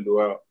 30,000 രൂപ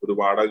ഒരു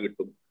വാടക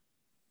കിട്ടും,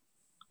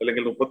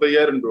 അല്ലെങ്കിൽ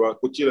 35,000 രൂപ,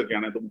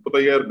 കൊച്ചിയിലൊക്കെയാണ്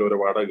 35,000 രൂപ ഒരു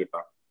വാടക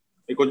കിട്ടാം.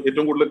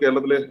 ഏറ്റവും കൂടുതൽ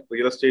കേരളത്തിലെ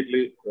റിയൽ എസ്റ്റേറ്റിൽ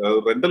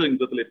റെന്റൽ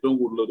ഇൻകത്തിൽ ഏറ്റവും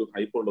കൂടുതൽ ഒരു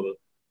ഹൈപ്പ് ഉള്ളത്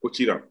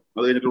കൊച്ചിയിലാണ്.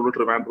 അത് കഴിഞ്ഞിട്ടുള്ള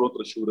ട്രിവാൻഡ്രവും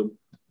തൃശ്ശൂരും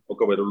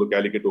ഒക്കെ വരുള്ളൂ,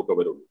 കാലിക്കറ്റും ഒക്കെ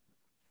വരുള്ളൂ.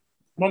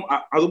 അപ്പം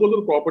അതുപോലെ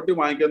ഒരു പ്രോപ്പർട്ടി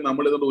വാങ്ങിക്കാൻ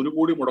നമ്മൾ ഇതുകൊണ്ട് 1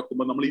 കോടി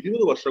മുടക്കുമ്പോൾ നമ്മൾ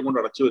 20 വർഷം കൊണ്ട്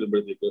അടച്ചു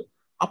വരുമ്പോഴത്തേക്ക്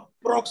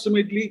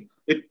അപ്രോക്സിമേറ്റ്ലി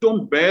ഏറ്റവും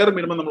ബെയർ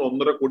മിനിമം നമ്മൾ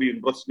 1.5 കോടി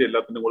ഇൻട്രസ്റ്റിന്റെ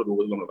എല്ലാത്തിനും കൂടെ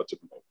രൂപത്തിൽ നമ്മൾ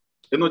അടച്ചിട്ടുണ്ടാവും.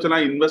 എന്ന് വെച്ചാൽ ആ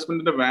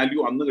ഇൻവെസ്റ്റ്മെന്റിന്റെ വാല്യൂ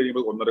അന്ന്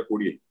കഴിയുമ്പോൾ 1.5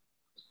 കോടിയായി.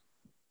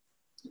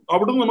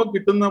 അവിടുന്ന് നമുക്ക്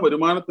കിട്ടുന്ന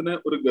വരുമാനത്തിന്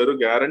ഒരു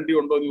ഗ്യാരണ്ടി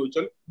ഉണ്ടോ എന്ന്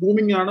ചോദിച്ചാൽ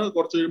ബൂമിംഗ് ആണ്.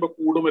 കുറച്ച് കഴിയുമ്പോൾ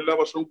കൂടും, എല്ലാ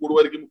വർഷവും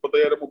കൂടുമായിരിക്കും.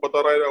 30,000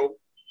 36,000 ആവും.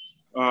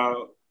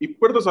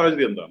 ഇപ്പോഴത്തെ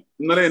സാഹചര്യം എന്താണ്?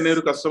 ഇന്നലെ എന്നെ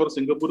ഒരു കസ്റ്റമർ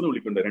സിംഗപ്പൂരിൽ നിന്ന്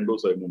വിളിക്കുന്നുണ്ട് 2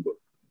 ദിവസം മുമ്പ്.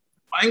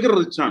 ഭയങ്കര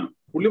റിച്ച് ആണ്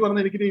പുള്ളി. പറഞ്ഞ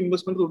എനിക്ക്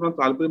ഇൻവെസ്റ്റ്മെന്റ് തുടരാൻ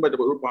താല്പര്യം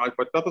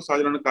പറ്റാത്ത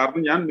സാഹചര്യമാണ്.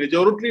 കാരണം ഞാൻ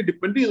മെജോറിറ്റി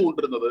ഡിപ്പെൻഡ്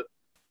ചെയ്തുകൊണ്ടിരുന്നത്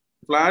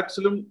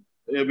ഫ്ലാറ്റ്സിലും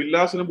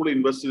വില്ലാസിലും പുള്ളി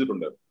ഇൻവെസ്റ്റ്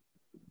ചെയ്തിട്ടുണ്ടായിരുന്നു.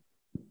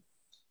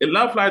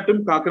 എല്ലാ ഫ്ലാറ്റും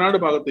കാക്കനാട്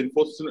ഭാഗത്ത്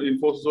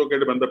ഇൻഫോസിസും ഒക്കെ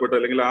ആയിട്ട് ബന്ധപ്പെട്ട്,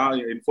 അല്ലെങ്കിൽ ആ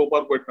ഇൻഫോ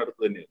പാർക്കുമായിട്ട്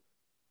അടുത്ത് തന്നെയാണ്.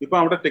 ഇപ്പൊ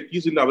അവിടെ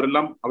ടെക്കീസ് ഇല്ല,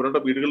 അവരെല്ലാം അവരുടെ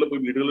വീടുകളിൽ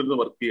പോയി വീടുകളിൽ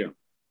വർക്ക് ചെയ്യാണ്.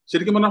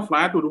 ശരിക്കും പറഞ്ഞാൽ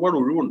ഫ്ലാറ്റ് ഒരുപാട്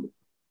ഒഴിവുണ്ട്.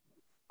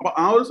 അപ്പൊ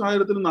ആ ഒരു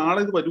സാഹചര്യത്തിൽ നാളെ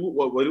ഇത്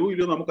വരുവോ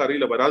ഇല്ലയോ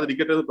നമുക്കറിയില്ല.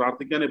 വരാതിരിക്കട്ടെ എന്ന്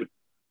പ്രാർത്ഥിക്കാനേ പറ്റും.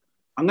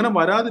 അങ്ങനെ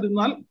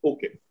വരാതിരുന്നാൽ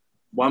ഓക്കെ,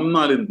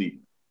 വന്നാൽ എന്ത് ചെയ്യും?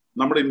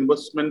 നമ്മുടെ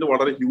ഇൻവെസ്റ്റ്മെന്റ്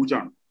വളരെ ഹ്യൂജ്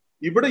ആണ്.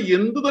 ഇവിടെ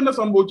എന്ത് തന്നെ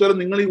സംഭവിച്ചാലും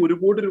നിങ്ങൾ ഈ 1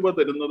 കോടി രൂപ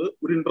തരുന്നത്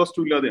ഒരു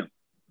ഇൻട്രസ്റ്റും ഇല്ലാതെയാണ്.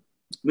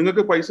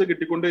 നിങ്ങൾക്ക് പൈസ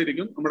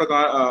കിട്ടിക്കൊണ്ടേയിരിക്കും.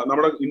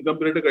 നമ്മുടെ ഇൻകം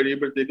പീരീഡ്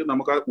കഴിയുമ്പോഴത്തേക്ക്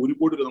നമുക്ക് ആ 1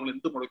 കോടി രൂപ നമ്മൾ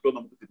എന്ത് മുടക്കോ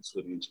നമുക്ക് തിരിച്ചു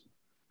തരികയും ചെയ്യും.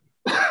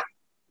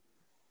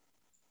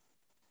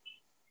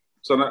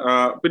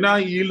 പിന്നെ ആ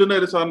ഈൽഡിന്റെ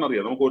ഒരു സാറിന്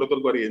അറിയാം, നമുക്ക്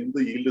ഓരോരുത്തർക്കും അറിയാം എന്ത്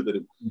ഈൽഡ്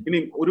തരും. ഇനി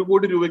 1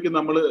 കോടി രൂപയ്ക്ക്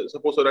നമ്മൾ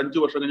സപ്പോസ് ഒരു 5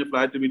 വർഷം കഴിഞ്ഞ്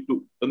ഫ്ലാറ്റ് വിറ്റു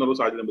എന്നുള്ള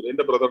സാഹചര്യം വരും.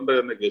 എന്റെ ബ്രദറിന്റെ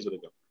തന്നെ കേസ്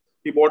എടുക്കാം.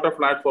 He boat A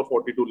flat four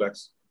 42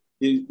 lakhs.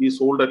 He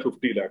sold at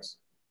 50 lakhs.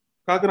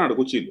 Kakkanad,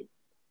 കൊച്ചിയിൽ.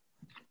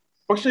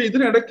 പക്ഷെ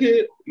ഇതിനിടയ്ക്ക്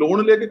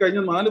ലോണിലേക്ക് കഴിഞ്ഞ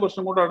 4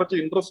 വർഷം കൊണ്ട് അടച്ച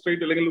ഇൻട്രസ്റ്റ്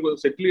റേറ്റ് അല്ലെങ്കിൽ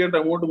സെറ്റിൽ ചെയ്യേണ്ട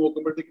എമൗണ്ട്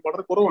നോക്കുമ്പോഴത്തേക്ക്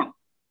വളരെ കുറവാണ്.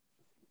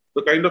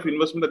 കൈൻഡ് ഓഫ്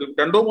ഇൻവെസ്റ്റ്മെന്റ്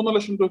 2-3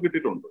 ലക്ഷം രൂപ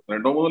കിട്ടിയിട്ടുണ്ട്.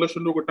 2-3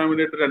 ലക്ഷം രൂപ കിട്ടാൻ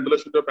വേണ്ടിയിട്ട് 2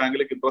 ലക്ഷം രൂപ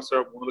ബാങ്കിലേക്ക്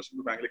ഇൻട്രസ്റ്റ്, 3 ലക്ഷം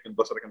രൂപ ബാങ്കിലേക്ക്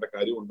ഇൻട്രസ്റ്റ് അടക്കേണ്ട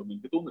കാര്യമുണ്ടെന്ന്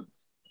എനിക്ക് തോന്നുന്നു.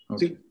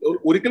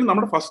 ഒരിക്കലും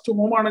നമ്മുടെ ഫസ്റ്റ്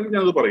ഹോം ആണെങ്കിൽ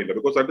ഞാനത് പറയില്ല.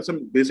 Because that is A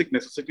basic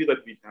necessity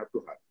that we have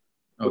to have.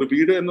 ഒരു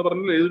വീട് എന്ന്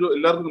പറഞ്ഞാൽ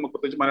എല്ലാവർക്കും നമുക്ക്,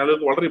 പ്രത്യേകിച്ച്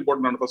മലയാളികൾക്ക് വളരെ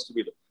ഇമ്പോർട്ടന്റ് ആണ് ഫസ്റ്റ്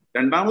വീട്.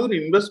 രണ്ടാമതൊരു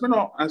ഇൻവെസ്റ്റ്മെന്റ്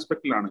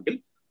ആസ്പെക്റ്റിലാണെങ്കിൽ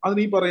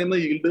അതിന് ഈ പറയുന്ന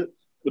ഈൽഡ്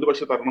ഒരു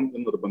പക്ഷെ തരണം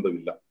എന്ന്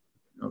നിർബന്ധമില്ല.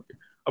 ഓക്കെ.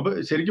 അപ്പൊ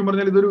ശരിക്കും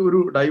പറഞ്ഞാൽ ഇതൊരു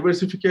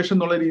ഡൈവേഴ്സിഫിക്കേഷൻ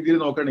എന്നുള്ള രീതിയിൽ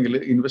നോക്കുകയാണെങ്കിൽ,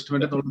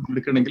 ഇൻവെസ്റ്റ്മെന്റ്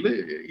എടുക്കണമെങ്കിൽ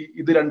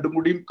ഇത് രണ്ടും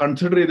കൂടിയും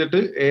കൺസിഡർ ചെയ്തിട്ട്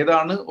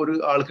ഏതാണ് ഒരു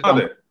ആൾക്ക്.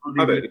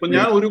 അതെ. ഇപ്പൊ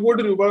ഞാൻ 1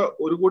 കോടി രൂപ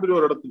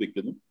ഒരിടത്ത്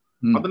വെക്കുന്നു.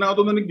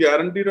 അതിനകത്തൊന്നും എനിക്ക്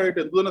ഗ്യാരണ്ടീഡ് ആയിട്ട്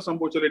എന്ത് തന്നെ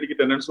സംഭവിച്ചാലും എനിക്ക്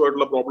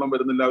ടെനൻസുമായിട്ടുള്ള പ്രോബ്ലം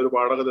വരുന്നില്ല, ഒരു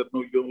വാടക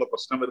തരണോ ഇല്ലയോ എന്നുള്ള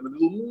പ്രശ്നം വരുന്നില്ല,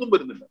 ഇതൊന്നും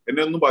വരുന്നില്ല,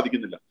 എന്നെ ഒന്നും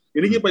ബാധിക്കുന്നില്ല.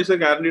 എനിക്ക് പൈസ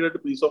ഗ്യാരണ്ടീഡ്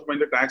ആയിട്ട് piece of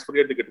mind tax free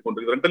ആയിട്ട്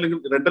കിട്ടിക്കൊണ്ടിരിക്കും.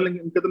 റെന്റൽ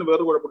ഇൻകത്തിന്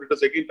വേറെ കുഴപ്പമില്ല,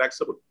 സെക്കൻഡ്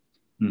ടാക്സബിൾ.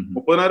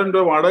 30,000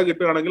 രൂപ വാടക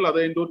കിട്ടുകയാണെങ്കിൽ അത്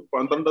അതിന്റെ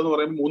 12 എന്ന്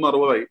പറയുമ്പോൾ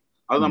 360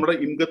 അത് നമ്മുടെ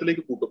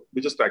ഇൻകത്തിലേക്ക് കൂട്ടും,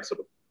 വിച്ച് ഇസ്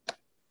ടാക്സബിൾ.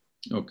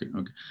 ഓക്കെ.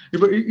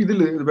 ഇപ്പൊ ഇതിൽ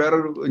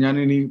വേറൊരു, ഞാൻ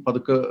ഇനി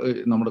പതുക്കെ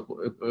നമ്മുടെ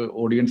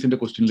ഓഡിയൻസിന്റെ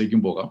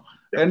ക്വസ്റ്റ്യനിലേക്കും പോകാം.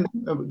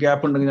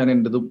 ഗ്യാപ്പ് ഉണ്ടെങ്കിൽ ഞാൻ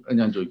എന്റേതും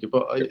ഞാൻ ചോദിക്കും.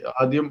 ഇപ്പൊ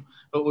ആദ്യം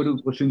ഒരു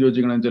ക്വസ്റ്റ്യൻ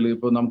ചോദിച്ചിരിക്കണെന്ന് വെച്ചാൽ,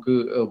 ഇപ്പൊ നമുക്ക്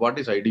വാട്ട്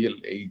ഈസ് ഐഡിയൽ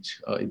ഏജ്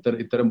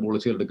ഇത്തരം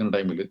പോളിസികൾ എടുക്കുന്ന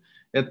ടൈമിൽ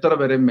എത്ര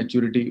വരെ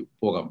മെച്യൂരിറ്റി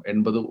പോകാം?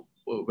 80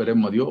 വരെ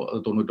മതിയോ,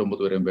 അത്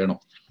 99 വരെ വേണോ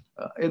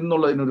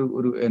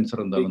എന്നുള്ളതിനൊരു ആൻസർ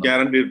എന്താണ്?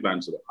 ഗ്യാരണ്ടീഡ്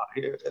പ്ലാൻസ്,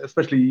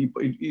 എസ്പെഷ്യലി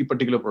ഈ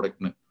പർട്ടിക്കുലർ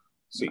പ്രൊഡക്റ്റിന്.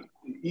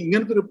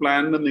 ഇങ്ങനത്തെ ഒരു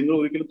പ്ലാനിന് നിങ്ങൾ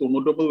ഒരിക്കലും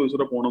 99 വയസ്സ്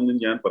വരെ പോകണമെന്ന്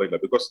ഞാൻ പറയില്ല.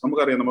 ബിക്കോസ്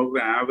നമുക്കറിയാം, നമുക്ക്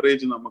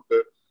ആവറേജ് നമുക്ക്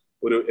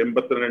ഒരു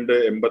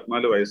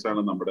 82-84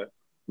 വയസ്സാണ് നമ്മുടെ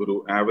ഒരു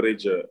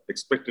average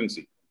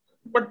expectancy.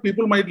 But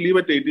people might leave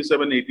at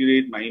 87,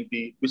 88,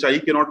 90, which I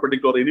cannot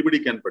predict or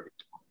anybody can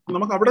predict.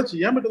 നമുക്ക് അവിടെ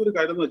ചെയ്യാൻ പറ്റുന്ന ഒരു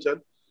കാര്യം എന്ന് വെച്ചാൽ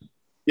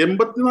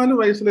 84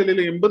 വയസ്സിൽ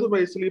അല്ലെങ്കിൽ 80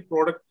 വയസ്സിൽ ഈ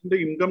പ്രോഡക്റ്റിന്റെ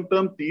ഇൻകം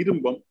ടേം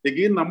തീരുമ്പം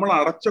എഗെയിൻ നമ്മൾ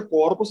അടച്ച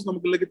കോർപ്പസ്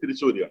നമുക്കിലേക്ക്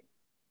തിരിച്ചു വരികയാണ്,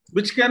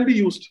 വിച്ച് ക്യാൻ ബി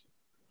യൂസ്ഡ്.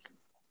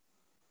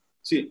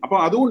 അപ്പൊ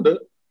അതുകൊണ്ട്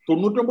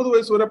 99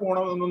 വയസ്സ് വരെ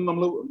പോകണമെന്നൊന്നും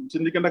നമ്മൾ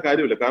ചിന്തിക്കേണ്ട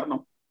കാര്യമില്ല. കാരണം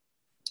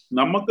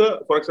നമുക്ക്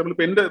ഫോർ എക്സാമ്പിൾ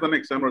ഇപ്പൊ എന്റെ തന്നെ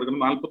എക്സാമ്പിൾ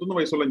എടുക്കണം. 41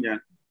 വയസ്സുള്ള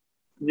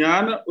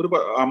ഞാൻ ഒരു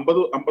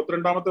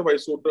 52-ാമത്തെ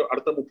വയസ്സ് തൊട്ട്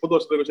അടുത്ത 30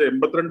 വർഷത്തേക്ക് വെച്ചാൽ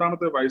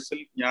 82-ാമത്തെ വയസ്സിൽ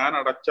ഞാൻ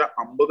അടച്ച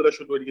 50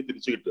 ലക്ഷം രൂപ എനിക്ക്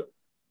തിരിച്ചു കിട്ടുക.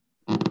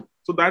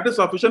 So that is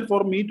sufficient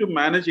for me to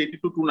manage 80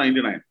 to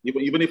 299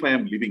 even if I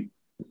am living.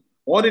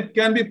 Or it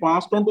can be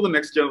passed on to the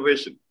next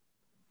generation.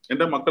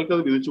 എന്റെ മക്കൾക്ക്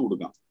അത് വിധിച്ചു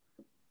കൊടുക്കാം.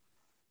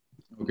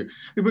 ഓക്കെ.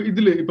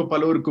 ഇപ്പൊ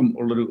പലവർക്കും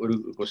ഉള്ളൊരു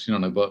ക്വസ്റ്റ്യൻ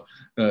ആണ്. ഇപ്പൊ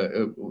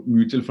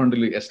മ്യൂച്വൽ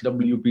ഫണ്ടിൽ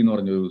SWP എന്ന്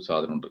പറഞ്ഞൊരു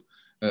സാധനമുണ്ട്.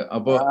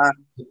 അപ്പോ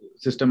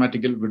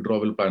സിസ്റ്റമാറ്റിക്കൽ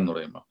വിഡ്രോവൽ പ്ലാൻ എന്ന്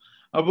പറയുമ്പോൾ,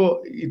 അപ്പോൾ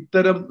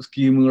ഇത്തരം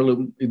സ്കീമുകളും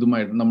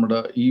ഇതുമായിട്ട് നമ്മുടെ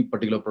ഈ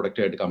പർട്ടിക്കുലർ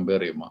പ്രൊഡക്റ്റ് ആയിട്ട്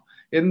കമ്പയർ ചെയ്യുമ്പോൾ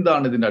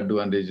എന്താണ് ഇതിന്റെ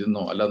അഡ്വാൻറ്റേജ്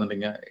എന്നോ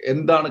അല്ലാന്നുണ്ടെങ്കിൽ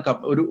എന്താണ്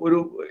ഒരു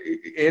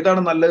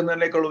ഏതാണ്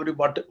നല്ലതെന്നതിനേക്കാൾ ഒരു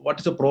what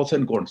is A pros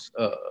and cons,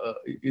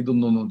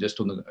 ഇതൊന്നും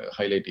ജസ്റ്റ് ഒന്ന്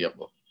ഹൈലൈറ്റ്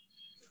ചെയ്യാമോ?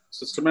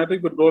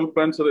 Systematic withdrawal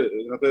plans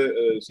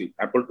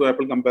apple to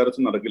apple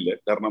comparison നടക്കില്ല.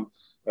 കാരണം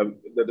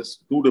that is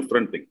to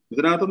different thing.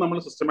 ഇതിനകത്ത് നമ്മൾ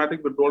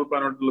സിസ്റ്റമാറ്റിക് വിഡ്രോവൽ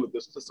പ്ലാനായിട്ടുള്ള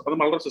വ്യത്യാസം, അത്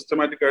വളരെ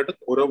സിസ്റ്റമാറ്റിക് ആയിട്ട്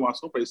ഓരോ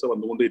മാസവും പൈസ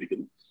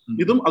വന്നുകൊണ്ടേയിരിക്കുന്നു.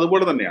 ഇതും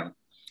അതുപോലെ തന്നെയാണ്.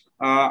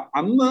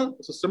 അന്ന്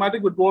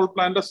സിസ്റ്റമാറ്റിക് വിഡ്രോവൽ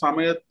പ്ലാന്റെ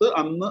സമയത്ത്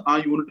അന്ന് ആ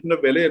യൂണിറ്റിന്റെ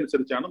വില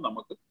അനുസരിച്ചാണ്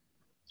നമുക്ക്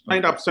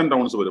അതിന്റെ അപ്സ് ആൻഡ്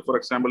ഡൗൺസ് വരും. ഫോർ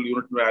എക്സാമ്പിൾ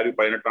യൂണിറ്റ് വാല്യൂ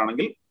 18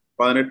 ആണെങ്കിൽ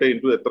 18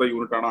 ഇൻറ്റു എത്ര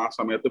യൂണിറ്റ് ആണ് ആ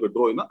സമയത്ത്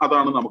വിഡ്രോ ചെയ്യുന്നത്,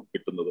 അതാണ് നമുക്ക്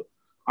കിട്ടുന്നത്.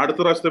 അടുത്ത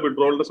പ്രാവശ്യത്തെ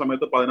വിഡ്രോവലിന്റെ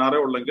സമയത്ത്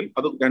 16 ഉള്ളെങ്കിൽ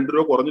അത് 2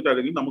 രൂപ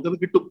കുറഞ്ഞിട്ടാണെങ്കിൽ നമുക്കത്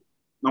കിട്ടും,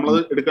 നമ്മളത്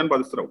എടുക്കാൻ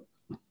ബാധ്യസ്ഥരാകും.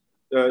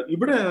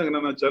 ഇവിടെ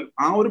എങ്ങനെയാണെന്ന് വെച്ചാൽ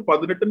ആ ഒരു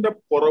 18ന്റെ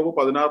കുറവ്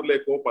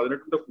 16ലേക്കോ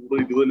 18ന്റെ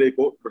കൂടുതൽ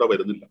 20ലേക്കോ ഇവിടെ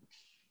വരുന്നില്ല.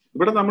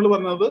 ഇവിടെ നമ്മൾ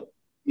പറഞ്ഞത്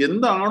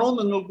എന്താണോ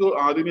നിങ്ങൾക്ക്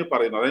ആദ്യമേ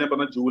പറയുന്നത്, അതായത് ഞാൻ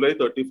പറഞ്ഞ ജൂലൈ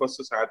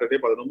 31 സാറ്റർഡേ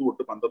 11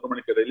 തൊട്ട് 12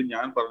 മണിക്കിടയിൽ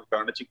ഞാൻ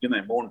കാണിച്ചിരിക്കുന്ന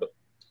എമൗണ്ട്,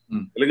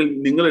 അല്ലെങ്കിൽ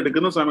നിങ്ങൾ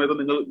എടുക്കുന്ന സമയത്ത്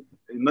നിങ്ങൾ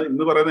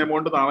ഇന്ന് പറയുന്ന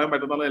എമൗണ്ട് നാളെ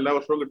മറ്റന്നാളും എല്ലാ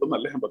വർഷവും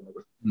കിട്ടുന്നല്ല ഞാൻ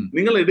പറഞ്ഞത്.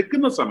 നിങ്ങൾ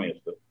എടുക്കുന്ന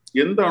സമയത്ത്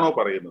എന്താണോ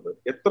പറയുന്നത്,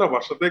 എത്ര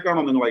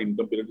വർഷത്തേക്കാണോ നിങ്ങൾ ആ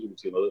ഇൻകം പീരീഡ്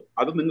യൂസ് ചെയ്യുന്നത്,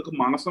 അത് നിങ്ങൾക്ക്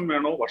മാസം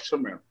വേണോ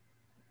വർഷം വേണോ,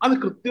 അത്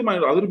കൃത്യമായി,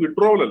 അതൊരു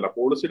വിഡ്രോവൽ അല്ല,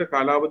 പോളിസിയുടെ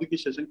കാലാവധിക്ക്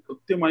ശേഷം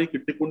കൃത്യമായി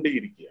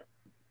കിട്ടിക്കൊണ്ടേയിരിക്കുകയാണ്.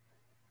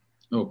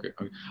 ഓക്കെ.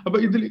 അപ്പൊ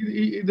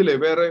ഇതിലെ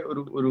വേറെ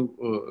ഒരു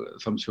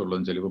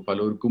സംശയമുള്ളതെന്ന് വെച്ചാൽ, ഇപ്പൊ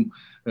പലർക്കും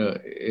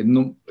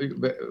എന്നും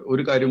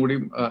ഒരു കാര്യം കൂടി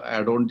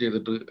ആഡ് ഓൺ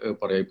ചെയ്തിട്ട്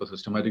പറയാം. ഇപ്പൊ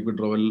സിസ്റ്റമാറ്റിക്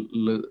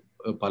വിഡ്രോവലിൽ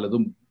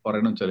പലതും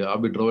പറയണമെന്ന് വെച്ചാൽ ആ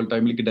വിഡ്രോവൽ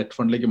ടൈമിലേക്ക് ഡെറ്റ്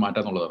ഫണ്ടിലേക്ക്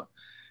മാറ്റാന്നുള്ളതാണ്.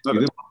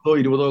 ഇത് 10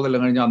 20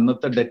 കൊല്ലം കഴിഞ്ഞാൽ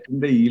അന്നത്തെ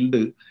ഡെറ്റിന്റെ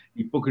ഈൽഡ്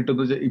ഇപ്പൊ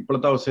കിട്ടുന്നത്,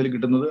 ഇപ്പോഴത്തെ അവസ്ഥയിൽ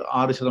കിട്ടുന്നത്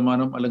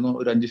 6% അല്ലെങ്കിൽ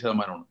ഒരു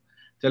 5%.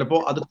 ചിലപ്പോൾ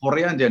അത്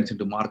കുറയാൻ ചാൻസ്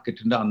ഉണ്ട്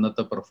മാർക്കറ്റിന്റെ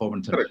അന്നത്തെ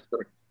പെർഫോമൻസ്.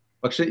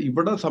 പക്ഷെ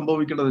ഇവിടെ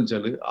സംഭവിക്കേണ്ടതെന്ന്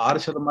വെച്ചാൽ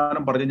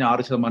 6% പറഞ്ഞു കഴിഞ്ഞാൽ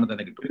 6%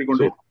 തന്നെ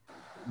കിട്ടും.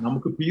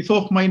 നമുക്ക് പീസ്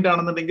ഓഫ് മൈൻഡ്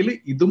ആണെന്നുണ്ടെങ്കിൽ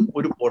ഇതും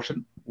ഒരു പോർഷൻ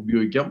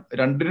ഉപയോഗിക്കാം.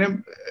 രണ്ടിനെയും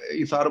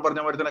ഈ സാറ്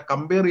പറഞ്ഞ മാതിരി തന്നെ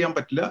കമ്പയർ ചെയ്യാൻ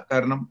പറ്റില്ല,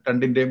 കാരണം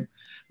രണ്ടിന്റെയും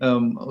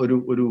ഒരു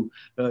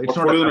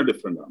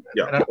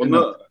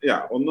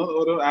ഒന്ന്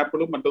ഒരു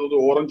ആപ്പിളും മറ്റൊരു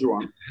ഓറഞ്ചും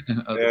ആണ്.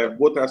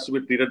 Both has to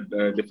be treated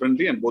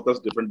differently and both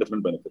has different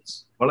benefits.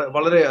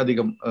 വളരെ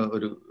അധികം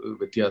ഒരു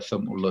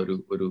വ്യത്യാസം ഉള്ള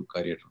ഒരു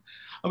കാര്യമായിട്ടാണ്.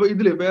 അപ്പൊ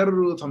ഇതില്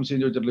വേറൊരു സംശയം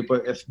ചോദിച്ചിട്ടുണ്ട്. ഇപ്പൊ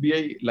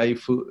SBI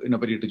ലൈഫിനെ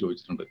പറ്റിയിട്ട്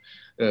ചോദിച്ചിട്ടുണ്ട്.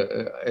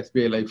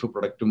 SBI ലൈഫ്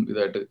പ്രൊഡക്റ്റും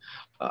ഇതായിട്ട്,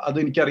 അത്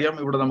എനിക്കറിയാം,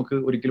 ഇവിടെ നമുക്ക്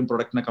ഒരിക്കലും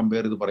പ്രൊഡക്റ്റിനെ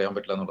കമ്പയർ ചെയ്ത് പറയാൻ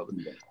പറ്റില്ല എന്നുള്ളത്.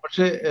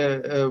 പക്ഷേ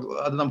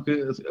അത് നമുക്ക്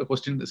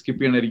ക്വസ്റ്റ്യൻ സ്കിപ്പ്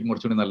ചെയ്യണമായിരിക്കും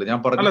കുറച്ചുകൂടി നല്ലത്.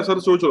 ഞാൻ പറഞ്ഞു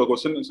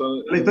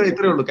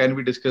ഇത്രയേ ഉള്ളൂ. Can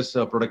we discuss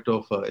product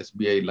of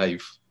SBI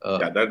life?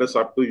 That is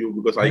up to you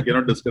because I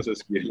cannot discuss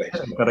SBI life.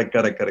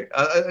 Correct.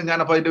 ഞാൻ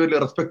അപ്പൊ അതിന്റെ വലിയ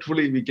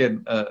റെസ്പെക്ട്ഫുള്ളി വി ക്യാൻ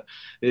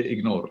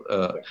ഇഗ്നോർ.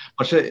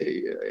 പക്ഷെ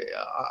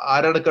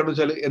ആരടക്കാന്ന്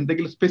വെച്ചാൽ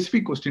എന്തെങ്കിലും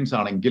സ്പെസിഫിക് ക്വസ്റ്റ്യൻസ്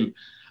ആണെങ്കിൽ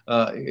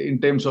ഇൻ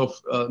ടേംസ് ഓഫ്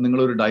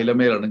നിങ്ങളൊരു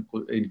ഡൈലമയിലാണ്,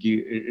 എനിക്ക്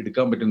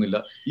എടുക്കാൻ പറ്റുന്നില്ല,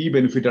 ഈ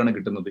ബെനിഫിറ്റ് ആണ്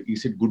കിട്ടുന്നത്,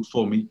 is it good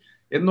for me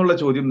എന്നുള്ള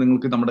ചോദ്യം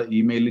നിങ്ങൾക്ക് നമ്മുടെ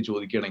ഇമെയിലിൽ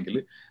ചോദിക്കുകയാണെങ്കിൽ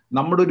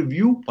നമ്മുടെ ഒരു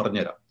വ്യൂ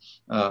പറഞ്ഞുതരാം.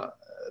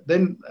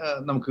 ദെൻ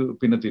നമുക്ക്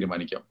പിന്നെ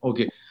തീരുമാനിക്കാം.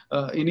 ഓക്കെ.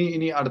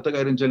 ഇനി അടുത്ത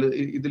കാര്യം വെച്ചാൽ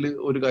ഇതിൽ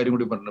ഒരു കാര്യം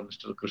കൂടി പറഞ്ഞു.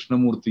 Mister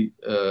Krishnamurthy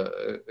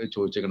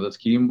ചോദിച്ചേക്കുന്നത്,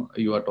 scheme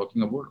you are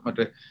talking about,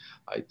 മറ്റേ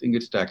ഐ തിങ്ക്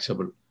ഇറ്റ്സ്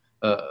ടാക്സബിൾ.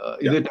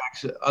 ഇത്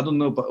ടാക്സ്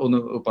ഒന്ന്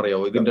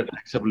പറയാമോ? ഇതിന്റെ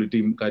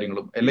ടാക്സബിലിറ്റിയും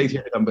കാര്യങ്ങളും LIC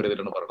ആയിട്ട് കമ്പയർ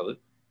ചെയ്തിട്ടാണ് പറഞ്ഞത്.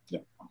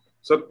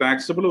 സർ,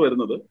 ടാക്സബിൾ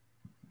വരുന്നത്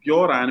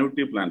പ്യുവർ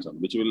ആനുവിറ്റി പ്ലാൻസ് ആണ്,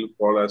 which will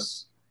call as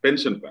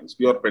pension plans,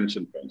 pure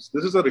pension plans.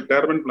 This is A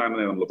retirement plan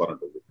എന്നാണ് നമ്മൾ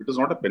പറഞ്ഞിട്ടുള്ളത്. It is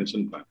not A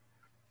pension plan.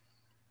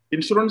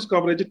 Insurance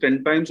coverage 10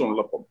 times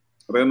ഉള്ളപ്പം,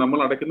 അതായത് നമ്മൾ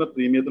അടയ്ക്കുന്ന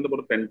പ്രീമിയത്തിന്റെ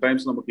പുറത്ത് 10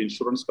 times നമുക്ക്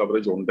ഇൻഷുറൻസ്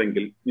കവറേജ്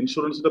ഉണ്ടെങ്കിൽ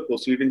ഇൻഷുറൻസിന്റെ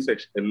പ്രൊസീഡിംഗ്സ്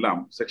എല്ലാം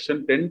സെക്ഷൻ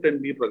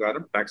 10(10)(b)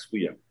 പ്രകാരം ടാക്സ്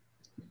ഫ്രീ ആണ്.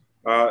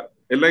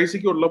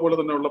 LICക്ക് ഉള്ള പോലെ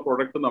തന്നെയുള്ള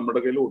പ്രോഡക്റ്റ്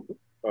നമ്മുടെ കയ്യിലുണ്ട്,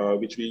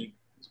 which we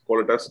call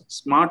it as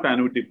smart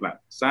annuity plan,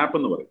 SAP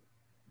എന്ന് പറയും,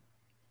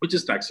 വിച്ച്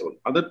ഇസ് ടാക്സബിൾ.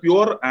 അത്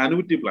പ്യുവർ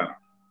ആനുവിറ്റി പ്ലാൻ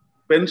ആണ്,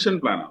 പെൻഷൻ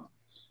പ്ലാൻ ആണ്.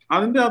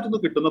 അതിന്റെ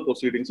അകത്തുനിന്ന് കിട്ടുന്ന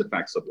പ്രൊസീഡിങ്സ്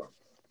ടാക്സബിൾ ആണ്.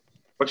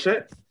 പക്ഷെ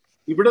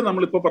ഇവിടെ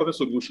നമ്മളിപ്പോ പറഞ്ഞ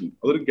സൊല്യൂഷൻ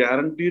അതൊരു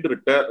ഗ്യാരണ്ടീഡ്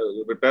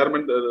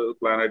റിട്ടയർമെന്റ്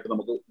പ്ലാൻ ആയിട്ട്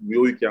നമുക്ക്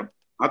ഉപയോഗിക്കാം.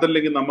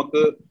 അതല്ലെങ്കിൽ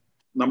നമുക്ക്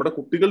നമ്മുടെ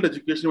കുട്ടികളുടെ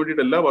എഡ്യൂക്കേഷന്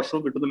വേണ്ടിയിട്ട് എല്ലാ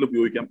വർഷവും കിട്ടുന്നില്ല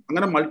ഉപയോഗിക്കാം.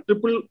 അങ്ങനെ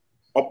മൾട്ടിപ്പിൾ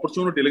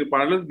ഓപ്പർച്യൂണിറ്റി, അല്ലെങ്കിൽ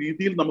പല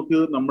രീതിയിൽ നമുക്ക്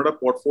നമ്മുടെ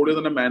പോർട്ട്ഫോളിയോ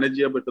തന്നെ മാനേജ്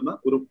ചെയ്യാൻ പറ്റുന്ന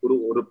ഒരു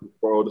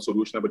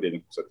സൊല്യൂഷനെ പറ്റി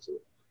എനിക്ക് സംസാരിച്ചത്.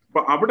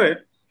 അപ്പൊ അവിടെ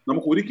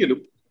നമുക്ക് ഒരിക്കലും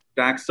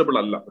ടാക്സബിൾ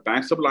അല്ല,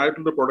 ടാക്സബിൾ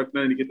ആയിട്ടുള്ള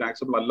പ്രോഡക്റ്റിനെ എനിക്ക്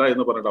ടാക്സബിൾ അല്ല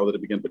എന്ന് പറഞ്ഞിട്ട്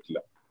അവതരിപ്പിക്കാൻ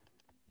പറ്റില്ല.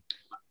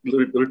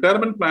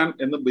 റിട്ടയർമെന്റ് പ്ലാൻ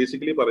എന്ന്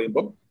ബേസിക്കലി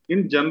പറയുമ്പോൾ ഇൻ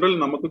ജനറൽ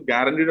നമുക്ക്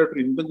ഗ്യാരണ്ടീഡ് ആയിട്ട്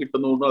ഇൻകം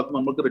കിട്ടുന്നതുകൊണ്ട് അത്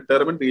നമുക്ക്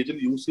റിട്ടയർമെന്റ് ഏജിൽ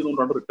യൂസ്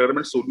ചെയ്യുന്നതുകൊണ്ടാണ്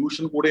റിട്ടയർമെന്റ്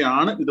സൊല്യൂഷൻ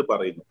കൂടെയാണ് ഇത്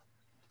പറയുന്നത്.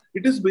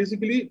 It is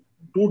basically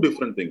to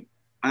different thing.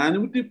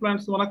 Annuity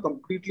plans എന്ന് പറഞ്ഞാൽ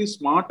കംപ്ലീറ്റ്ലി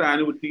സ്മാർട്ട്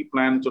ആനുവിറ്റി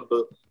പ്ലാൻസ് ഉണ്ട്,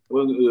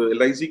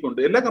 LICക്ക് ഉണ്ട്,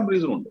 എല്ലാ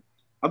കമ്പനീസിനും ഉണ്ട്.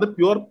 അത്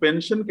പ്യുവർ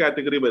പെൻഷൻ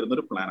കാറ്റഗറി വരുന്ന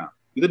ഒരു പ്ലാനാണ്.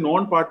 ഇത്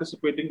non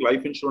participating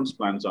life insurance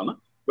plans ആണ്,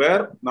 വേർ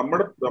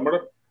നമ്മുടെ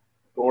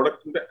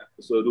പ്രോഡക്റ്റിന്റെ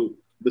ഒരു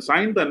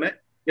ഡിസൈൻ തന്നെ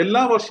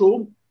എല്ലാ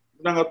വർഷവും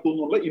ഇതിനകത്തു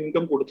നിന്നുള്ള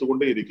income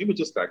കൊടുത്തുകൊണ്ടേയിരിക്കും,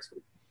 which is tax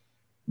free.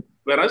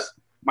 Versus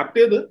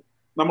മറ്റേത്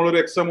നമ്മളൊരു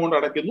എക്സ് എമൗണ്ട്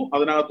അടയ്ക്കുന്നു,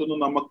 അതിനകത്തുനിന്ന്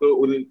നമുക്ക്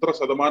ഒരു ഇത്ര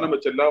ശതമാനം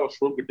വെച്ച് എല്ലാ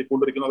വർഷവും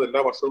കിട്ടിക്കൊണ്ടിരിക്കുന്നത്,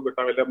 എല്ലാ വർഷവും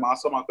കിട്ടാം, എല്ലാ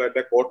മാസമാക്കാം,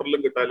 എല്ലാ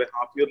ക്വാർട്ടറിലും കിട്ടാം, അല്ലെ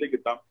ഹാഫ് ഇയർലി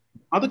കിട്ടാം,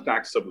 അത്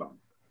ടാക്സബിൾ ആണ്.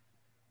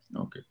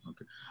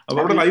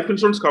 അവിടെ ലൈഫ്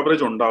ഇൻഷുറൻസ്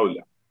കവറേജ് ഉണ്ടാവില്ല.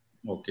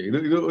 ഓക്കെ, ഇത്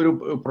ഒരു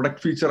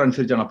പ്രൊഡക്റ്റ് ഫീച്ചർ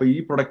അനുസരിച്ചാണ്. അപ്പൊ ഈ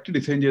പ്രൊഡക്റ്റ്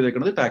ഡിസൈൻ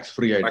ചെയ്തേക്കുന്നത് ടാക്സ്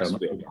ഫ്രീ ആയിട്ടാണ്.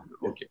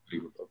 Okay, very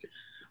good. ഓക്കെ,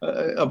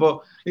 അപ്പൊ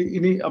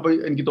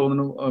എനിക്ക്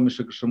തോന്നുന്നു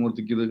മിസ്റ്റർ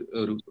കൃഷ്ണമൂർത്തിക്ക് ഇത്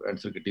ഒരു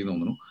ആൻസർ കിട്ടിയെന്ന്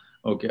തോന്നുന്നു.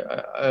 ഓക്കെ,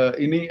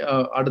 ഇനി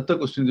അടുത്ത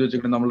ക്വസ്റ്റ്യൻ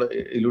ചോദിച്ചിട്ട് നമ്മൾ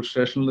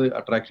ഇലുസ്ട്രേഷനിൽ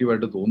അട്രാക്റ്റീവ്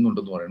ആയിട്ട്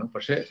തോന്നുന്നുണ്ടെന്ന് പറയുന്നു.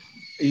 പക്ഷെ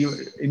ഈ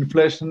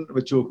ഇൻഫ്ലേഷൻ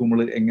വെച്ച്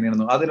നോക്കുമ്പോൾ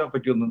എങ്ങനെയാണെന്ന് അതിനെ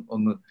പറ്റി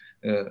ഒന്ന്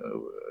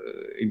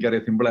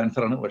എനിക്കറിയാം, സിമ്പിൾ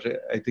ആൻസർ ആണ്. പക്ഷെ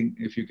I think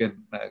if you can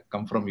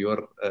come from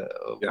your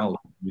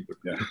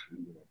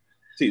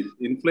See,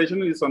 inflation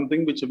is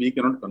something which we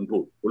cannot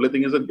control. Only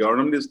thing is that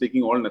government is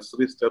taking all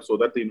necessary steps so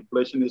that the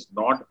inflation is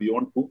not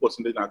beyond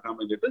 2% ആക്കാൻ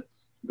വേണ്ടിയിട്ട്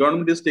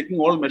government is taking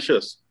all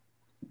measures.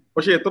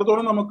 പക്ഷെ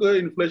എത്രത്തോളം നമുക്ക്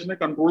ഇൻഫ്ലേഷനെ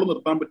control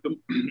നിർത്താൻ പറ്റും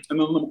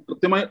എന്നൊന്നും നമുക്ക്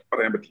കൃത്യമായി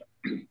പറയാൻ പറ്റില്ല.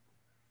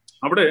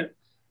 അവിടെ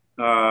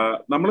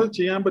നമ്മൾ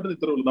ചെയ്യാൻ പറ്റുന്ന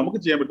ഇത്രേ ഉള്ളൂ,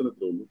 നമുക്ക് ചെയ്യാൻ പറ്റുന്ന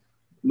ഇത്രേ ഉള്ളൂ.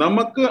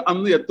 നമുക്ക്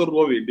അന്ന് എത്ര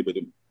രൂപ വേണ്ടി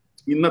വരും?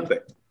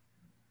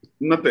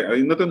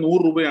 ഇന്നത്തെ 100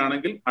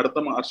 രൂപയാണെങ്കിൽ അടുത്ത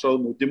വർഷം അത്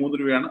 103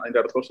 രൂപയാണ്, അതിന്റെ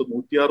അടുത്ത വർഷം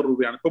 106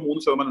 രൂപയാണ്. ഇപ്പൊ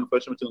 3%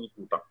 ഇൻഫ്ലേഷൻ വെച്ച് നിങ്ങൾക്ക്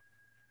കൂട്ടാം.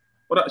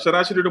 ഒരു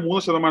ശരാശരിയുടെ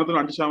 3%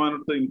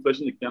 5%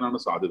 ഇൻഫ്ലേഷൻ നിൽക്കാനാണ്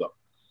സാധ്യത.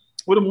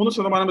 ഒരു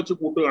 3% വെച്ച്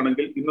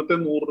കൂട്ടുകയാണെങ്കിൽ ഇന്നത്തെ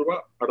 100 രൂപ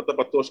അടുത്ത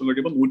 10 വർഷം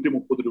കഴിയുമ്പോൾ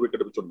 130 രൂപയ്ക്ക്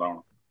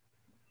അടുപ്പിച്ചുണ്ടാവണം.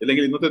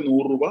 അല്ലെങ്കിൽ ഇന്നത്തെ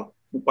 100 രൂപ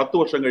 10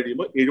 വർഷം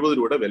കഴിയുമ്പോൾ 70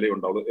 രൂപയുടെ വില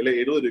ഉണ്ടാവും,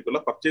 അല്ലെങ്കിൽ 70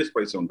 രൂപയ്ക്കുള്ള പർച്ചേസ്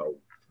പ്രൈസ് ഉണ്ടാവും.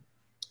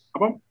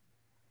 അപ്പം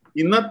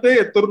ഇന്നത്തെ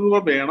എത്ര രൂപ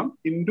വേണം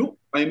ഇൻറ്റു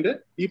അതിന്റെ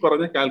ഈ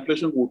പറഞ്ഞ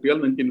കാൽക്കുലേഷൻ കൂട്ടിയാൽ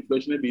നിങ്ങൾക്ക്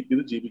ഇൻഫ്ലേഷനെ ബീറ്റ്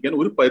ചെയ്ത് ജീവിക്കാൻ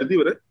ഒരു പരിധി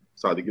വരെ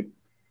സാധിക്കും.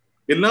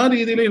 എല്ലാ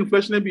രീതിയിലും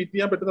ഇൻഫ്ലേഷനെ ബീറ്റ്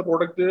ചെയ്യാൻ പറ്റുന്ന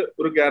പ്രോഡക്റ്റ്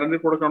ഒരു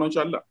ഗ്യാരണ്ടീഡ് പ്രോഡക്റ്റ് ആണോ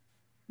വെച്ചാൽ അല്ല.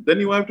 Then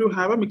you have to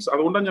have A mix.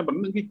 അതുകൊണ്ടാണ് ഞാൻ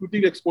പറഞ്ഞത് നിങ്ങൾക്ക് ഇക്വിറ്റി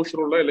എക്സ്പോഷർ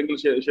ഉള്ള അല്ലെങ്കിൽ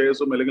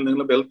ഷെയർസും അല്ലെങ്കിൽ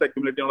നിങ്ങളുടെ വെൽത്ത്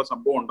അക്യുമുലേറ്റ് ചെയ്യാനുള്ള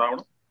സംഭവം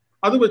ഉണ്ടാവണം.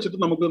 അത് വെച്ചിട്ട്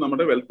നമുക്ക്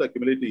നമ്മുടെ വെൽത്ത്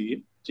അക്യുമുലേറ്റ്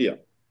ചെയ്യാം.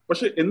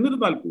 പക്ഷെ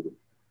എന്നിരുന്നാൽ പോലും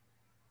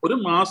ഒരു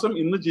മാസം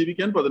ഇന്ന്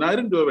ജീവിക്കാൻ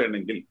 10,000 രൂപ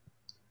വേണമെങ്കിൽ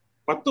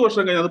 10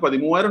 വർഷം കഴിഞ്ഞാൽ അത്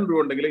 13,000 രൂപ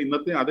ഉണ്ടെങ്കിൽ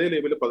ഇന്നത്തെ അതേ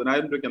ലെവലിൽ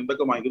 10,000 രൂപയ്ക്ക്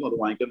എന്തൊക്കെ വാങ്ങിക്കുന്നു അത്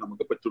വാങ്ങിക്കാൻ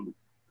നമുക്ക് പറ്റുള്ളൂ.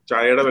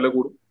 ചായയുടെ വില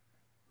കൂടും,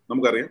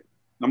 നമുക്കറിയാം.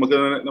 നമുക്ക്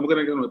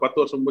 10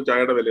 വർഷം മുമ്പ്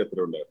ചായയുടെ വില എത്ര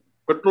ഉണ്ടായിരുന്നു,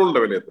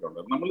 പെട്രോളിന്റെ വില എത്ര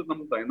ഉണ്ടായിരുന്നു.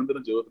 നമ്മൾ ദൈനംദിന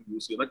ജീവിതത്തിൽ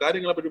യൂസ് ചെയ്യുന്ന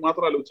കാര്യങ്ങളെ പറ്റി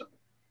മാത്രം ആലോചിച്ചാൽ,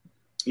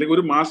 അല്ലെങ്കിൽ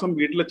ഒരു മാസം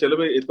വീട്ടിലെ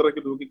ചെലവ്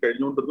എത്രയൊക്കെ രൂപയ്ക്ക്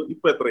കഴിഞ്ഞുകൊണ്ടിരുന്നു,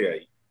 ഇപ്പൊ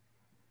എത്രയായി.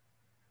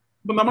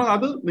 അപ്പൊ നമ്മൾ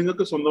അത്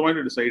നിങ്ങൾക്ക്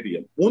സ്വന്തമായിട്ട് ഡിസൈഡ്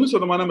ചെയ്യാം.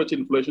 3% വെച്ച്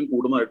ഇൻഫ്ലേഷൻ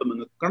കൂടുന്നതായിട്ട്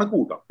നിങ്ങൾക്ക് കണക്ക്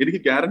കൂട്ടാം. എനിക്ക്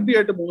ഗ്യാരണ്ടി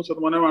ആയിട്ട്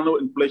 3%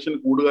 ഇൻഫ്ലേഷൻ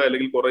കൂടുക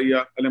അല്ലെങ്കിൽ കുറയുക,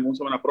 അല്ലെങ്കിൽ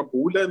 3% അപ്പുറം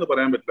പോവില്ല എന്ന്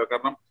പറയാൻ പറ്റില്ല.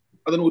 കാരണം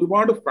അതിന്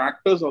ഒരുപാട്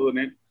ഫാക്ടേഴ്സ്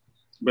അതിനെ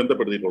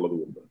ബന്ധപ്പെടുത്തിയിട്ടുള്ളത്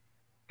കൊണ്ട്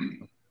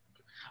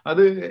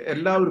അത്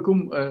എല്ലാവർക്കും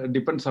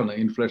ഡിപ്പെൻസ് ആണ്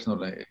ഇൻഫ്ലേഷൻ എന്ന്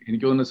പറഞ്ഞാൽ.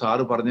 എനിക്ക് തോന്നുന്നു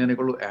സാറ്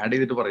പറഞ്ഞതിനേക്കുള്ള ആഡ്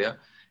ചെയ്തിട്ട് പറയാം,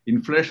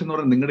 ഇൻഫ്ലേഷൻ എന്ന്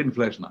പറഞ്ഞാൽ നിങ്ങളുടെ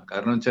ഇൻഫ്ലേഷനാണ്.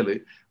 കാരണം വെച്ചാൽ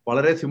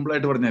വളരെ സിമ്പിൾ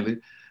ആയിട്ട് പറഞ്ഞാൽ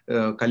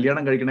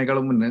കല്യാണം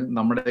കഴിക്കണേക്കാളും മുന്നേ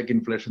നമ്മുടെയൊക്കെ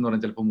ഇൻഫ്ലേഷൻ എന്ന്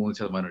പറഞ്ഞാൽ ചിലപ്പോൾ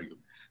 3% ആയിരിക്കും.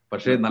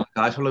 പക്ഷെ നല്ല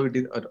കാശുള്ള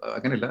വീട്ടിൽ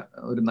അങ്ങനെയല്ല,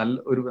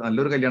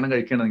 നല്ലൊരു കല്യാണം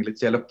കഴിക്കുകയാണെങ്കിൽ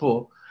ചിലപ്പോ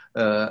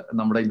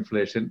നമ്മുടെ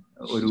ഇൻഫ്ലേഷൻ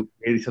ഒരു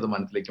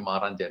 7%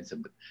 മാറാൻ ചാൻസ്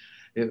ഉണ്ട്.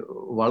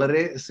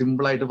 വളരെ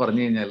സിമ്പിൾ ആയിട്ട്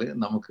പറഞ്ഞു കഴിഞ്ഞാൽ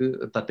നമുക്ക്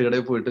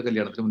തട്ടുകടയിൽ പോയിട്ട്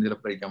കല്യാണത്തിന് മുന്നേ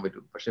ചിലപ്പോൾ കഴിക്കാൻ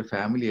പറ്റും, പക്ഷെ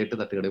ഫാമിലി ആയിട്ട്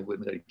തട്ടുകടയിൽ പോയി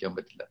കഴിക്കാൻ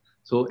പറ്റില്ല.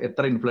 സോ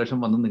എത്ര ഇൻഫ്ലേഷൻ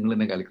വന്ന് നിങ്ങൾ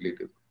തന്നെ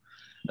കാൽക്കുലേറ്റ് ചെയ്തു.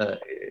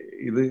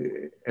 ഇത്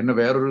എന്നെ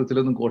വേറൊരു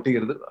വിധത്തിലൊന്നും കോട്ട്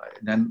ചെയ്യരുത്.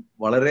 ഞാൻ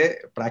വളരെ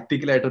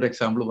പ്രാക്ടിക്കലായിട്ട് ഒരു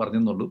എക്സാമ്പിൾ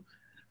പറഞ്ഞെന്നുള്ളൂ.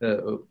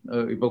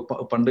 ഇപ്പൊ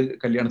പണ്ട്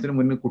കല്യാണത്തിന്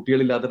മുന്നേ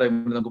കുട്ടികളില്ലാത്ത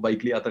ടൈമിൽ നമുക്ക്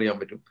ബൈക്കിൽ യാത്ര ചെയ്യാൻ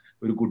പറ്റും.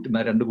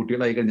 2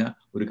 കുട്ടികളായി കഴിഞ്ഞാൽ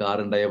ഒരു കാർ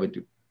ഉണ്ടായാൽ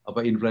പറ്റും. അപ്പൊ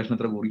ഇൻഫ്ലേഷൻ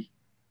എത്ര കൂടി?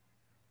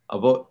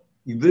 അപ്പോ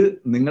ഇത്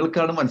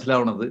നിങ്ങൾക്കാണ്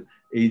മനസ്സിലാവുന്നത്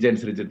ഏജ്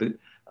അനുസരിച്ചിട്ട്.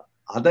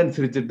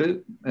 അതനുസരിച്ചിട്ട്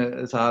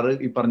സാറ്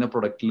ഈ പറഞ്ഞ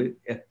പ്രൊഡക്റ്റിൽ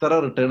എത്ര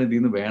റിട്ടേൺ ഇതിൽ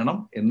നിന്ന് വേണം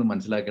എന്ന്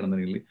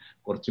മനസ്സിലാക്കണമെന്നുണ്ടെങ്കിൽ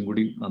കുറച്ചും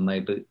കൂടി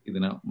നന്നായിട്ട്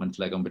ഇതിനെ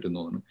മനസ്സിലാക്കാൻ പറ്റും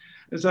തോന്നുന്നു.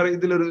 സാർ,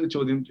 ഇതിലൊരു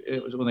ചോദ്യം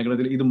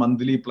ചോദിക്കണതിൽ ഇത്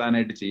മന്ത്ലി പ്ലാൻ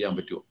ആയിട്ട് ചെയ്യാൻ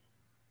പറ്റുമോ?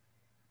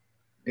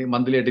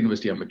 മന്ത്ലി ആയിട്ട്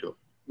ഇൻവെസ്റ്റ് ചെയ്യാൻ പറ്റുമോ?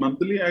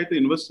 മന്ത്ലി ആയിട്ട്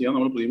ഇൻവെസ്റ്റ് ചെയ്യാൻ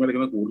നമ്മൾ പ്രീമിയം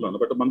എടുക്കുന്നത് കൂടുതലാണ്.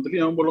 ബട്ട് മന്ത്ലി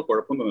ആകുമ്പോൾ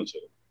കുഴപ്പം എന്താണെന്ന്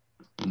വെച്ചാൽ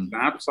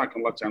ലാപ്സ്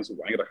ആക്കാനുള്ള ചാൻസ്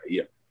ഭയങ്കര ഹൈ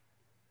ആണ്.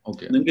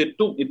 നിങ്ങൾക്ക്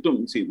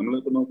ഏറ്റവും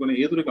നമ്മളിപ്പോ നോക്കുന്ന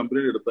ഏതൊരു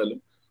കമ്പനി എടുത്താലും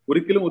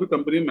ഒരിക്കലും ഒരു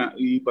കമ്പനിയും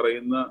ഈ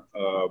പറയുന്ന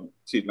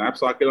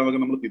ലാപ്സ് ആക്കിയാൽ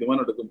നമ്മൾ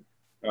തീരുമാനം എടുക്കും.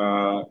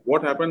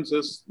 വാട്ട് ഹാപ്പൻസ്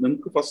ഇസ്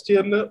നിങ്ങൾക്ക് ഫസ്റ്റ്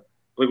ഇയറിൽ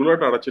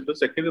റെഗുലറായിട്ട് അടച്ചിട്ട്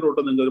സെക്കൻഡ് ഇയർ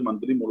തൊട്ട് നിങ്ങൾക്ക് ഒരു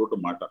മന്ത്ലി മുകളിലോട്ട്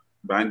മാറ്റാം.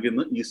 ബാങ്കിൽ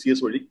നിന്ന്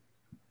ECS വഴി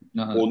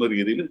പോകുന്ന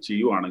രീതിയിൽ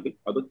ചെയ്യുവാണെങ്കിൽ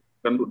അത്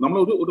കണ്ടു. നമ്മൾ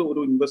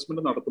ഒരു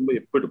ഇൻവെസ്റ്റ്മെന്റ് നടത്തുമ്പോൾ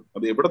എപ്പോഴും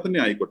അത് എവിടെ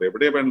തന്നെ ആയിക്കോട്ടെ,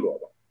 എവിടെ വേണമെങ്കിലും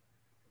ആവാം,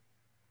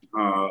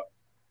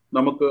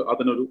 നമുക്ക്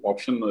അതിനൊരു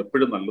ഓപ്ഷൻ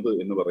എപ്പോഴും നല്ലത്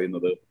എന്ന്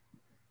പറയുന്നത്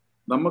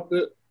നമുക്ക്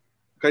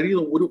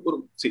കഴിയുന്ന ഒരു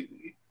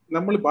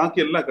നമ്മൾ ബാക്കി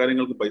എല്ലാ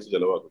കാര്യങ്ങൾക്കും പൈസ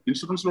ചെലവാക്കും.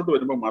 ഇൻഷുറൻസിലോട്ട്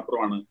വരുമ്പോൾ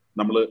മാത്രമാണ്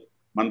നമ്മൾ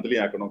മന്ത്ലി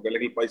ആക്കണോ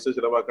അല്ലെങ്കിൽ പൈസ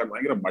ചെലവാക്കാൻ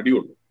ഭയങ്കര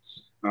മടിയുള്ളൂ.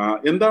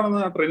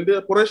 എന്താണെന്ന് ആ ട്രെൻഡ്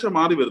കുറേശ്ശെ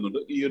മാറി വരുന്നുണ്ട്.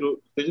 ഈ ഒരു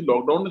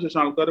ലോക്ക്ഡൌണിന് ശേഷം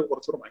ആൾക്കാർ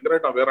കുറച്ചുകൂടെ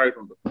ഭയങ്കരമായിട്ട് അവെയർ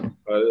ആയിട്ടുണ്ട്.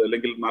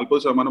 അല്ലെങ്കിൽ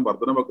 40%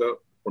 വർധനവൊക്കെ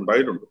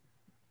ഉണ്ടായിട്ടുണ്ട്.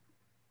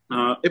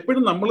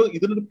 എപ്പോഴും നമ്മൾ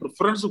ഇതിനൊരു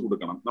പ്രിഫറൻസ്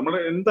കൊടുക്കണം. നമ്മുടെ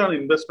എന്താണ്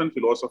investment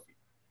philosophy?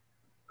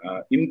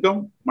 Income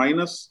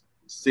minus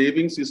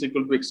savings is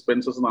equal to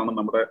expenses എന്നാണ്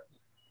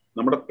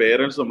നമ്മുടെ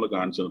പേരൻസ് നമ്മൾ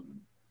കാണിച്ചത്.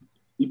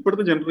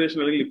 ഇപ്പോഴത്തെ ജനറേഷൻ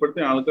അല്ലെങ്കിൽ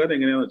ഇപ്പോഴത്തെ ആൾക്കാർ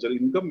എങ്ങനെയാണെന്ന് വെച്ചാൽ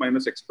ഇൻകം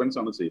മൈനസ് എക്സ്പെൻസ്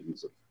ആണ്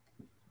സേവിങ്സ്.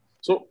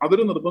 സോ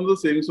അതൊരു നിർബന്ധിത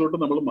സേവിങ്സിലോട്ട്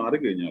നമ്മൾ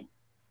മാറിക്കഴിഞ്ഞാൽ,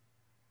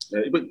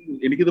 ഇപ്പൊ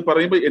എനിക്കിത്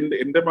പറയുമ്പോൾ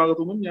എന്റെ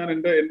ഭാഗത്തുനിന്നും ഞാൻ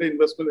എന്റെ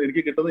ഇൻവെസ്റ്റ്മെന്റ്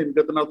എനിക്ക് കിട്ടുന്ന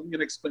ഇൻകത്തിനകത്തും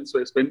ഞാൻ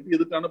സ്പെൻഡ്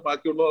ചെയ്തിട്ടാണ്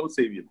ബാക്കിയുള്ളത്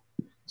സേവ്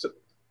ചെയ്യുന്നത്.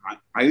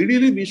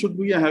 Ideally we should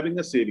be having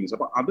A savings.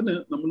 അപ്പൊ അതിന്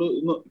നമ്മൾ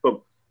ഇന്ന് ഇപ്പം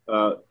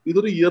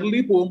ഇതൊരു ഇയർലി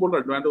പോകുമ്പോൾ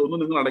അഡ്വാൻറ്റേജ്, ഒന്ന്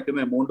നിങ്ങൾ അടയ്ക്കുന്ന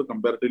എമൗണ്ട്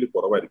കമ്പാരിറ്റീവ്ലി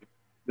കുറവായിരിക്കും.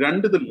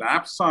 രണ്ട്, ഇത്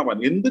ലാപ്സ് ആവാൻ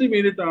എന്തിനു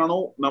വേണ്ടിയിട്ടാണോ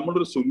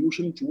നമ്മളൊരു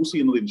സൊല്യൂഷൻ ചൂസ്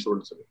ചെയ്യുന്നത്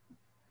ഇൻഷുറൻസിൽ,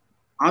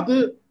 അത്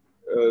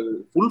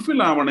ഫുൾഫിൽ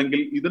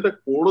ആവണമെങ്കിൽ ഇതിന്റെ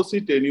policy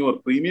tenure,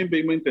 premium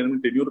payment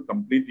tenure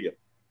complete ചെയ്യാം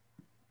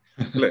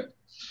അല്ലെ.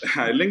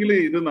 അല്ലെങ്കിൽ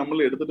ഇത് നമ്മൾ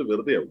എടുത്തിട്ട്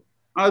വെറുതെ ആവും.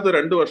 ആദ്യത്തെ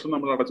 2 വർഷം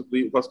നമ്മൾ അടച്ച്,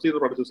 ഫസ്റ്റ്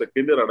ഇയർ അടച്ചു,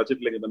 സെക്കൻഡ് ഇയർ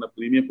അടച്ചിട്ടില്ലെങ്കിൽ തന്നെ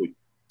പ്രീമിയം പോയി,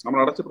 നമ്മൾ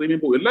അടച്ച പ്രീമിയം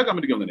പോകും. എല്ലാ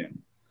കമ്പനിക്കും അങ്ങനെയാണ്.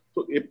 സോ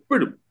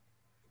എപ്പോഴും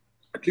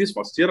അറ്റ്ലീസ്റ്റ്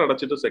ഫസ്റ്റ് ഇയർ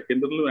അടച്ചിട്ട്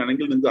സെക്കൻഡ് ഇയറിൽ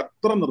വേണമെങ്കിൽ നിങ്ങൾക്ക്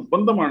അത്ര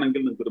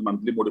നിർബന്ധമാണെങ്കിൽ നിങ്ങൾക്ക് ഒരു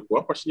മന്ത്ലി മോഡിൽ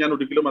പോവാം. പക്ഷെ ഞാൻ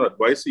ഒരിക്കലും അത്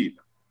അഡ്വൈസ് ചെയ്യില്ല.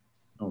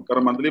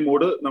 കാരണം മന്ത്ലി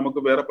മോഡ് നമുക്ക്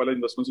വേറെ പല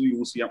ഇൻവെസ്റ്റ്മെന്റ്സിൽ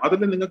യൂസ് ചെയ്യാം. അതിൽ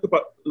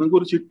നിങ്ങൾക്ക്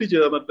ഒരു ചിട്ടി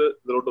ചേർന്നിട്ട്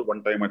ഇതിലോട്ട് വൺ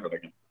ടൈം ആയിട്ട്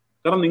അടയ്ക്കാം.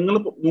 കാരണം നിങ്ങൾ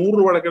 100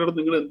 രൂപ അടയ്ക്കുന്നത്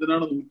നിങ്ങൾ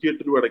എന്തിനാണ്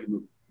 108 രൂപ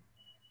അടയ്ക്കുന്നത്?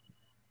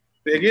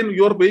 Again,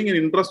 you are paying an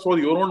interest for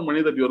your own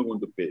money that you are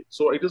going to pay.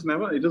 So it is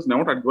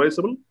not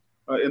advisable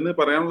എന്ന്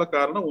പറയാനുള്ള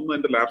കാരണം, ഒന്ന്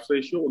എന്റെ ലാപ്സ്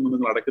റേഷ്യോ, ഒന്ന്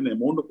നിങ്ങൾ അടയ്ക്കുന്ന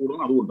എമൗണ്ട്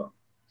കൂടുതലാണ്, അതുകൊണ്ടാണ്.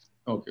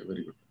 Okay,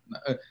 very good.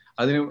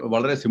 അതിന്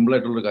വളരെ സിമ്പിൾ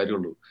ആയിട്ടുള്ള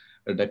കാര്യമുള്ളൂ.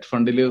 ഡെറ്റ്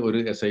ഫണ്ടിൽ ഒരു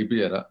SIP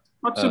ചേരാം,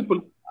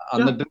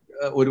 എന്നിട്ട്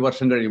 1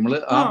 വർഷം കഴിയുമ്പോൾ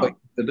ആ പൈസ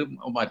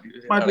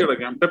മാറ്റി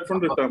അടയ്ക്കാം. ഡെറ്റ്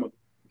ഫണ്ട് ഇട്ടാൽ മതി.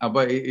 അപ്പൊ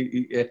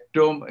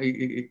ഏറ്റവും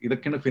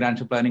ഇതൊക്കെയാണ്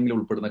ഫിനാൻഷ്യൽ പ്ലാനിങ്ങിൽ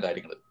ഉൾപ്പെടുന്ന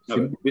കാര്യങ്ങൾ.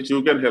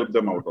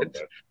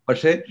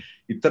 പക്ഷേ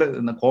ഇത്ര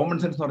കോമൺ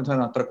സെൻസ് എന്ന്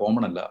പറഞ്ഞാൽ അത്ര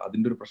കോമൺ അല്ല.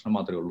 അതിന്റെ ഒരു പ്രശ്നം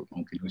മാത്രമേ ഉള്ളൂ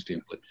നമുക്ക് ഇൻവെസ്റ്റ്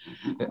ചെയ്യുമ്പോൾ.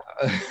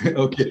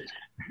 ഓക്കെ,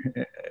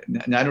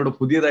 ഞാനിവിടെ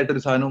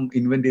പുതിയതായിട്ടൊരു സാധനം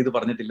ഇൻവെന്റ് ചെയ്ത്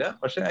പറഞ്ഞിട്ടില്ല.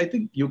 പക്ഷെ I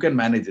think you can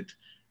manage it.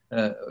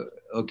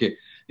 Okay,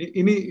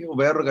 ഇനി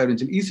വേറൊരു കാര്യം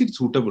വെച്ചാൽ, is it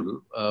suitable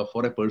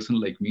for A person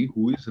like me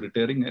who is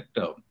retiring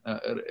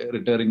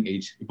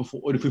age? ഇപ്പൊ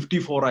ഒരു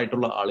 54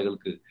 ആയിട്ടുള്ള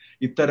ആളുകൾക്ക്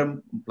ഇത്തരം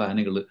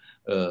പ്ലാനുകൾ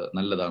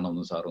നല്ലതാണോ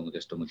എന്ന് സാർ ഒന്ന്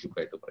ജസ്റ്റ് ഒന്ന്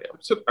ക്വിക്കായിട്ട് പറയാം.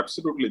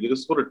 Absolutely, this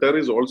is for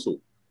retirees also.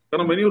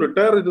 Because when you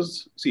retire, it is,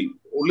 see,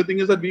 only thing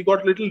is that we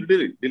got little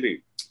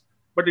delayed,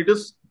 but it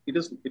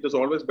is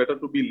always better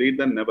to be late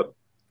than never.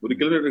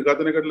 ഒരിക്കലും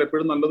എടുക്കാത്തതിനെക്കാട്ടിൽ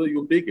എപ്പോഴും നല്ലത്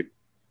you take it.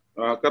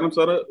 കാരണം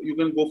sir you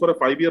can go for A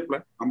 5-year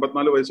plan.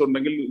 54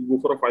 വയസ്സുണ്ടെങ്കിൽ go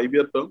for A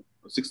 5-year term.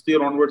 6th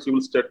year onwards you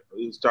will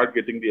start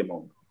getting the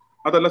amount.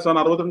 അതല്ല sir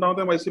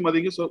 62ാമത്തെ വയസ്സിൽ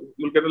മതിയെങ്കിൽ so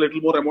you will get A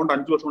little more amount,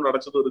 5 വർഷം കൊണ്ട്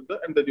അടച്ചു തീർക്കുക,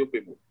 and then you pay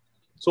more.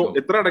 So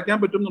എത്ര അടയ്ക്കാൻ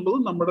പറ്റും എന്നുള്ളത്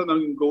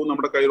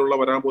നമ്മുടെ കയ്യിലുള്ള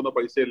വരാൻ പോകുന്ന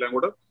പൈസ എല്ലാം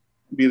കൂടെ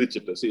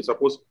വീതിച്ചിട്ട്. C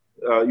suppose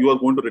you are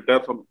going to retire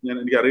from,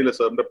 എനിക്കറിയില്ല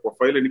സാറിന്റെ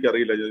പ്രൊഫൈൽ,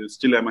 എനിക്കറിയില്ല,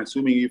 still I M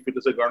assuming if it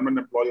is A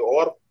government employee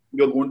or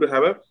you are going to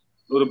have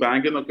ഒരു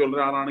ബാങ്കിൽ നിന്നൊക്കെ ഉള്ള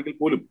ഒരാളാണെങ്കിൽ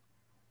പോലും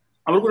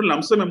അവർക്കൊരു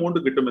ലംസം എമൗണ്ട്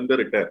കിട്ടും എന്റെ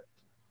റിട്ടയർ.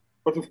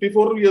 ഇപ്പൊ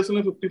 54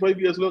 ഇയേഴ്സിലോ 55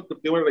 ഇയേഴ്സിലോ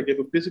കൃത്യമായി അടയ്ക്കുക.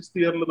 56th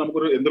ഇയറിൽ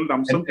നമുക്കൊരു എന്തെങ്കിലും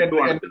ലംസം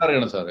കിട്ടുവാണെങ്കിൽ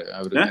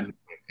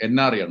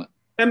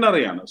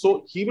NRI ആണ്. So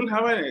he will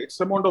have A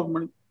X amount of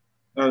money.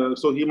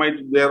 So he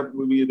might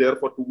be there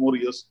for 2 more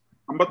years.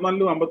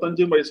 54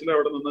 55 വയസ്സിൽ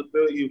അവിടെ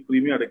നിന്നിട്ട് ഈ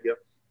പ്രീമിയം അടയ്ക്കുക.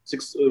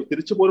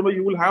 തിരിച്ചു പോരുമ്പോൾ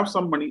you will have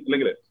some money.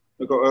 അല്ലെങ്കിൽ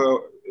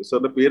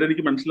സാറിന്റെ പേര്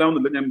എനിക്ക്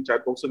മനസ്സിലാവുന്നില്ല, ഞാൻ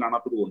ചാറ്റ് ബോക്സ്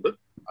കാണാത്തത് കൊണ്ട്.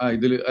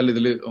 ഇതില്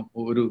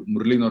ഒരു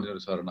മുരളി എന്ന്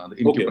പറഞ്ഞൊരു സാറാണ്.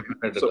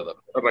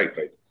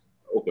 Right,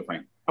 okay,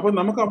 fine. അപ്പൊ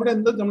നമുക്ക് അവിടെ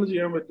എന്താ നമ്മൾ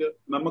ചെയ്യാൻ പറ്റുക?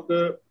 നമുക്ക്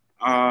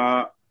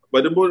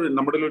വരുമ്പോൾ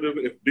നമ്മുടെ ഒരു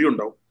FD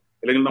ഉണ്ടാവും,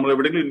 അല്ലെങ്കിൽ നമ്മൾ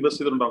എവിടെയെങ്കിലും ഇൻവെസ്റ്റ്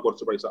ചെയ്തിട്ടുണ്ടാവും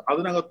കുറച്ച് പൈസ.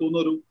 അതിനകത്തുനിന്ന്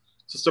ഒരു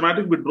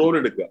സിസ്റ്റമാറ്റിക് വിഡ്രോവൽ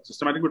എടുക്കുക.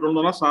 സിസ്റ്റമാറ്റിക് വിഡ്രോവൽ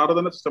എന്ന് പറഞ്ഞാൽ സാറ്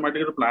തന്നെ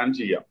സിസ്റ്റമാറ്റിക് ആയിട്ട് പ്ലാൻ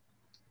ചെയ്യാം.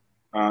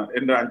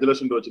 എന്റെ 5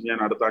 ലക്ഷം രൂപ വെച്ച് ഞാൻ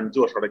അടുത്ത 5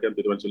 വർഷം അടയ്ക്കാൻ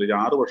തീരുമാനിച്ചു, അല്ലെങ്കിൽ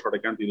 6 വർഷം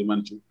അടയ്ക്കാൻ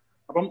തീരുമാനിച്ചു.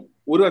 അപ്പം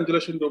ഒരു 5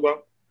 ലക്ഷം രൂപ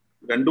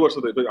 2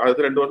 വർഷത്തെ,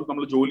 ആദ്യത്തെ 2 വർഷം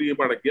നമ്മൾ ജോലി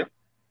ചെയ്യുമ്പോൾ അടയ്ക്കുക.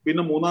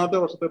 പിന്നെ മൂന്നാമത്തെ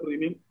വർഷത്തെ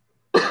പ്രീമിയം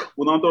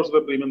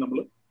നമ്മൾ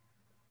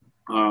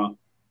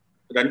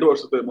 2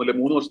 വർഷത്തെ അല്ലെങ്കിൽ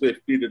 3 വർഷത്തെ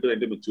FD ഇട്ടിട്ട്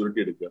അതിന്റെ മെച്യൂരിറ്റി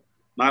എടുക്കുക.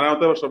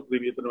 4ാമത്തെ വർഷം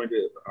പ്രീമിയത്തിന് വേണ്ടി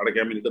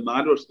അടയ്ക്കാൻ വേണ്ടിയിട്ട്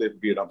 4 വർഷത്തെ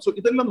FD ഇടാം. സോ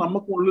ഇതെല്ലാം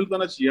നമുക്ക് ഉള്ളിൽ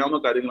തന്നെ ചെയ്യാവുന്ന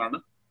കാര്യങ്ങളാണ്.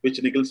 which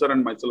Nikhil sir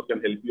and myself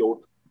can help you out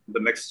in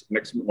the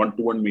next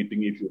one-to-one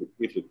meeting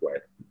if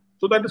required.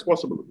 So that is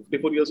possible.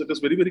 54 years, it is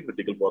very, very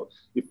critical for,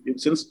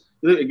 since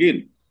again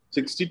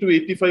 60 to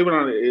 85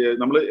 ആണ്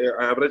നമ്മൾ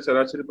average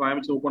ശരാശരി പ്രായം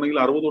വെച്ച് നോക്കുകയാണെങ്കിൽ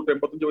 60 തൊട്ട്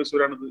 85 വയസ്സ്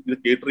വരെയാണ് ഇത്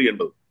കേറ്റർ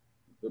ചെയ്യേണ്ടത്.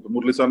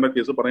 മുരളി സാറിന്റെ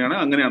കേസ്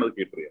പറയുകയാണെങ്കിൽ അങ്ങനെയാണ് ഇത്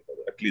കേറ്റർ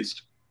ചെയ്യേണ്ടത്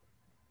അറ്റ്ലീസ്റ്റ്.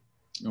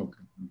 ഓക്കെ,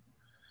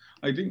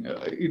 ഐ തിങ്ക്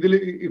ഇതിൽ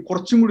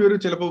കുറച്ചും കൂടി ഒരു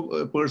ചിലപ്പോൾ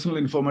പേഴ്സണൽ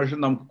ഇൻഫർമേഷൻ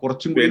നമുക്ക്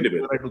കുറച്ചും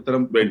കൂടി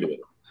ഉത്തരം വേണ്ടി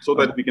വരും. So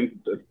that we can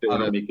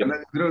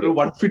ഒരു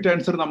വൺ ഫിറ്റ്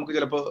ആൻസർ നമുക്ക്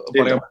ചിലപ്പോൾ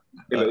പറയാൻ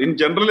ഇൻ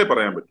ജനറലേ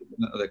പറയാൻ പറ്റും.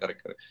 അതെ,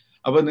 കറക്റ്റ്.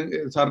 അപ്പൊ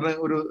സാറിന്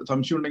ഒരു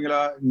സംശയം ഉണ്ടെങ്കിൽ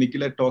ആ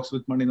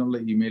nikhil@talkswithmoney എന്നുള്ള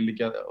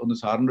ഇമെയിലിലേക്ക് ഒന്ന്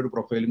സാറിന്റെ ഒരു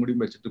പ്രൊഫൈലും കൂടി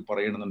വെച്ചിട്ട്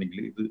പറയണമെന്നുണ്ടെങ്കിൽ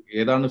ഇത്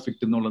ഏതാണ്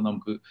ഫിറ്റ് എന്നുള്ളത്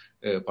നമുക്ക്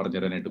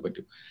പറഞ്ഞുതരാനായിട്ട്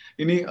പറ്റും.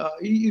 ഇനി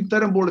ഈ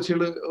ഇത്തരം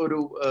പോളിസികൾ ഒരു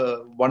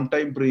വൺ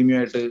ടൈം പ്രീമിയം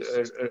ആയിട്ട്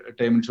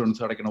ടൈം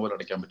ഇൻഷുറൻസ് അടയ്ക്കണ പോലെ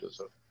അടയ്ക്കാൻ പറ്റുമോ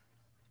സാർ?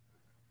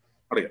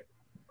 അറിയാം.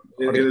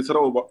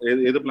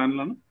 ഏത്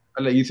പ്ലാനിലാണ്?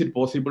 അല്ല, is it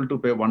possible to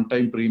pay one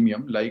time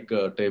premium like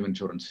term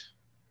insurance?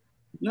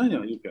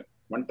 Yeah, you can.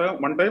 One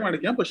time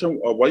അടിക്കാം. പക്ഷെ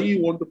why you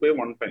want to pay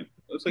one time?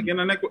 It's again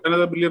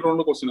another billion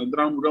dollar question.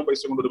 എന്തിനാണ് മുഴുവൻ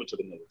പൈസ കൊണ്ട്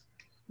ഒരുമിച്ചിടുന്നത്?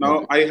 Now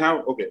I have,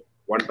 okay,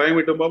 one time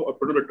കിട്ടുമ്പോൾ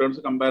എപ്പോഴും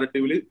returns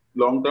comparatively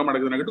long term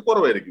അടയ്ക്കുന്നതിനായിട്ട്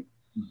കുറവായിരിക്കും.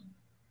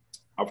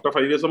 After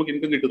 5 years നമുക്ക്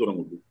ഇൻകം കിട്ടി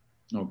തുടങ്ങുള്ളൂ.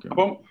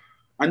 അപ്പം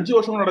 5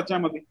 വർഷം കൊണ്ട്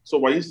അടച്ചാൽ മതി. So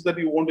why is that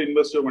you want to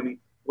invest your money?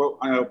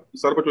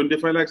 Sir ഇപ്പൊ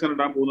 25 lakhs ആണ്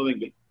ഇടാൻ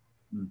പോകുന്നതെങ്കിൽ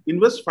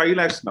ഇൻവെസ്റ്റ് 5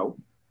 lakhs നൗ,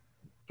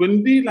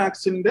 20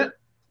 lakhs-ന്റെ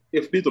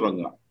FD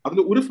തുടങ്ങുക. അതിൽ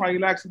ഒരു 5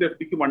 lakhs-ന്റെ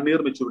FD-ക്ക് 1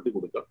 year മെച്യൂരിറ്റി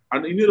കൊടുക്കുക,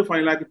 ഇനി ഒരു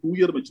 5 lakh 2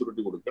 year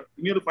മെച്യൂരിറ്റി കൊടുക്കുക,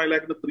 ഇനി ഒരു 5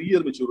 lakh 3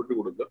 year മെച്യൂരിറ്റി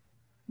കൊടുക്കുക,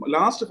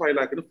 ലാസ്റ്റ് 5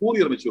 lakh 4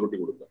 year മെച്യൂരിറ്റി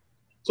കൊടുക്കുക.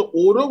 സോ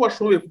ഓരോ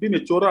വർഷവും FD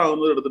മെച്യൂർ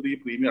ആകുന്നത് എടുത്തിട്ട് ഈ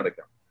പ്രീമിയം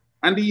അടയ്ക്കാം.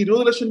 ആൻഡ് ഈ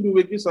 20 ലക്ഷം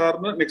രൂപയ്ക്ക്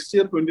സാറിന് നെക്സ്റ്റ്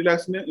ഇയർ 20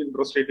 lakhs-ന്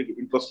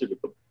ഇൻട്രസ്റ്റ്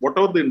കിട്ടും, what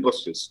ever the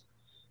interest is.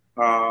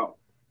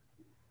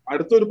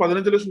 അടുത്ത ഒരു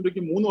 15 ലക്ഷം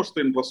രൂപയ്ക്ക് 3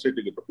 വർഷത്തെ ഇൻട്രസ്റ്റ്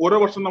റേറ്റ് കിട്ടും. ഓരോ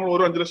വർഷം നമ്മൾ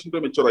ഓരോ 5 ലക്ഷം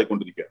രൂപ മെച്യൂർ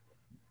ആയിക്കൊണ്ടിരിക്കുക.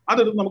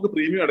 അതെടുത്ത് നമുക്ക്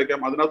പ്രീമിയം അടയ്ക്കാം,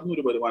 അതിനകത്ത് നിന്ന്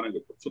ഒരു വരുമാനം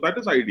കിട്ടും. So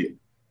that is ideal.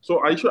 So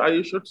I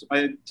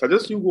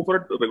suggest you go for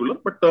it regular,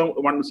 but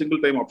one single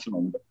time option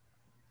ഉണ്ട്.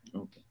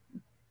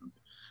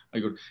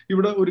 ആയിക്കോട്ടെ.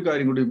 ഇവിടെ ഒരു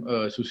കാര്യം കൂടി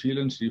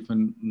സുശീലൻ സ്റ്റീഫൻ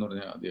എന്ന്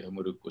പറഞ്ഞ അദ്ദേഹം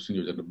ഒരു ക്വസ്റ്റ്യൻ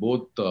ചോദിച്ചിട്ടുണ്ട്.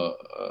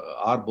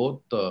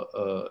 Both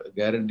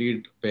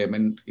guaranteed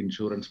payment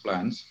insurance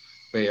plans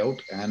payout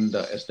and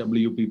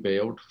SWP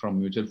payout from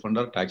mutual fund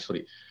are tax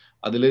free.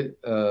 അതിൽ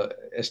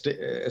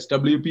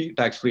SWP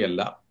tax free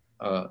അല്ല.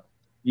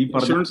 ഈ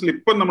ഇൻഷുറൻസിൽ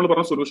ഇപ്പം നമ്മൾ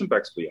പറഞ്ഞ സൊല്യൂഷൻ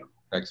ടാക്സ് ഫ്രീ ആണ്.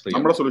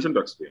 നമ്മുടെ സൊല്യൂഷൻ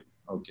ടാക്സ് ഫ്രീ ആണ്.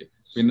 ഓക്കെ.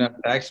 പിന്നെ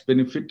tax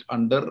benefit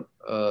under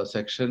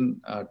section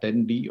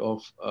 10D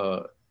of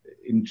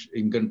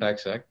income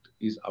tax act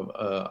is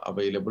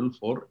available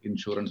for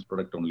insurance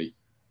product only.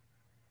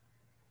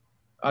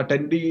 ആ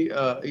 10D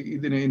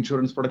ഇതിന്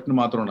ഇൻഷുറൻസ് പ്രൊഡക്റ്റിന്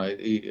മാത്രമാണ്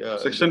ഈ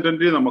സെക്ഷൻ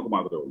 10D നമുക്ക്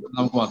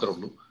മാത്രമേ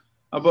ഉള്ളൂ.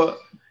 അപ്പൊ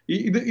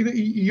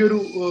ഈ ഒരു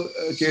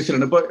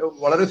കേസിലാണ് ഇപ്പൊ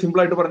വളരെ സിമ്പിൾ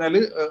ആയിട്ട് പറഞ്ഞാൽ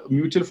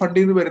മ്യൂച്വൽ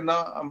ഫണ്ടിൽ നിന്ന് വരുന്ന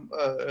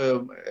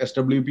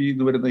SWP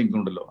വരുന്ന ഇൻകം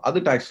ഉണ്ടല്ലോ, അത്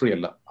ടാക്സ് ഫ്രീ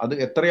അല്ല. അത്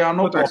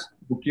എത്രയാണോ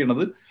ബുക്ക്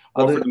ചെയ്യണത്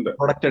അത്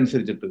പ്രൊഡക്റ്റ്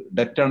അനുസരിച്ചിട്ട്,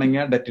 ഡെറ്റ്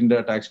ആണെങ്കിൽ ഡെറ്റിന്റെ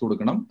ടാക്സ്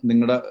കൊടുക്കണം,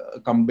 നിങ്ങളുടെ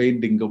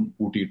കമ്പൈൻഡ് ഇൻകം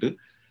കൂട്ടിയിട്ട്.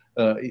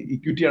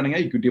 ഇക്വിറ്റി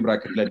ആണെങ്കിൽ ഇക്വിറ്റി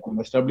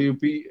ബ്രാക്കറ്റിലായിരിക്കും.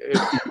 SWP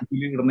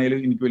ഇടുന്നതിൽ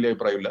എനിക്ക് വലിയ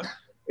അഭിപ്രായമില്ല.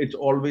 ഇറ്റ്സ്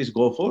ഓൾവേസ്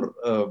ഗോ ഫോർ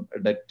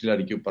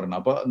ഡെറ്റിലായിരിക്കും പറഞ്ഞത്.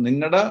 അപ്പൊ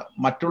നിങ്ങളുടെ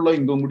മറ്റുള്ള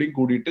ഇൻകം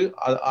കൂടിയിട്ട്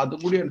അതും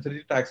കൂടി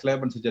അനുസരിച്ച് ടാക്സ്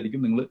ലാബ്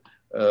അനുസരിച്ചായിരിക്കും നിങ്ങൾ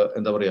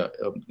എന്താ പറയാ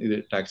ഇത്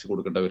ടാക്സ്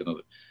കൊടുക്കേണ്ടി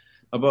വരുന്നത്.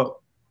 അപ്പൊ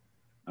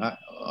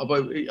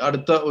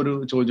അടുത്ത ഒരു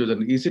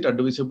ചോദ്യം, is it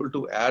advisable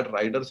to add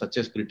rider such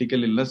as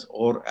critical illness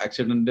or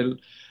accidental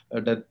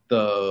death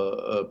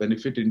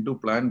benefit in to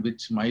plan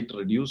which might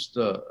reduce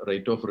the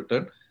rate of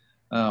return?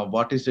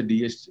 What is the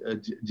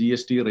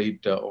GST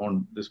rate on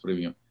this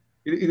premium?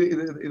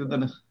 ഇത്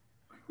തന്നെ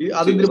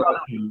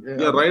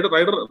rider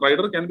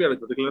can be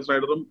critical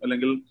റൈഡറും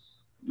അല്ലെങ്കിൽ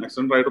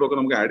accident റൈഡറും ഒക്കെ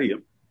നമുക്ക് add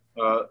ചെയ്യാം.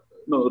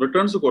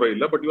 Returns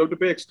കുറയില്ല, but you have to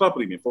pay extra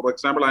premium. For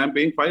example, I M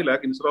paying 5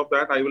 lakh, instead of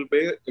that I will pay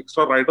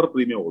extra rider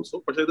premium also.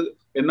 പക്ഷേ ഇത്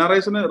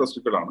NRIs-ന്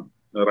restricted ആണ്,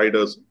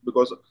 Riders,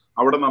 because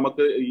അവിടെ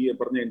നമുക്ക് ഈ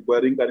പറഞ്ഞ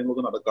എൻക്വയറിയും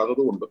കാര്യങ്ങളൊക്കെ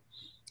നടക്കാത്തത് കൊണ്ട്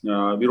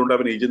we don't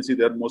have an agency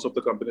there. Most of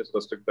the companies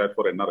restrict that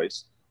for NRIs.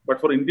 But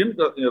for Indian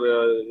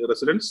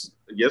residents,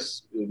 yes,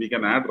 we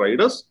can add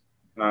riders.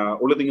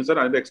 Only thing is that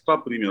അതിന്റെ എക്സ്ട്രാ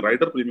പ്രീമിയം,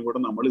 റൈഡർ പ്രീമിയം കൂടെ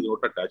നമ്മൾ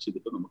ഇതിലോട്ട് attach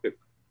ചെയ്തിട്ട് നമുക്ക്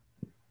കിട്ടും.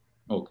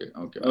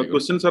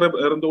 Question സാറേ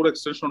എന്തുകൂടെ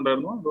extension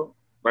ഉണ്ടായിരുന്നോ അതോ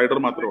റൈഡർ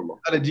മാത്രമേ ഉള്ളൂ?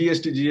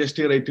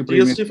 GST rate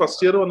GST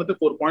first year വന്നിട്ട്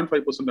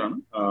 4.5% ആണ്.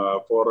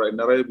 Four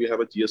NRI we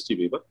have a GST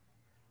waiver,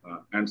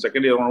 and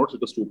second year onwards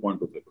it is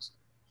 2.25%.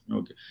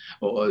 Okay.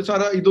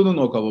 Sir ഇതൊന്നും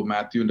നോക്കാവോ?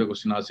 മാത്യുവിന്റെ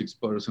ക്വസ്റ്റ്യൻ, ആ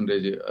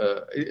 6%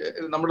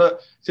 നമ്മുടെ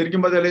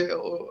ശരിക്കും പറഞ്ഞാല്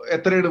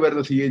എത്രയാണ്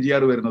വരുന്നത്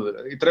CAGR വരുന്നത്?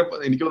 ഇത്ര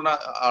എനിക്ക് തോന്നുന്ന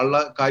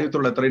ആളുടെ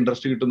കാര്യത്തുള്ള എത്ര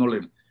ഇൻട്രസ്റ്റ്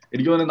കിട്ടുന്നുള്ളതാണ്.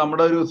 എനിക്ക് തോന്നുന്നത്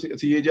നമ്മുടെ ഒരു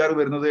CAGR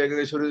വരുന്നത്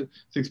ഏകദേശം ഒരു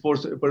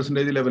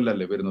 6%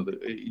 ലെവലിലല്ലേ വരുന്നത്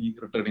ഈ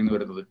റിട്ടേണിൽ നിന്ന്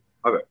വരുന്നത്?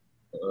 അതെ.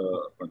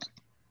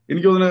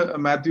 എനിക്ക് തോന്നുന്നു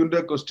മാത്യുവിന്റെ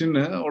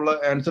ക്വസ്റ്റ്യന് ഉള്ള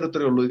ആൻസർ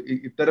ഇത്രയേ ഉള്ളൂ.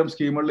 ഇത്തരം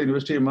സ്കീമുകളിൽ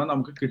ഇൻവെസ്റ്റ് ചെയ്യുമ്പോൾ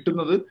നമുക്ക്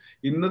കിട്ടുന്നത്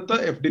ഇന്നത്തെ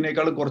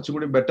FD-നേക്കാളും കുറച്ചും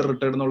കൂടി ബെറ്റർ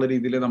റിട്ടേൺ എന്നുള്ള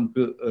രീതിയിലേ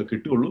നമുക്ക്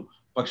കിട്ടുള്ളൂ.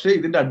 പക്ഷേ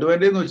ഇതിന്റെ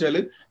അഡ്വാൻറ്റേജ് എന്ന് വെച്ചാൽ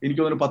എനിക്ക്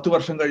തോന്നുന്നു 10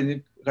 വർഷം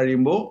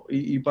കഴിയുമ്പോൾ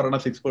ഈ പറഞ്ഞ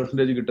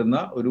 6% കിട്ടുന്ന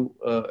ഒരു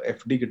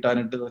FD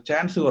കിട്ടാനായിട്ട്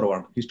ചാൻസ്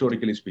കുറവാണ്,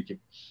 ഹിസ്റ്റോറിക്കലി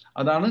സ്പീക്കിംഗ്.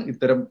 അതാണ്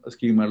ഇത്തരം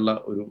സ്കീമുകളുടെ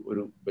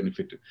ഒരു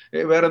ബെനിഫിറ്റ്.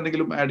 വേറെ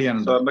എന്തെങ്കിലും ആഡ്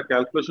ചെയ്യാനുണ്ടോ? സാറിന്റെ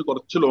കാൽക്കുലേഷൻ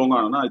കുറച്ച് ലോങ്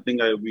ആണ്. I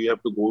think we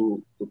have to go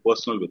to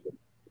personal with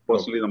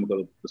personally നമുക്ക്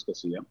അത്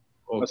ഡിസ്കസ് ചെയ്യാം.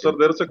 Sir,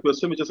 there is a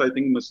question which is I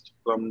think missed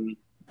from.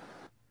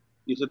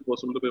 Is it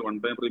possible to pay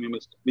one-time premium?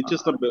 Which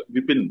is the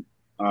Vipin?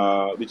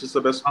 Which is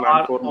the best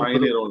plan for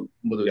 9-year-old?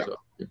 Yeah.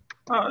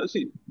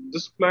 See,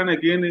 this plan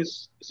again is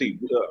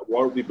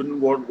what Vipin.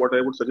 What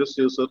I would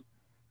suggest is, sir,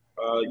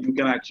 you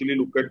can actually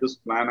look at this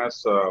plan as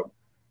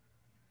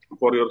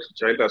for your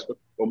child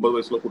aspect. 9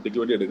 vayasula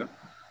kuttikku vendi edukka.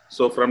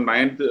 So from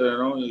 9th,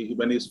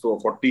 when he's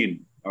 14,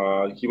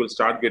 he will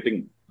start getting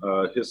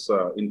his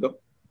income.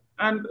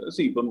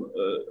 And ഇപ്പം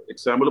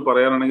example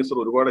പറയാനാണെങ്കിൽ sir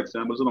ഒരുപാട്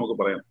examples നമുക്ക്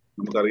പറയാം.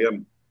 നമുക്കറിയാം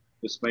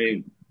ഇസ്മയിൽ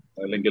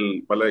അല്ലെങ്കിൽ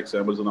പല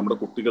examples നമ്മുടെ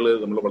കുട്ടികൾ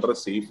നമ്മൾ വളരെ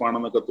സേഫ്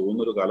ആണെന്നൊക്കെ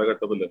തോന്നുന്ന ഒരു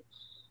കാലഘട്ടത്തിൽ,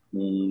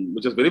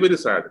 which is very very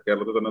sad,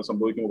 കേരളത്തിൽ തന്നെ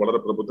സംഭവിക്കുമ്പോൾ,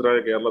 വളരെ പ്രബുദ്ധരായ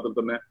കേരളത്തിൽ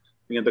തന്നെ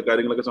ഇങ്ങനത്തെ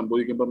കാര്യങ്ങളൊക്കെ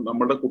സംഭവിക്കുമ്പോൾ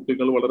നമ്മുടെ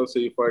കുട്ടികൾ വളരെ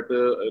സേഫ്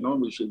ആയിട്ട്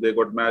they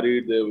got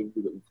married,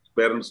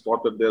 parents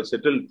thought that they are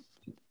settled.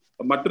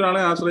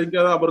 മറ്റൊരാളെ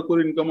ആശ്രയിക്കാതെ അവർക്ക്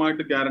ഒരു ഇൻകം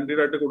ആയിട്ട്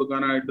ഗ്യാരണ്ടീഡ് ആയിട്ട്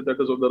കൊടുക്കാനായിട്ട്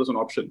ദാറ്റ് ഇസ് ആൻ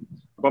ഓപ്ഷൻ.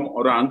 അപ്പം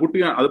ഒരു ആൺകുട്ടി,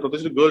 അത്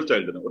പ്രത്യേകിച്ച് ഗേൾ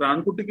ചൈൽഡിന്, ഒരു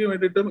ആൺകുട്ടിക്ക്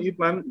വേണ്ടിയിട്ടും ഈ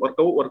പ്ലാൻ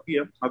വർക്ക്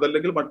ചെയ്യാം.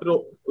 അതല്ലെങ്കിൽ മറ്റൊരു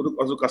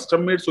ഒരു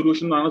കസ്റ്റം മെയ്ഡ്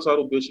സൊല്യൂഷൻ ആണ് സാർ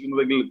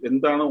ഉദ്ദേശിക്കുന്നതെങ്കിൽ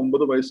എന്താണ്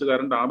 9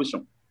 വയസ്സുകാരന്റെ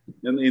ആവശ്യം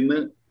ഇന്ന്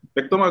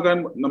വ്യക്തമാക്കാൻ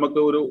നമുക്ക്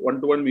ഒരു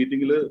 1-to-1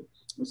 മീറ്റിംഗിൽ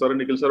സാർ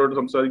നിഖിൽ സാറോട്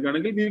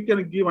സംസാരിക്കുകയാണെങ്കിൽ we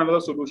can give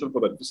another solution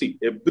for that. C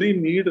every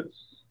need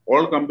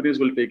all companies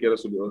will take care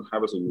of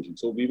have a solution,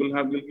 so we'll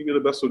give you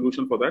the best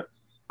solution for that.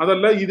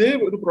 അതല്ല ഇതേ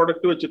ഒരു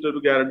പ്രോഡക്റ്റ് വെച്ചിട്ട് ഒരു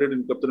guaranteed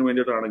ഇൻകത്തിന്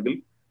വേണ്ടിയിട്ടാണെങ്കിൽ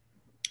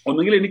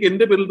ഒന്നുകിൽ എനിക്ക്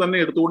എന്റെ പേരിൽ തന്നെ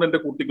എടുത്തുകൊണ്ട് എന്റെ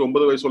കുട്ടിക്ക്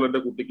 9 വയസ്സുള്ള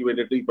എന്റെ കുട്ടിക്ക്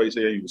വേണ്ടിയിട്ട് ഈ പൈസ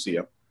ഞാൻ യൂസ്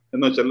ചെയ്യാം.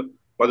 എന്ന് വെച്ചാൽ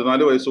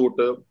 14 വയസ്സ്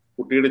തൊട്ട്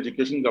കുട്ടിയുടെ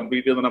എഡ്യൂക്കേഷൻ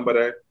കംപ്ലീറ്റ് ചെയ്യുന്ന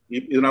വരെ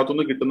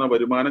ഇതിനകത്തുനിന്ന് കിട്ടുന്ന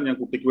വരുമാനം ഞാൻ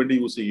കുട്ടിക്ക് വേണ്ടി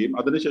യൂസ് ചെയ്യും.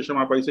 അതിനുശേഷം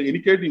ആ പൈസ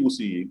എനിക്കായിട്ട് യൂസ്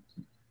ചെയ്യും.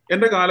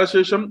 എന്റെ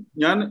കാലശേഷം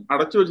ഞാൻ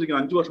അടച്ചു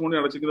വെച്ചിരിക്കുന്ന 5 വർഷം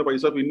കൊണ്ട് അടച്ചിരിക്കുന്ന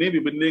പൈസ പിന്നെയും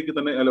വിപിനിലേക്ക്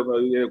തന്നെ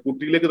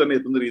കുട്ടിയിലേക്ക് തന്നെ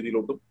എത്തുന്ന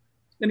രീതിയിലോട്ടും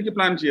എനിക്ക്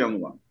പ്ലാൻ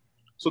ചെയ്യാവുന്നതാണ്.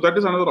 So that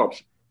is another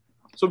option.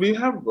 So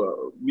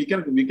we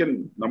can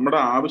നമ്മുടെ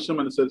ആവശ്യം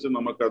അനുസരിച്ച്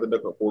നമുക്ക് അതിന്റെ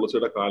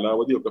പോളിസിയുടെ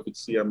കാലാവധി ഒക്കെ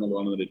ഫിക്സ്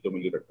ചെയ്യാമെന്നുള്ളതാണ് ഇതിന്റെ ഏറ്റവും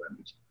വലിയൊരു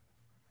അഡ്വാൻറ്റേജ്.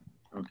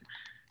 ഓക്കെ,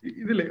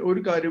 ഇതിലെ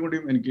ഒരു കാര്യം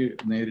കൂടിയും എനിക്ക്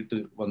നേരിട്ട്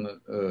വന്ന്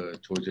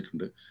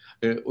ചോദിച്ചിട്ടുണ്ട്.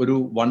 ഒരു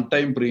വൺ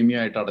ടൈം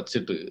പ്രീമിയം ആയിട്ട്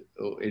അടച്ചിട്ട്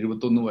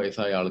 71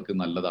 വയസ്സായ ആൾക്ക്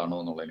നല്ലതാണോ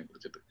എന്നുള്ളതിനെ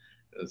കുറിച്ചിട്ട്,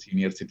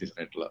 സീനിയർ സിറ്റിസൺ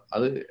ആയിട്ടുള്ള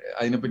അത്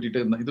അതിനെ പറ്റിയിട്ട്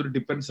ഇതൊരു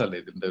ഡിപ്പെൻസ് അല്ലേ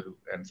ഇതിന്റെ ഒരു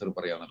ആൻസർ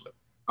പറയാന്നുള്ളത്?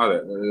 അതെ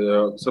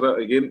സർ,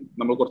 അഗെയിൻ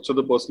നമ്മൾ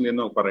കുറച്ചത്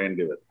പേഴ്സണലി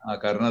പറയേണ്ടി വരും.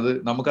 കാരണം അത്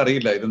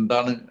നമുക്കറിയില്ല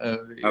ഇതെന്താണ്.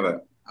 അതെ,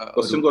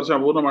 ക്വസ്റ്റ്യൻ കുറച്ച്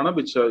അപൂർണമാണ്.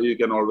 which you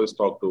can always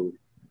talk to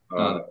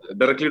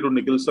directly to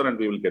Nikhil sir and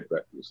we will get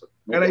back to you sir.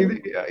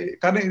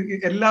 കാരണം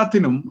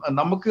എല്ലാത്തിനും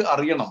നമുക്ക്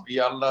അറിയണം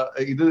ഇയാളുടെ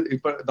ഇത്.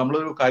 ഇപ്പൊ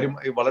നമ്മളൊരു കാര്യം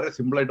വളരെ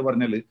സിമ്പിൾ ആയിട്ട്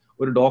പറഞ്ഞാല്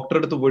ഒരു ഡോക്ടറെ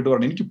അടുത്ത് പോയിട്ട്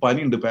പറഞ്ഞു എനിക്ക്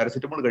പനിയുണ്ട്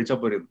പാരസിറ്റമോൾ കഴിച്ചാൽ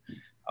പോരുന്നു.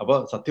 അപ്പൊ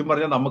സത്യം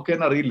പറഞ്ഞാൽ നമുക്ക്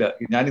തന്നെ അറിയില്ല.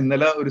 ഞാൻ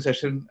ഇന്നലെ ഒരു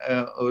സെഷൻ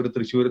ഒരു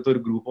തൃശ്ശൂരത്തെ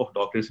ഒരു ഗ്രൂപ്പ് ഓഫ്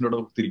ഡോക്ടേഴ്സിനോട്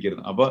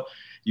തിരിക്കുന്നു. അപ്പൊ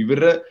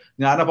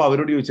ഞാനപ്പോ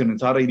അവരോട്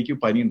ചോദിച്ചിട്ടുണ്ട്, സാറേ എനിക്ക്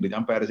പനിയുണ്ട്,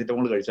 ഞാൻ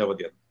പാരസിറ്റമോൾ കഴിച്ചാൽ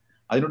മതിയാണ്.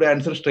 അതിനോട്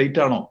ആൻസർ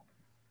സ്ട്രെയിറ്റ് ആണോ?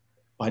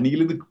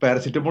 പനിയിൽ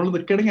പാരസിറ്റമോൾ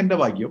നിൽക്കണമെങ്കിൽ എന്റെ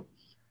ഭാഗ്യം.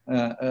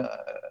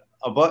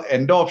 അപ്പൊ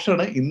എന്റെ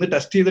ഓപ്ഷനാണ് ഇന്ന്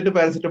ടെസ്റ്റ് ചെയ്തിട്ട്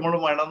പാരസിറ്റമോൾ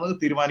വേണമെന്ന്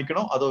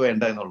തീരുമാനിക്കണോ അതോ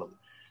വേണ്ട എന്നുള്ളത്.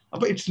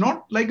 അപ്പൊ it's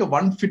not like A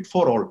one fit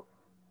for all.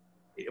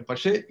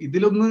 പക്ഷെ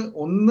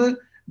ഇതിലൊന്ന്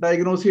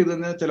ഡയഗ്നോസ് ചെയ്ത്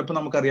കഴിഞ്ഞാൽ ചിലപ്പോൾ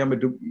നമുക്ക് അറിയാൻ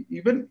പറ്റും.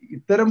 ഈവൻ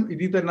ഇത്തരം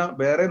ഇതിൽ തന്നെ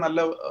വേറെ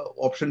നല്ല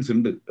ഓപ്ഷൻസ്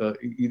ഉണ്ട്.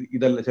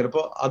 ഇതല്ല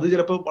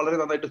ചിലപ്പോൾ വളരെ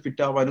നന്നായിട്ട്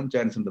ഫിറ്റ് ആവാനും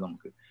ചാൻസ് ഉണ്ട്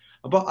നമുക്ക്.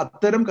 അപ്പൊ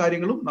അത്തരം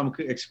കാര്യങ്ങളും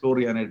നമുക്ക് എക്സ്പ്ലോർ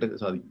ചെയ്യാനായിട്ട്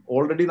സാധിക്കും.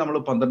 ഓൾറെഡി നമ്മൾ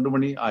 12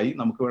 മണി ആയി.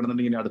 നമുക്ക്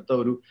വേണമെന്നുണ്ടെങ്കിൽ അടുത്ത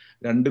ഒരു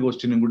 2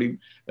 ക്വസ്റ്റ്യനും കൂടി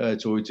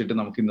ചോദിച്ചിട്ട്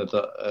നമുക്ക്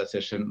ഇന്നത്തെ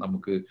സെഷൻ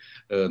നമുക്ക്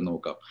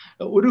നോക്കാം.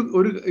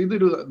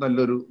 ഇതൊരു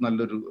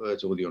നല്ലൊരു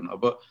ചോദ്യമാണ്.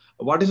 അപ്പൊ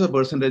what is the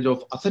percentage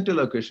of asset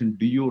allocation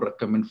do you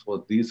recommend for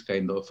these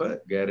kind of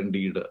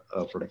guaranteed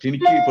product?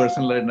 എനിക്ക്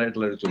പേഴ്സണൽ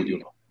ആയിട്ടുള്ള ഒരു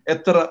ചോദ്യമാണ്.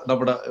 എത്ര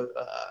നമ്മുടെ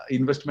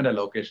ഇൻവെസ്റ്റ്മെന്റ്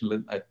അലോക്കേഷനിൽ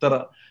എത്ര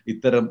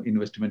ഇത്തരം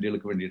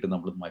ഇൻവെസ്റ്റ്മെന്റുകൾക്ക് വേണ്ടിയിട്ട്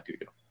നമ്മൾ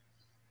മാറ്റിവെക്കണം?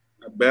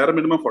 Bare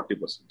minimum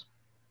 40%.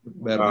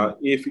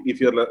 If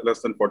you're less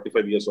than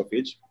 45 years of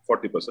age,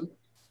 40%.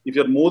 If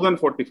you're more than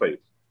 45,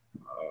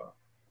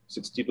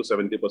 60 to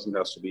 70%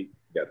 has to be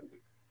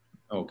guaranteed.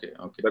 Okay.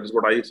 That is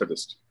what I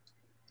suggest.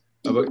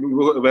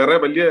 വേറെ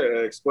വലിയ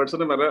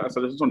എക്സ്പേർട്സിന് വേറെ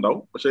സജഷൻസ്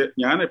ഉണ്ടാവും. പക്ഷെ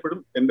ഞാൻ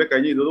എപ്പോഴും എന്റെ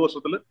കഴിഞ്ഞ 20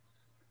 വർഷത്തിൽ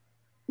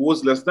who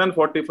is less than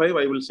 45,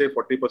 I will say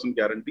 40%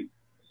 guarantee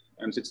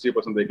and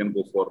 60% they can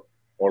go for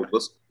all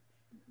risk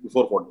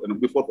before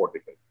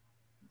 45.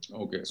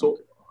 Okay. So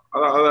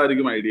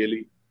അതായിരിക്കും ഐഡിയലി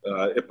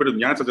എപ്പോഴും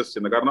ഞാൻ സജസ്റ്റ്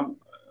ചെയ്യുന്നത്. കാരണം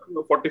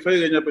 45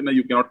 കഴിഞ്ഞാൽ പിന്നെ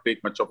you cannot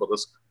take much of A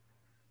risk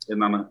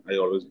എന്നാണ് ഐ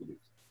ഓൾവേസ് ബിലീവ്.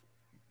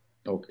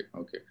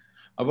 ഓക്കെ.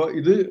 അപ്പൊ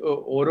ഇത്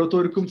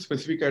ഓരോരുത്തർക്കും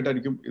സ്പെസിഫിക്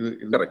ആയിട്ടായിരിക്കും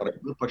ഇത്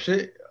പറയുന്നത്. പക്ഷേ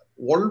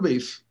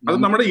ഓൾവേസ് അത്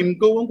നമ്മുടെ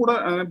ഇൻകവും കൂടെ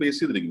ബേസ്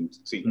ചെയ്തിരിക്കും.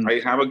 I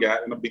have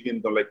A big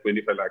income like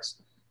 25 lakhs,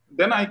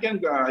 then I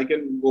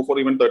can go for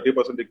even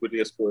 30% equity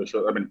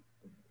exposure. I mean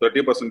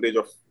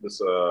 30% of this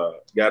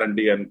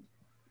guarantee and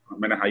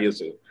higher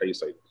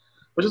side.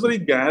 പക്ഷെ സാർ, ഈ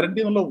ഗ്യാരണ്ടി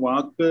എന്നുള്ള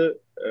വാക്ക്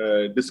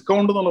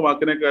ഡിസ്കൗണ്ട് എന്നുള്ള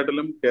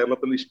വാക്കിനെക്കാട്ടിലും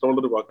കേരളത്തിൽ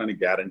ഇഷ്ടമുള്ളൊരു വാക്കാണ് ഈ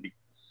ഗ്യാരണ്ടി.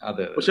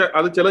 പക്ഷെ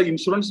അത് ചില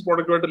ഇൻഷുറൻസ്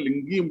പ്രോഡക്റ്റുമായിട്ട്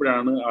ലിങ്ക്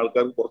ചെയ്യുമ്പോഴാണ്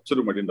ആൾക്കാർക്ക്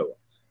കുറച്ചൊരു മടി ഉണ്ടാവുക.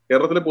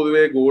 കേരളത്തിലെ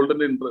പൊതുവെ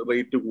ഗോൾഡിന്റെ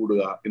റേറ്റ്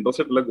കൂടുക,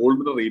 ഇൻട്രസ്റ്റ് റേറ്റ് അല്ല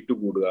ഗോൾഡിന്റെ റേറ്റ്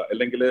കൂടുക,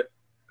 അല്ലെങ്കിൽ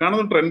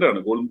കാണുന്ന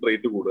ട്രെൻഡാണ് ഗോൾഡിന്റെ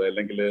റേറ്റ് കൂടുക,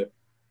 അല്ലെങ്കിൽ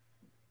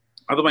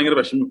അത് ഭയങ്കര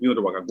വിഷമിക്കുന്ന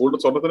ഒരു വാക്കാണ്. ഗോൾഡ്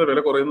സ്വർണ്ണത്തിന്റെ വില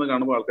കുറയുന്നത്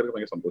കാണുമ്പോൾ ആൾക്കാർക്ക്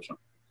ഭയങ്കര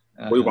സന്തോഷമാണ്,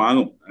 പോയി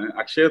വാങ്ങും.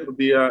 Akshaya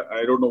Tritiya,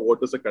 I don't know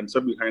what is A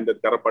concept behind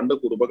it. കാരണം പണ്ട്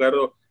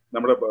കുടുംബക്കാരോ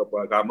നമ്മുടെ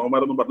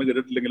കാരണവന്മാരൊന്നും പറഞ്ഞു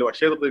കേട്ടിട്ടില്ലെങ്കിലും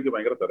അക്ഷയ തൃതീയക്ക്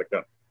ഭയങ്കര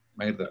തിരക്കാണ്.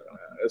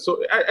 So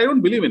I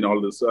don't believe in all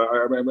this.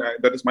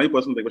 That is my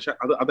personal thing. പക്ഷെ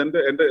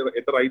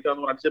എന്റെ റൈറ്റ്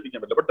ആണെന്ന് അടിച്ചേപ്പിക്കാൻ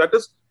പറ്റില്ല. ബട്ട്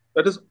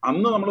ദാറ്റ് ഇസ്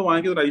അന്ന് നമ്മൾ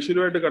വാങ്ങിക്കുന്ന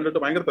ഐശ്വര്യമായിട്ട്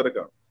കണ്ടിട്ട് ഭയങ്കര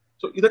തിരക്കാണ്.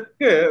 സോ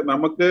ഇതൊക്കെ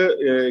നമുക്ക്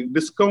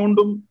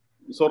ഡിസ്കൗണ്ടും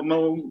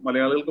സ്വർണവും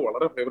മലയാളികൾക്ക്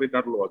വളരെ ഫേവറേറ്റ്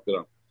ആയിട്ടുള്ള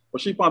വാക്കുകളാണ്.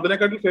 പക്ഷെ ഇപ്പൊ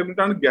അതിനെക്കാട്ടിൽ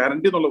ഫേവറേറ്റ് ആണ്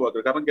ഗ്യാരണ്ടി എന്നുള്ള വാക്ക്.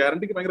 കാരണം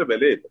ഗ്യാരണ്ടിക്ക് ഭയങ്കര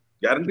വിലയായിട്ട്.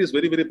 Guarantee is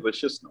very very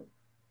precious now.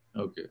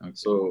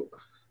 So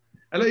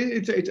അല്ല,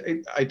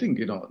 ഐ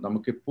തിങ്ക്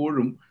നമുക്ക്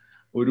എപ്പോഴും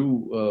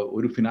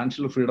ഒരു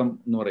ഫിനാൻഷ്യൽ ഫ്രീഡം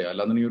എന്ന് പറയാം.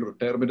 അല്ലാതെ ഒരു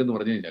റിട്ടയർമെന്റ് എന്ന്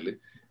പറഞ്ഞു കഴിഞ്ഞാൽ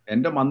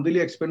എന്റെ മന്ത്ലി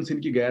എക്സ്പെൻസ്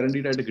എനിക്ക്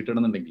ഗ്യാരണ്ടീഡ് ആയിട്ട്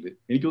കിട്ടണമെന്നുണ്ടെങ്കിൽ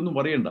എനിക്കൊന്നും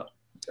പറയണ്ട.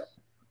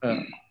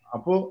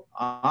 അപ്പോ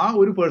ആ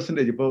ഒരു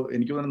പെർസെന്റേജ് ഇപ്പൊ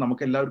എനിക്ക് തോന്നുന്നു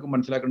നമുക്ക് എല്ലാവർക്കും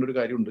മനസ്സിലാക്കേണ്ട ഒരു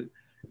കാര്യമുണ്ട്.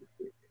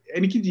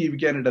 എനിക്ക്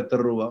ജീവിക്കാനായിട്ട് എത്ര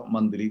രൂപ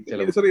മന്ത്ലി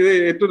ചെലവ്? സാർ, ഇത്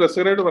ഏറ്റവും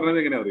രസകരമായിട്ട് പറഞ്ഞത്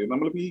എങ്ങനെയാ അറിയാം?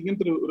 നമ്മളിപ്പോ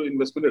ഇങ്ങനത്തെ ഒരു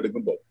ഇൻവെസ്റ്റ്മെന്റ്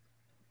എടുക്കുമ്പോൾ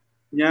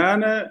ഞാൻ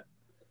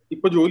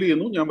ഇപ്പൊ ജോലി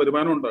ചെയ്യുന്നു, ഞാൻ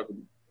വരുമാനം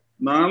ഉണ്ടാക്കുന്നു.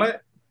 നാളെ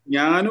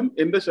ഞാനും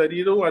എന്റെ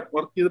ശരീരവും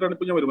വർക്ക് ചെയ്തിട്ടാണ്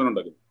ഇപ്പൊ ഞാൻ വരുമാനം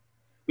ഉണ്ടാക്കുന്നത്.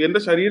 എന്റെ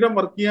ശരീരം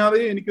വർക്ക് ചെയ്യാതെ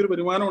എനിക്കൊരു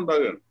വരുമാനം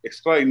ഉണ്ടാകുകയാണ്,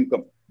 എക്സ്ട്രാ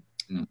ഇൻകം.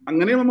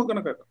 അങ്ങനെയും നമുക്ക്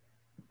കണക്കാക്കാം.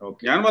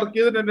 ഞാൻ വർക്ക്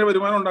ചെയ്തിട്ട് എന്റെ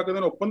വരുമാനം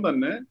ഉണ്ടാക്കുന്നതിനൊപ്പം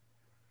തന്നെ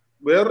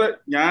വേറെ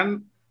ഞാൻ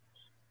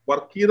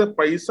വർക്ക് ചെയ്ത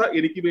പൈസ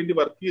എനിക്ക് വേണ്ടി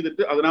വർക്ക്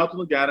ചെയ്തിട്ട്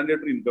അതിനകത്തുനിന്ന് ഗ്യാരണ്ടി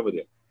ആയിട്ട് ഇൻകം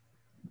വരിക.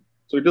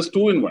 So it is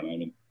 2 in 1. I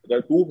mean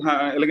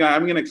അല്ലെങ്കിൽ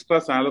having an extra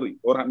salary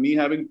or me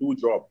having 2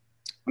 job,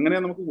 അങ്ങനെ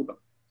നമുക്ക് കൂട്ടാം.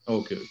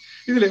 ഓക്കെ.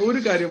 ഇതിലെ ഒരു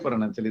കാര്യം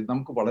പറയണം വെച്ചാൽ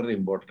നമുക്ക് വളരെ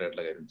ഇമ്പോർട്ടന്റ്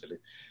ആയിട്ടുള്ള കാര്യം വെച്ചാൽ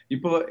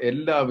ഇപ്പൊ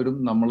എല്ലാവരും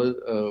നമ്മൾ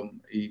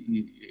ഈ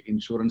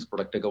ഇൻഷുറൻസ്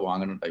പ്രൊഡക്റ്റ് ഒക്കെ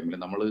വാങ്ങുന്ന ടൈമിൽ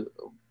നമ്മൾ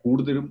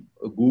കൂടുതലും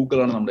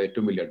ഗൂഗിളാണ് നമ്മുടെ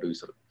ഏറ്റവും വലിയ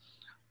അഡ്വൈസർ.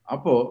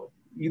 അപ്പോ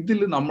ഇതിൽ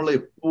നമ്മൾ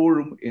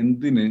എപ്പോഴും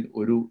എന്തിന്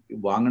ഒരു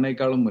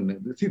വാങ്ങണേക്കാളും മുന്നേ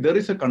there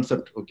is A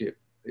concept. Okay,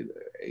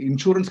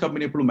 insurance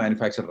company എപ്പോഴും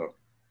മാനുഫാക്ചറാണ്.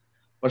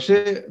 പക്ഷേ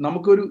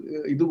നമുക്കൊരു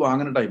ഇത്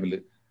വാങ്ങുന്ന ടൈമിൽ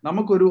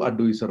നമുക്കൊരു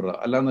അഡ്വൈസറോ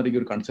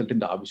അല്ലാന്നുണ്ടെങ്കിൽ ഒരു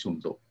കൺസൾട്ടന്റ്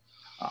ആവശ്യമുണ്ടോ?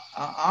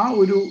 ആ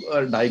ഒരു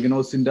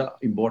ഡയഗ്നോസിന്റെ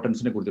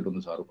ഇമ്പോർട്ടൻസിനെ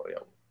കുറിച്ചിട്ടൊന്ന് സാറ്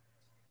പറയാമോ?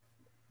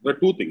 There are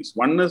two things.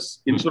 One is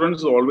insurance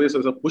is always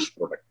as a push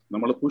product.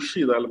 നമ്മൾ പുഷ്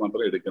ചെയ്താൽ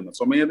മാത്രമേ എടുക്കുന്ന,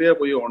 സ്വമേധയാ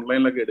പോയി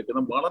ഓൺലൈനിലൊക്കെ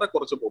എടുക്കുന്ന വളരെ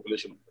കുറച്ച്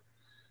പോപ്പുലേഷൻ ഉണ്ട്.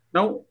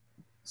 നൗ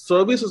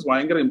സർവീസ് ഇസ്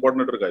ഭയങ്കര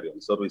ഇമ്പോർട്ടൻ്റ് ആയിട്ടൊരു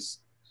കാര്യമാണ്. സർവീസ്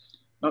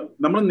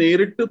നമ്മൾ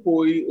നേരിട്ട്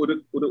പോയി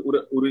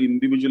ഒരു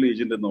ഇൻഡിവിജ്വൽ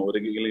ഏജന്റിനോ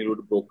അല്ലെങ്കിൽ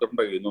ഒരു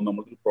ബ്രോക്കറിന്റെ കയ്യിൽ നിന്നോ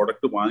നമ്മൾ ഒരു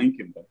പ്രോഡക്റ്റ്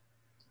വാങ്ങിക്കുമ്പോൾ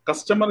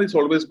customer is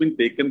always been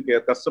taken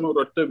care. Customer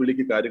ഒറ്റ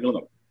വിളിക്ക് കാര്യങ്ങൾ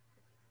നടക്കും.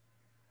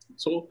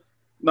 സോ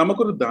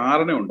നമുക്കൊരു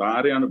ധാരണയുണ്ട്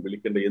ആരെയാണ്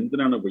വിളിക്കേണ്ടത്,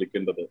 എന്തിനാണ്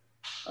വിളിക്കേണ്ടത്.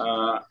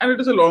 And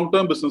it is A long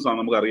term business ആണ്,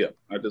 നമുക്കറിയാം.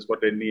 ഇറ്റ് ഇസ് ഫോർ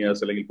 10 years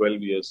അല്ലെങ്കിൽ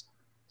 12 years.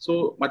 സോ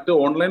മറ്റ്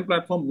ഓൺലൈൻ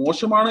പ്ലാറ്റ്ഫോം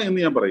മോശമാണ്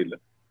എന്ന് ഞാൻ പറയില്ല.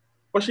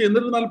 പക്ഷെ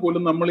എന്നിരുന്നാൽ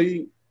പോലും നമ്മൾ ഈ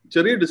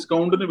ചെറിയ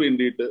ഡിസ്കൗണ്ടിന്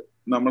വേണ്ടിയിട്ട്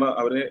നമ്മൾ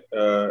അവരെ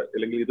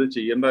അല്ലെങ്കിൽ ഇത്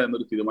ചെയ്യേണ്ട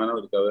എന്നൊരു തീരുമാനം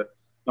എടുക്കാതെ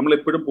നമ്മൾ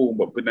എപ്പോഴും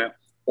പോകുമ്പോൾ പിന്നെ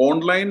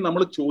ഓൺലൈൻ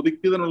നമ്മൾ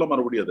ചോദിക്കുന്നതിനുള്ള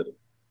മറുപടി അതരും.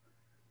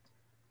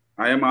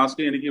 ഐ എം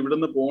ആസ്കിങ്, എനിക്ക്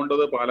ഇവിടുന്ന്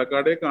പോകേണ്ടത്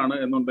പാലക്കാടേക്കാണ്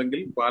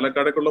എന്നുണ്ടെങ്കിൽ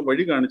പാലക്കാടേക്കുള്ള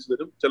വഴി കാണിച്ചു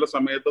തരും. ചില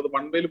സമയത്ത് അത്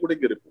വൺവേയിൽ കൂടി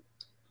കയറിപ്പോകും.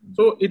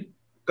 സോ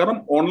കാരണം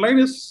ഓൺലൈൻ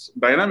ഇസ്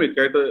ഡൈനാമിക്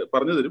ആയിട്ട്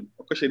പറഞ്ഞു തരും,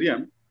 ഒക്കെ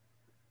ശരിയാണ്.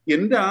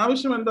 എന്റെ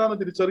ആവശ്യം എന്താണെന്ന്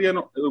തിരിച്ചറിയാൻ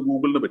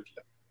ഗൂഗിളിന് പറ്റില്ല.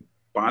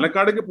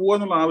 പാലക്കാടേക്ക് പോകുക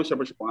എന്നുള്ള ആവശ്യം,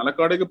 പക്ഷെ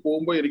പാലക്കാടേക്ക്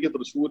പോകുമ്പോൾ എനിക്ക്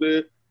തൃശ്ശൂര്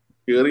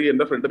കയറി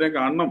എന്റെ ഫ്രണ്ടിനെ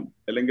കാണണം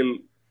അല്ലെങ്കിൽ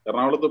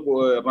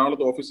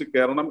എറണാകുളത്ത് ഓഫീസിൽ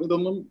കയറണം,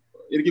 ഇതൊന്നും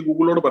എനിക്ക്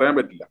ഗൂഗിളിനോട് പറയാൻ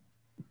പറ്റില്ല.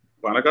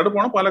 പാലക്കാട്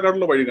പോകണം,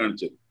 പാലക്കാടുള്ള വഴി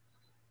കാണിച്ചു തരും.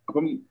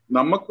 അപ്പം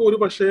നമുക്ക് ഒരു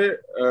പക്ഷേ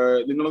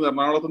നിങ്ങൾ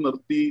എറണാകുളത്ത്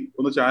നിർത്തി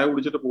ഒന്ന് ചായ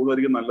കുടിച്ചിട്ട്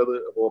പോകുന്നതായിരിക്കും നല്ലത്,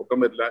 ഓർക്കം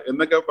വരില്ല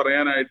എന്നൊക്കെ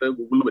പറയാനായിട്ട്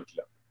ഗൂഗിളിന്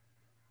പറ്റില്ല.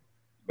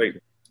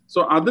 റൈറ്റ്. സോ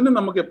അതിന്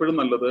നമുക്ക് എപ്പോഴും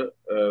നല്ലത്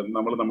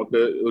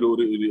നമുക്ക്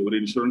ഒരു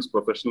ഇൻഷുറൻസ്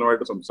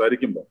പ്രൊഫഷണലുമായിട്ട്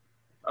സംസാരിക്കുമ്പോൾ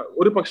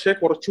ഒരു പക്ഷേ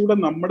കുറച്ചുകൂടെ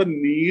നമ്മുടെ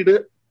നീഡ്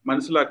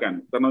മനസ്സിലാക്കാൻ,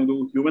 കാരണം ഒരു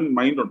ഹ്യൂമൻ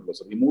മൈൻഡ് ഉണ്ടല്ലോ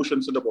സർ,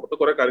 ഇമോഷൻസിന്റെ പുറത്ത്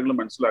കുറെ കാര്യങ്ങൾ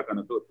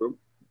മനസ്സിലാക്കാനൊക്കെ എപ്പോഴും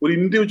ഒരു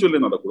ഇൻഡിവിജ്വലി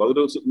നടക്കുള്ളൂ,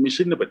 അതൊരു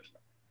മെഷീനിന് പറ്റില്ല.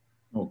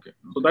 Okay.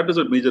 So that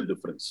is A major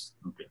difference.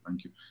 Okay,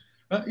 thank you.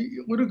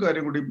 ഒരു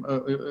കാര്യം കൂടി,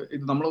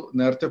 ഇത് നമ്മൾ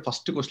നേരത്തെ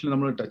ഫസ്റ്റ് ക്വസ്റ്റ്യൻ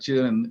നമ്മൾ ടച്ച്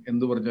ചെയ്ത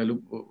എന്ത് പറഞ്ഞാലും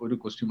ഒരു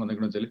ക്വസ്റ്റ്യൻ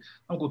വന്നിരിക്കണമെന്ന് വെച്ചാൽ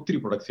നമുക്ക് ഒത്തിരി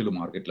പ്രൊഡക്ട്സുകൾ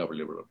മാർക്കറ്റിൽ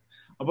അവൈലബിൾ ആണ്.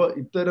 അപ്പോൾ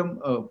ഇത്തരം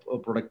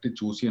പ്രൊഡക്റ്റ്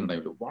ചൂസ് ചെയ്യുന്ന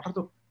ടൈമിൽ വാട്ട് ആർ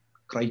ദ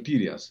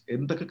ക്രൈറ്റീരിയാസ്,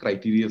 എന്തൊക്കെ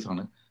ക്രൈറ്റീരിയാസ്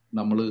ആണ്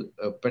നമ്മൾ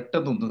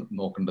പെട്ടെന്നൊന്ന്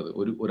നോക്കേണ്ടത്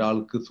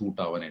ഒരാൾക്ക് സൂട്ട്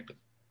ആവാനായിട്ട്?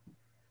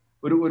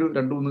 ഒരു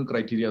 2-3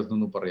 ക്രൈറ്റീരിയാസ്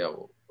ഒന്ന്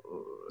പറയാവോ?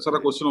 സാർ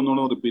ക്വസ്റ്റ്യൻ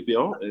ഒന്നുകൂടെ റിപ്പീറ്റ്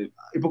ചെയ്യാമോ?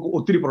 ഇപ്പൊ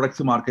ഒത്തിരി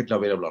പ്രൊഡക്ട്സ് മാർക്കറ്റിൽ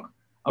അവൈലബിൾ ആണ്.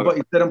 അപ്പൊ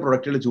ഇത്തരം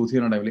പ്രൊഡക്റ്റുകൾ ചൂസ്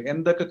ചെയ്യുന്ന ടൈമിൽ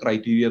എന്തൊക്കെ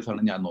ക്രൈറ്റീരിയാസ്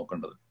ആണ് ഞാൻ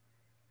നോക്കേണ്ടത്?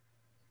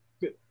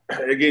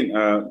 അഗെയിൻ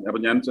അപ്പൊ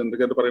ഞാൻ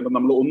എന്തൊക്കെയായിട്ട് പറയുമ്പോൾ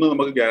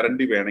നമുക്ക്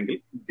ഗ്യാരണ്ടി വേണമെങ്കിൽ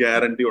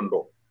ഗ്യാരണ്ടി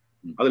ഉണ്ടോ,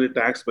 അതിൽ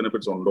ടാക്സ്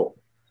ബെനിഫിറ്റ്സ് ഉണ്ടോ,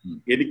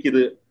 എനിക്കിത്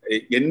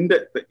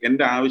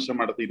എന്റെ ആവശ്യം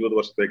അടുത്ത 20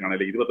 വർഷത്തേക്കാണ്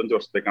അല്ലെങ്കിൽ 25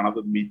 വർഷത്തേക്കാണ്, അത്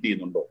മീറ്റ്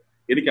ചെയ്യുന്നുണ്ടോ,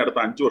 എനിക്ക് അടുത്ത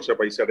 5 വർഷം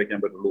പൈസ അടയ്ക്കാൻ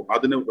പറ്റുള്ളൂ,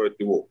 അതിന്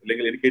പറ്റുമോ,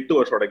 അല്ലെങ്കിൽ എനിക്ക് 8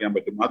 വർഷം അടയ്ക്കാൻ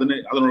പറ്റും,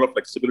 അതിനുള്ള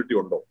ഫ്ലെക്സിബിലിറ്റി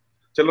ഉണ്ടോ.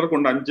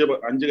 ചിലർക്കുണ്ട്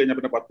 5 കഴിഞ്ഞാൽ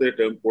പിന്നെ 10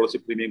 term policy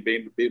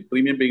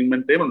premium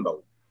payment term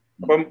ഉണ്ടാവും.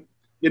 അപ്പം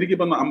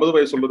എനിക്കിപ്പം 50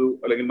 വയസ്സുള്ളൊരു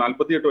അല്ലെങ്കിൽ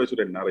 48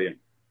 വയസ്സൊരു NRI ആണ്,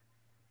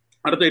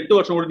 അടുത്ത 8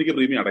 വർഷം കൂടി എനിക്ക്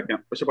പ്രീമിയം അടയ്ക്കാം,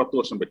 പക്ഷെ 10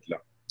 വർഷം പറ്റില്ല.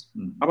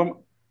 അപ്പം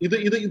ഇത്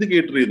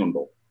കേറ്റർ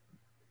ചെയ്യുന്നുണ്ടോ?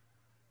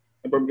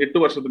 ഇപ്പം 8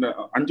 വർഷത്തിന്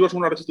 5 വർഷം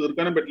കൊണ്ട് അടച്ച്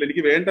തീർക്കാനും പറ്റില്ല,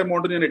 എനിക്ക് വേണ്ട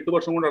എമൗണ്ട് ഞാൻ 8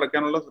 വർഷം കൊണ്ട്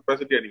അടയ്ക്കാനുള്ള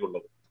കപ്പാസിറ്റി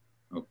എനിക്കുള്ളത്.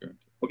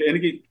 ഓക്കെ,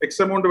 എനിക്ക്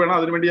എക്സ് എമൗണ്ട് വേണം,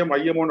 അതിനുവേണ്ടി ഞാൻ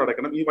വൈ എമൗണ്ട്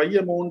അടയ്ക്കണം. ഈ വൈ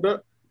എമൗണ്ട്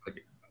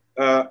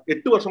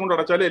 8 വർഷം കൊണ്ട്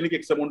അടച്ചാലേ എനിക്ക്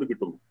എക്സ് എമൗണ്ട്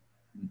കിട്ടുള്ളൂ.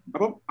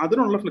 അപ്പം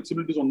അതിനുള്ള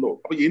ഫ്ലെക്സിബിലിറ്റീസ് ഉണ്ടോ,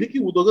 അപ്പൊ എനിക്ക്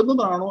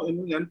ഉതകുന്നതാണോ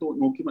എന്ന് ഞാൻ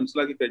നോക്കി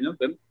മനസ്സിലാക്കി കഴിഞ്ഞാൽ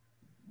then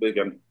they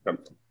can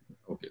confirm.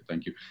 Okay,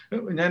 thank you.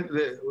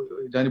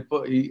 ഞാനിപ്പോ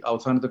ഈ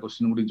അവസാനത്തെ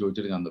ക്വസ്റ്റ്യൻ കൂടി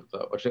ചോദിച്ചിട്ട് ഞാൻ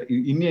നിർത്താം. പക്ഷെ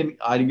ഇനി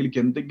ആരെങ്കിലും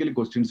എന്തെങ്കിലും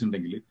ക്വസ്റ്റ്യൻസ്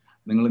ഉണ്ടെങ്കിൽ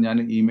ഞാൻ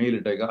ഇമെയിൽ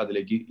ഇട്ടേക്കാം,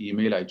 അതിലേക്ക്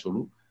ഇമെയിൽ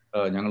അയച്ചോളൂ.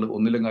 ഞങ്ങൾ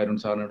ഒന്നിലും കാര്യം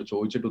സാറിനോട്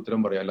ചോദിച്ചിട്ട്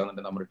ഉത്തരം പറയാം,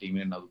 അല്ലാന്നുണ്ടെങ്കിൽ നമ്മുടെ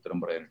ടീമിന് തന്നെ അത് ഉത്തരം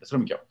പറയാനായിട്ട്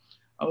ശ്രമിക്കാം.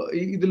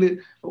 ഇതിൽ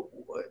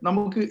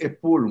നമുക്ക്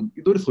എപ്പോഴും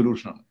ഇതൊരു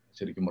സൊല്യൂഷനാണ്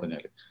ശരിക്കും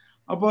പറഞ്ഞാൽ.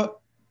 അപ്പൊ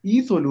ഈ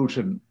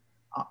സൊല്യൂഷൻ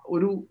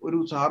ഒരു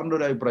സാറിന്റെ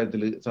ഒരു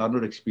അഭിപ്രായത്തിൽ, സാറിന്റെ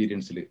ഒരു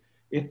എക്സ്പീരിയൻസിൽ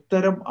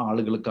എത്തരം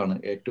ആളുകൾക്കാണ്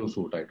ഏറ്റവും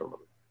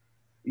സൂട്ടായിട്ടുള്ളത്?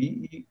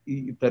 ഈ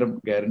ഇത്തരം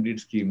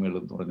ഗ്യാരണ്ടീഡ് സ്കീമുകൾ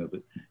എന്ന് പറഞ്ഞത്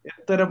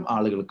എത്തരം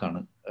ആളുകൾക്കാണ്,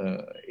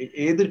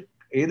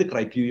 ഏത്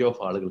ക്രൈറ്റീരിയ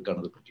ഓഫ് ആളുകൾക്കാണ്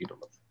ഇത്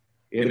പറ്റിയിട്ടുള്ളത്?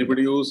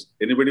 Anybody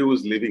who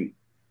is living,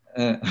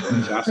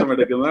 ശ്വാസം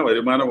എടുക്കുന്ന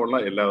വരുമാനമുള്ള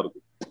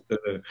എല്ലാവർക്കും.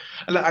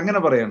 അല്ല, അങ്ങനെ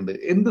പറയാനുണ്ട്.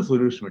 എന്ത്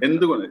സൊല്യൂഷൻ,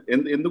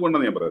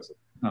 എന്തുകൊണ്ടാണ് ഞാൻ പറയാം സർ?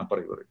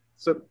 പറയൂ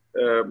സർ.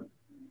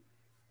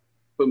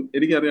 ഇപ്പം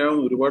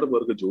എനിക്കറിയാവുന്ന ഒരുപാട്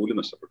പേർക്ക് ജോലി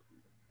നഷ്ടപ്പെട്ടിട്ടുണ്ട്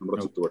നമ്മുടെ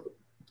ചുറ്റുപാടും.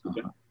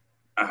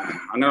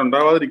 അങ്ങനെ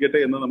ഉണ്ടാവാതിരിക്കട്ടെ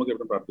എന്ന് നമുക്ക്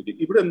ഇവിടെ പ്രാർത്ഥിക്കും.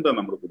 ഇവിടെ എന്താ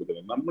നമ്മൾ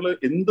കൂടുതലും, നമ്മൾ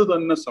എന്ത്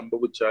തന്നെ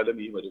സംഭവിച്ചാലും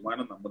ഈ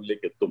വരുമാനം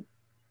നമ്മളിലേക്ക് എത്തും.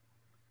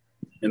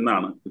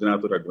 എന്നാണ്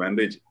ഇതിനകത്തൊരു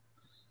അഡ്വാൻറ്റേജ്.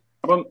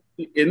 അപ്പം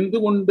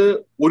എന്തുകൊണ്ട്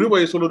 1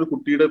 വയസ്സുള്ള ഒരു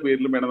കുട്ടിയുടെ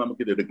പേരിലും വേണം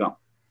നമുക്ക് ഇത് എടുക്കാം?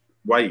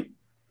 വൈ?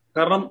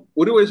 കാരണം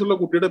 1 വയസ്സുള്ള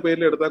കുട്ടിയുടെ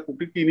പേരിൽ എടുത്താൽ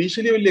കുട്ടിക്ക്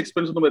ഇനീഷ്യലി വലിയ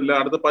എക്സ്പെൻസ് ഒന്നും വരില്ല.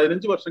 അടുത്ത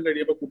 15 വർഷം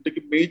കഴിയുമ്പോൾ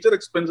കുട്ടിക്ക് മേജർ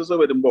എക്സ്പെൻസസ്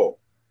വരുമ്പോൾ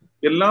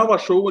എല്ലാ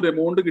വർഷവും ഒരു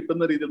എമൗണ്ട്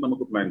കിട്ടുന്ന രീതിയിൽ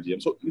നമുക്ക് പ്ലാൻ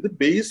ചെയ്യാം. സോ ഇത്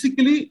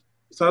ബേസിക്കലി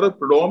സാറ്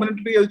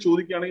പ്രിഡോമിനന്റ്ലി അത്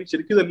ചോദിക്കുകയാണെങ്കിൽ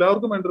ശരിക്കും ഇത്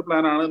എല്ലാവർക്കും വേണ്ട ഒരു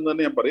പ്ലാൻ ആണ് എന്ന്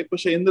തന്നെ ഞാൻ പറയും.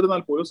 പക്ഷെ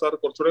എന്നിരുന്നാൽ പോലും സാർ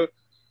കുറച്ചുകൂടെ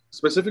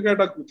സ്പെസിഫിക്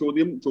ആയിട്ട് ആ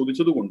ചോദ്യം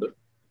ചോദിച്ചത് കൊണ്ട്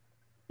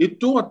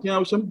ഏറ്റവും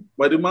അത്യാവശ്യം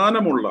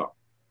വരുമാനമുള്ള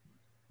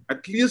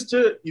അറ്റ്ലീസ്റ്റ്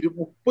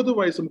 30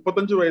 വയസ്സ്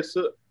 35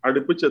 വയസ്സ്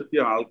അടുപ്പിച്ചെത്തിയ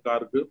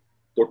ആൾക്കാർക്ക്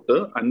തൊട്ട്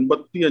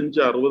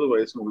 55-60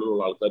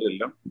 വയസ്സിനുള്ളിലുള്ള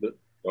ആൾക്കാരെല്ലാം ഇത്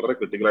വളരെ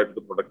ക്രിട്ടിക്കൽ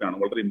ആയിട്ടൊരു പ്രൊഡക്റ്റ് ആണ്,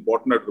 വളരെ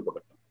ഇമ്പോർട്ടന്റ് ആയിട്ടൊരു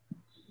പ്രൊഡക്റ്റ് ആണ്.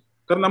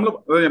 കാരണം നമ്മൾ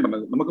അതാ ഞാൻ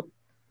പറഞ്ഞത്, നമുക്ക്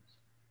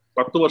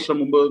 10 വർഷം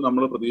മുമ്പ്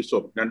നമ്മൾ പ്രതീക്ഷിച്ചോ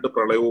 2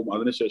 പ്രളയവും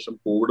അതിനുശേഷം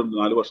കോവിഡും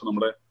 4 വർഷം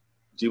നമ്മുടെ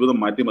ജീവിതം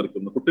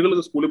മാറ്റിമറിക്കുന്നു.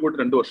 കുട്ടികൾക്ക് സ്കൂളിൽ പോയിട്ട്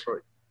 2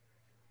 വർഷമായി.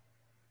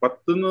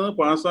 10ന്ന്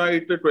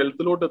പാസ്സായിട്ട്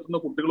 12th എത്തുന്ന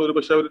കുട്ടികൾ ഒരു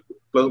പക്ഷെ അവർ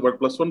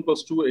 +1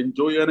 +2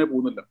 എൻജോയ് ചെയ്യാനേ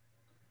പോകുന്നില്ല.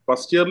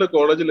 ഫസ്റ്റ് ഇയറിൽ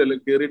കോളേജിൽ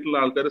കയറിയിട്ടുള്ള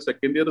ആൾക്കാർ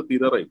സെക്കൻഡ് ഇയർ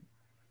തീരാറായി.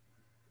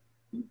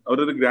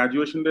 അവരൊരു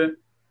ഗ്രാജുവേഷന്റെ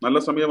നല്ല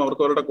സമയം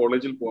അവർക്ക് അവരുടെ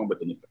കോളേജിൽ പോകാൻ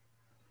പറ്റുന്നില്ല.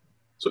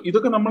 സോ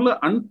ഇതൊക്കെ നമ്മൾ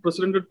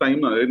അൺപ്രസിഡന്റഡ് ടൈം,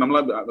 നമ്മൾ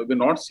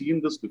നോട്ട് സീൻ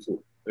ദിസ് ബിഫോർ,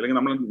 അല്ലെങ്കിൽ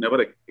നമ്മൾ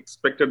നെവർ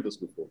എക്സ്പെക്ടഡ് ദിസ്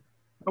ബിഫോർ.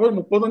 അപ്പോൾ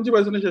 35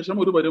 വയസ്സിന് ശേഷം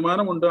ഒരു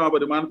വരുമാനമുണ്ട്, ആ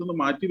വരുമാനത്തിൽ നിന്ന്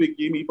മാറ്റി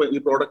വെക്കുകയും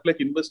ഈ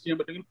പ്രോഡക്റ്റിലേക്ക് ഇൻവെസ്റ്റ് ചെയ്യാൻ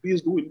പറ്റുമെങ്കിൽ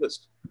please do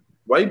invest.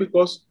 Y?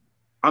 Because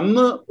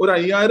അന്ന് ഒരു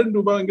 5000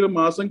 രൂപ എങ്കിലും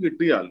മാസം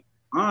കിട്ടിയാൽ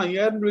ആ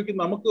 5000 രൂപയ്ക്ക്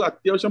നമുക്ക്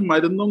അത്യാവശ്യം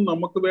മരുന്നും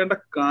നമുക്ക് വേണ്ട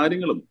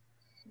കാര്യങ്ങളും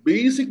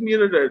ബേസിക്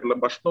നീഡഡ് ആയിട്ടുള്ള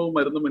ഭക്ഷണവും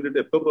മരുന്നും വേണ്ടിയിട്ട്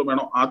എത്ര രൂപ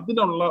വേണോ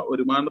അതിനുള്ള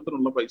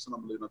വരുമാനത്തിനുള്ള പൈസ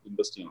നമ്മൾ ഇതിനകത്ത്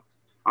ഇൻവെസ്റ്റ് ചെയ്യണം.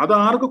 അത്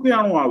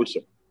ആർക്കൊക്കെയാണോ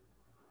ആവശ്യം?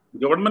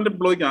 ഗവൺമെന്റ്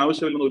എംപ്ലോയിക്ക്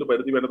ആവശ്യമില്ലെന്ന് ഒരു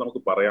പരിധി വേണ്ട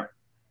നമുക്ക് പറയാം.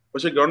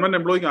 പക്ഷെ ഗവൺമെന്റ്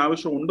എംപ്ലോയിക്ക്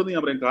ആവശ്യം ഉണ്ടെന്ന്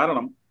ഞാൻ പറയും.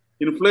 കാരണം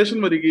ഇൻഫ്ലേഷൻ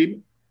വരികയും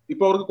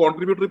ഇപ്പൊ അവർക്ക്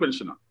കോൺട്രിബ്യൂട്ടറി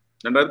പെൻഷനാണ്.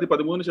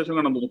 2013 ശേഷം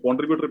കാണാൻ തോന്നുന്നു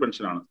കോൺട്രിബ്യൂട്ടറി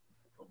പെൻഷനാണ്,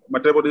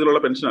 മറ്റേ രീതിയിലുള്ള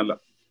പെൻഷൻ അല്ല.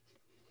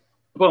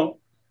 അപ്പൊ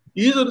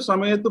ഈ ഒരു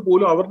സമയത്ത്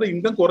പോലും അവരുടെ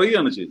ഇൻകം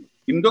കുറയുകയാണ് ചെയ്യുന്നത്.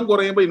 ഇൻകം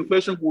കുറയുമ്പോൾ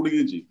ഇൻഫ്ലേഷൻ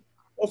കൂടുകയും ചെയ്യും.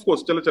 ഓഫ്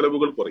കോഴ്സ് ചില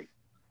ചെലവുകൾ കുറയും.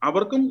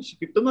 അവർക്കും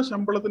കിട്ടുന്ന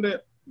ശമ്പളത്തിന്റെ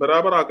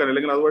ബരാബറാക്കാൻ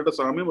അല്ലെങ്കിൽ അതുമായിട്ട്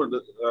സാമ്യം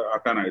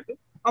ആക്കാനായിട്ട്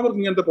അവർക്ക്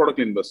ഇങ്ങനത്തെ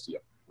പ്രോഡക്റ്റ് ഇൻവെസ്റ്റ്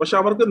ചെയ്യാം. പക്ഷെ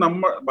അവർക്ക്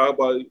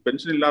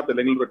പെൻഷൻ ഇല്ലാത്ത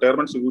അല്ലെങ്കിൽ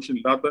റിട്ടയർമെന്റ് സൊല്യൂഷൻ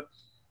ഇല്ലാത്ത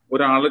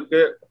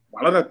ഒരാൾക്ക്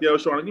വളരെ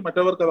അത്യാവശ്യമാണെങ്കിൽ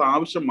മറ്റവർക്ക് അത്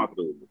ആവശ്യം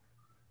മാത്രമേ ഉള്ളൂ,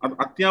 അത്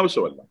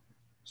അത്യാവശ്യമല്ല.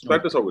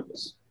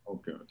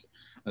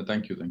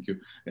 Thank you.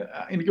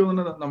 എനിക്ക്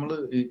തോന്നുന്നത് നമ്മൾ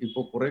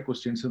ഇപ്പോൾ കുറെ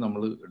ക്വസ്റ്റ്യൻസ്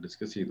നമ്മൾ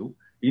ഡിസ്കസ് ചെയ്തു.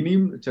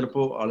 ഇനിയും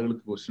ചിലപ്പോൾ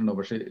ആളുകൾക്ക് ക്വസ്റ്റ്യൻ ഉണ്ടാവും.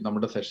 പക്ഷേ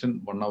നമ്മുടെ സെഷൻ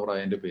 1 hour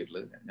ആയതിന്റെ പേരിൽ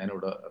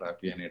ഞാനിവിടെ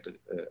റാപ്പ് ചെയ്യാനായിട്ട്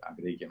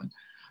ആഗ്രഹിക്കുകയാണ്.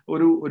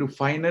 ഒരു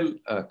ഫൈനൽ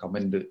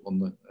കമന്റ്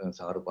ഒന്ന്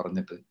സാറ്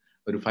പറഞ്ഞിട്ട്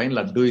ഒരു ഫൈനൽ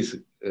അഡ്വൈസ്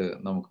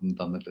നമുക്കൊന്ന്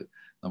തന്നിട്ട്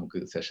നമുക്ക്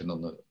സെഷൻ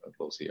ഒന്ന്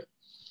ക്ലോസ് ചെയ്യാം.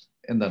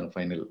 എന്താണ്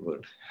ഫൈനൽ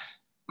വേർഡ്?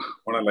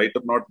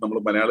 ലൈറ്റർ നോട്ട്, നമ്മൾ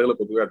മലയാളികൾ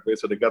പൊതുവെ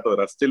advice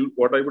എടുക്കാത്തവരാ. Still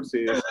what I would say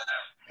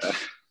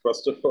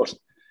first of all,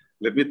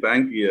 let me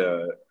thank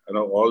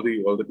all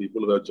the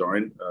people who have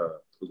joined,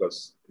 because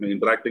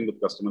interacting with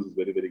customers is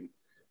very, very,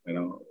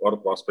 or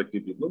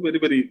prospective people, very,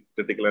 very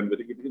critical and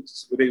it's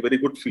very, very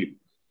good feel.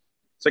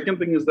 Second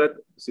thing is that,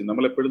 see,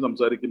 നമ്മൾ എപ്പോഴും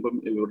സംസാരിക്കുമ്പോൾ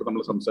ഇവിടെ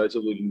നമ്മൾ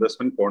സംസാരിച്ചത് ഒരു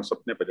investment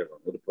കോൺസെപ്റ്റിനെ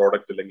പറ്റിയിട്ടാണ്. ഒരു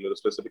product അല്ലെങ്കിൽ ഒരു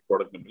specific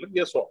product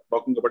V are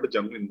talking about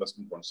general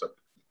investment concept.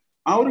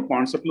 ആ ഒരു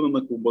കോൺസെപ്റ്റിൽ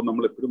നിൽക്കുമ്പോൾ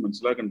നമ്മൾ എപ്പോഴും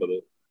മനസ്സിലാക്കേണ്ടത്,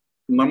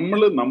 നമ്മൾ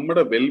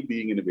നമ്മുടെ വെൽ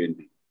ബീയിങ്ങിന്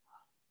വേണ്ടി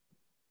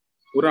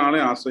ഒരാളെ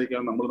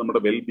ആശ്രയിക്കാൻ നമ്മൾ നമ്മുടെ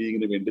വെൽ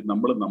ബീയിങ്ങിന് വേണ്ടി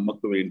നമ്മൾ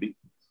നമുക്ക് വേണ്ടി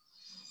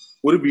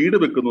ഒരു വീട്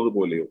വെക്കുന്നത്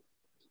പോലെയോ,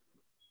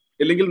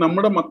 അല്ലെങ്കിൽ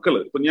നമ്മുടെ മക്കള്,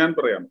 ഇപ്പൊ ഞാൻ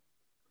പറയാം,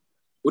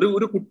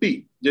 ഒരു കുട്ടി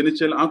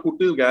ജനിച്ചാൽ ആ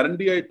കുട്ടി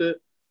ഗ്യാരണ്ടി ആയിട്ട്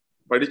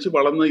പഠിച്ച്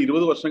വളർന്ന്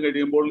 20 വർഷം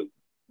കഴിയുമ്പോൾ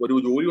ഒരു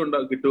ജോലി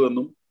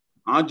കിട്ടുമെന്നും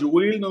ആ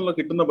ജോലിയിൽ നിന്നുള്ള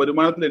കിട്ടുന്ന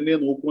വരുമാനത്തിൽ എന്നെ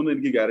നോക്കുമെന്ന്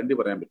എനിക്ക് ഗ്യാരണ്ടി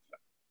പറയാൻ പറ്റില്ല.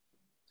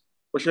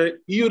 പക്ഷെ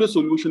ഈ ഒരു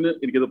സൊല്യൂഷന്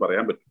എനിക്കത്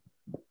പറയാൻ പറ്റും.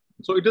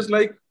 So it is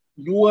like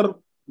you are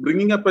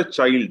bringing up A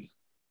child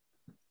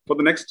for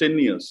the next 10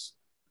 years.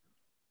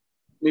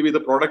 Maybe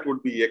the product would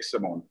be X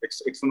amount.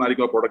 X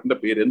എന്നായിരിക്കും ആ പ്രോഡക്റ്റിന്റെ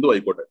പേര്, എന്തും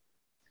ആയിക്കോട്ടെ.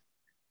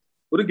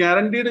 ഒരു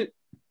ഗ്യാരണ്ടീഡ്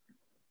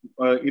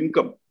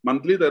ഇൻകം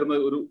മന്ത്ലി തരുന്ന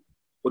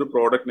ഒരു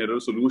പ്രോഡക്റ്റിനെ,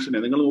 ഒരു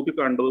സൊല്യൂഷനെ നിങ്ങൾ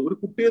നോക്കിക്കാണ്ടത്, ഒരു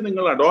കുട്ടിയെ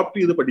നിങ്ങൾ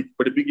അഡോപ്റ്റ് ചെയ്ത്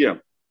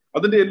പഠിപ്പിക്കുകയാണ്.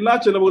 അതിന്റെ എല്ലാ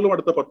ചെലവുകളും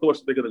അടുത്ത 10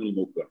 വർഷത്തേക്ക് നിങ്ങൾ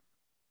നോക്കുക.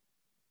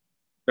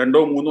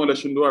 2-3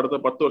 ലക്ഷം രൂപ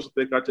അടുത്ത 10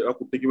 വർഷത്തേക്ക് ആ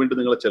കുട്ടിക്ക്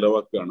വേണ്ടി നിങ്ങൾ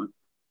ചെലവാക്കുകയാണ്.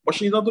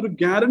 പക്ഷെ ഇതിനകത്തൊരു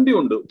ഗ്യാരണ്ടി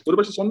ഉണ്ട്. ഒരു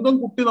പക്ഷെ സ്വന്തം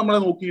കുട്ടി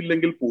നമ്മളെ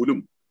നോക്കിയില്ലെങ്കിൽ പോലും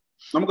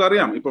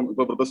നമുക്കറിയാം, ഇപ്പൊ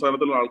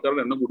വൃദ്ധസ്ഥാനത്തുള്ള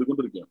ആൾക്കാരുടെ എണ്ണം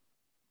കൂടിക്കൊണ്ടിരിക്കുകയാണ്.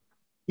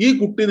 ഈ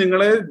കുട്ടി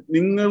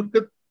നിങ്ങൾക്ക്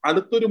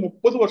അടുത്തൊരു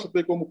 30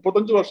 വർഷത്തേക്കോ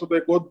 35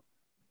 വർഷത്തേക്കോ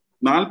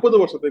 40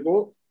 വർഷത്തേക്കോ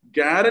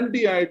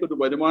ഗ്യാരണ്ടി ആയിട്ടൊരു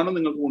വരുമാനം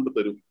നിങ്ങൾക്ക്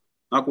കൊണ്ടുതരും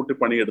ആ കുട്ടി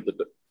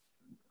പണിയെടുത്തിട്ട്.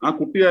 ആ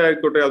കുട്ടി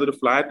ആയിക്കോട്ടെ, അതൊരു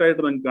ഫ്ലാറ്റ്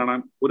ആയിട്ട് നിങ്ങൾക്ക് കാണാൻ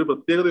ഒരു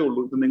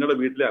പ്രത്യേകതയുള്ളൂ. ഇത് നിങ്ങളുടെ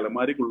വീട്ടിലെ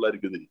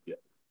അലമാരിക്കുള്ളായിരിക്കും ഇരിക്കുക.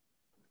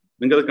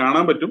 നിങ്ങൾക്കത്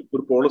കാണാൻ പറ്റും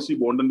ഒരു പോളിസി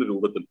ബോണ്ടിന്റെ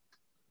രൂപത്തിൽ.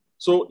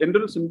 സോ എൻ്റെ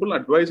ഒരു സിമ്പിൾ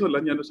അഡ്വൈസും അല്ല,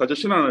 ഞാനൊരു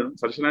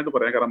സജഷനായിട്ട്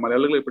പറയാം. കാരണം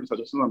മലയാളികൾ എപ്പോഴും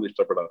സജഷനാണ്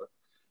ഇഷ്ടപ്പെടാറ്.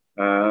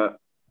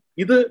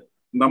 ഇത്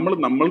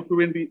നമ്മൾക്ക്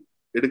വേണ്ടി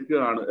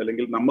എടുക്കുകയാണ്,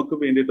 അല്ലെങ്കിൽ നമുക്ക്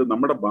വേണ്ടിയിട്ട്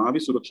നമ്മുടെ ഭാവി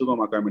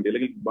സുരക്ഷിതമാക്കാൻ വേണ്ടി,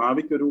 അല്ലെങ്കിൽ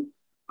ഭാവിക്കൊരു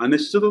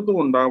അനിശ്ചിതത്വം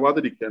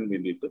ഉണ്ടാവാതിരിക്കാൻ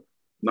വേണ്ടിയിട്ട്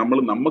നമ്മൾ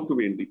നമുക്ക്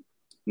വേണ്ടി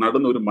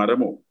നടുന്ന ഒരു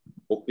മരമോ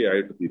ഒക്കെ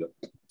ആയിട്ട് തീരാം.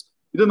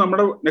 ഇത്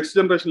നമ്മുടെ നെക്സ്റ്റ്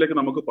ജനറേഷനിലേക്ക്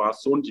നമുക്ക്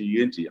പാസ് ഓൺ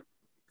ചെയ്യുകയും ചെയ്യാം.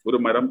 ഒരു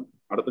മരം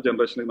അടുത്ത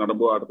ജനറേഷനിലേക്ക്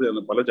നടുമ്പോൾ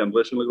പല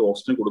ജനറേഷനിലേക്ക്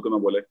ഓക്സിജൻ കൊടുക്കുന്ന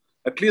പോലെ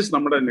അറ്റ്ലീസ്റ്റ്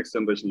നമ്മുടെ നെക്സ്റ്റ്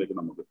ജനറേഷനിലേക്ക്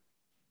നമുക്ക്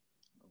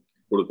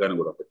കൊടുക്കാനും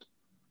കൂടെ പറ്റും.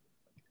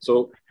 So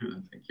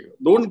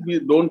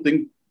don't think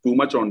too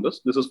much on this.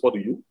 This is for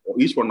you,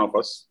 each one of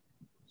us.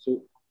 So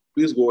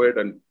please go ahead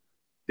and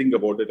think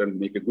about it and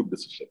make a good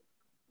decision.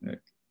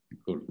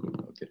 Cool.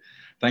 Okay.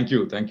 Thank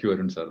you,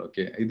 Arun sir.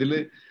 Okay. ഇതിൽ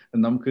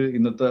നമുക്ക്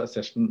ഇന്നത്തെ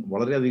session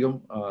വളരെയധികം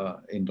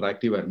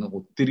interactive ആയിരുന്നു.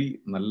 ഒത്തിരി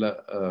നല്ല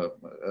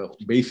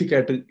basic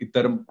ആയിട്ട്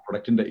ഇത്തരം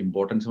പ്രൊഡക്റ്റിന്റെ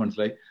importance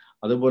മനസ്സിലായി.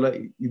 അതുപോലെ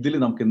ഇതിൽ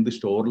നമുക്ക് എന്ത്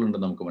സ്റ്റോറിലുണ്ട്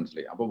നമുക്ക്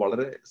മനസ്സിലായി. അപ്പോൾ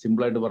വളരെ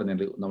സിമ്പിൾ ആയിട്ട്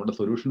പറഞ്ഞാൽ നമ്മുടെ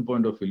സൊല്യൂഷൻ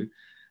പോയിന്റ് ഓഫ് വ്യൂല്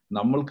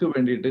നമ്മൾക്ക്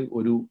വേണ്ടിയിട്ട്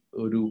ഒരു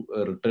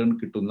റിട്ടേൺ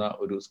കിട്ടുന്ന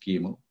ഒരു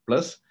സ്കീം,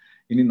 പ്ലസ്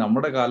ഇനി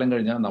നമ്മുടെ കാലം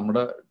കഴിഞ്ഞാൽ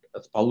നമ്മുടെ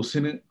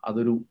സ്പൗസിന്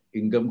അതൊരു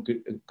ഇൻകം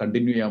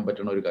കണ്ടിന്യൂ ചെയ്യാൻ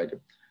പറ്റുന്ന ഒരു കാര്യം.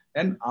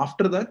 ആൻഡ്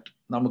ആഫ്റ്റർ ദാറ്റ്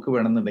നമുക്ക്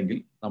വേണമെന്നുണ്ടെങ്കിൽ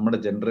നമ്മുടെ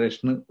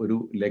ജനറേഷന് ഒരു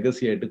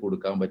ലെഗസി ആയിട്ട്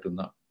കൊടുക്കാൻ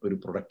പറ്റുന്ന ഒരു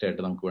പ്രൊഡക്റ്റ്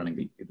ആയിട്ട് നമുക്ക്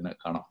വേണമെങ്കിൽ ഇതിനെ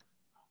കാണാം.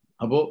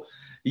 അപ്പോൾ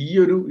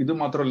ഇത്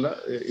മാത്രമല്ല,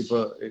 ഇപ്പൊ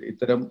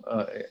ഇത്തരം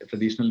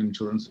ട്രഡീഷണൽ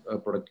ഇൻഷുറൻസ്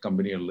പ്രൊഡക്റ്റ്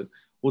കമ്പനികളിൽ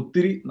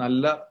ഒത്തിരി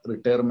നല്ല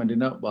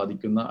റിട്ടയർമെന്റിനെ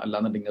ബാധിക്കുന്ന,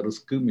 അല്ലാന്നുണ്ടെങ്കിൽ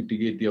റിസ്ക്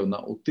മിറ്റിഗേറ്റ് ചെയ്യാവുന്ന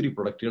ഒത്തിരി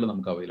പ്രൊഡക്റ്റുകൾ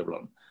നമുക്ക് അവൈലബിൾ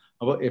ആണ്.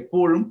 അപ്പോൾ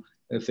എപ്പോഴും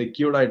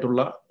സെക്യൂർഡ്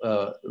ആയിട്ടുള്ള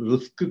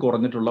റിസ്ക്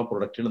കുറഞ്ഞിട്ടുള്ള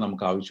പ്രൊഡക്റ്റുകൾ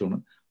നമുക്ക് ആവശ്യമാണ്.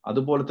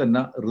 അതുപോലെ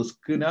തന്നെ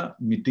റിസ്കിനെ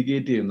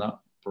മിറ്റിഗേറ്റ് ചെയ്യുന്ന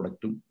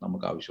പ്രൊഡക്റ്റും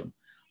നമുക്ക് ആവശ്യമാണ്.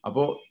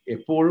 അപ്പോൾ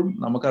എപ്പോഴും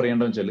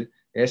നമുക്കറിയേണ്ടതെന്ന് വെച്ചാൽ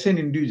ആസ് എൻ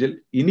ഇൻഡിവിജ്വൽ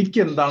എനിക്ക്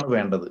എന്താണ്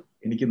വേണ്ടത്,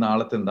 എനിക്ക്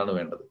നാളത്തെ എന്താണ്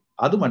വേണ്ടത്,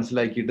 അത്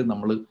മനസ്സിലാക്കിയിട്ട്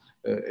നമ്മൾ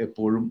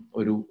എപ്പോഴും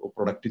ഒരു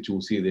പ്രൊഡക്റ്റ്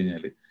ചൂസ് ചെയ്ത്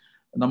കഴിഞ്ഞാൽ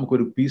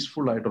നമുക്കൊരു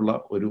പീസ്ഫുൾ ആയിട്ടുള്ള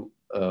ഒരു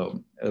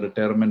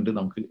റിട്ടയർമെന്റ്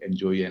നമുക്ക്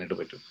എൻജോയ് ചെയ്യാനായിട്ട്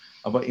പറ്റും.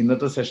 അപ്പൊ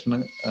ഇന്നത്തെ സെഷന്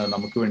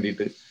നമുക്ക്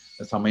വേണ്ടിയിട്ട്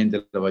സമയം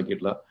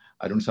ചെലവാക്കിയിട്ടുള്ള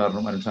അരുൺ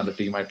സാറിനും അരുൺ സാറിന്റെ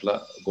ടീമായിട്ടുള്ള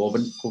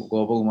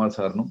ഗോപകുമാർ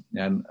സാറിനും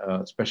ഞാൻ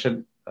സ്പെഷ്യൽ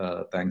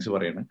താങ്ക്സ്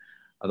പറയാണ്.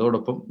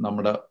 അതോടൊപ്പം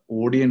നമ്മുടെ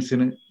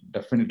ഓഡിയൻസിന്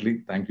definitely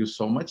thank you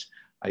so much.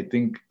 I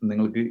think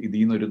നിങ്ങൾക്ക് ഇതിൽ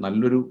നിന്നൊരു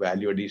നല്ലൊരു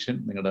വാല്യൂ അഡീഷൻ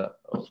നിങ്ങളുടെ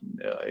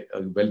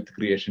വെൽത്ത്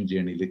ക്രിയേഷൻ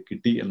ജേണിയിൽ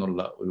കിട്ടി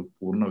എന്നുള്ള ഒരു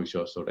പൂർണ്ണ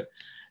വിശ്വാസത്തോടെ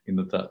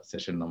ഇന്നത്തെ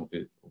സെഷൻ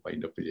നമുക്ക്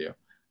വൈൻഡ് അപ്പ് ചെയ്യാം.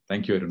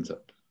 Thank you, Arun sir.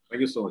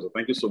 Thank you so much.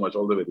 Thank you so much.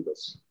 All the very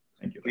best.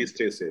 Thank you. Please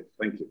stay safe.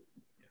 Thank you.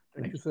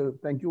 Thank you, sir.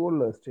 Thank you all.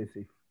 Stay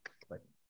safe.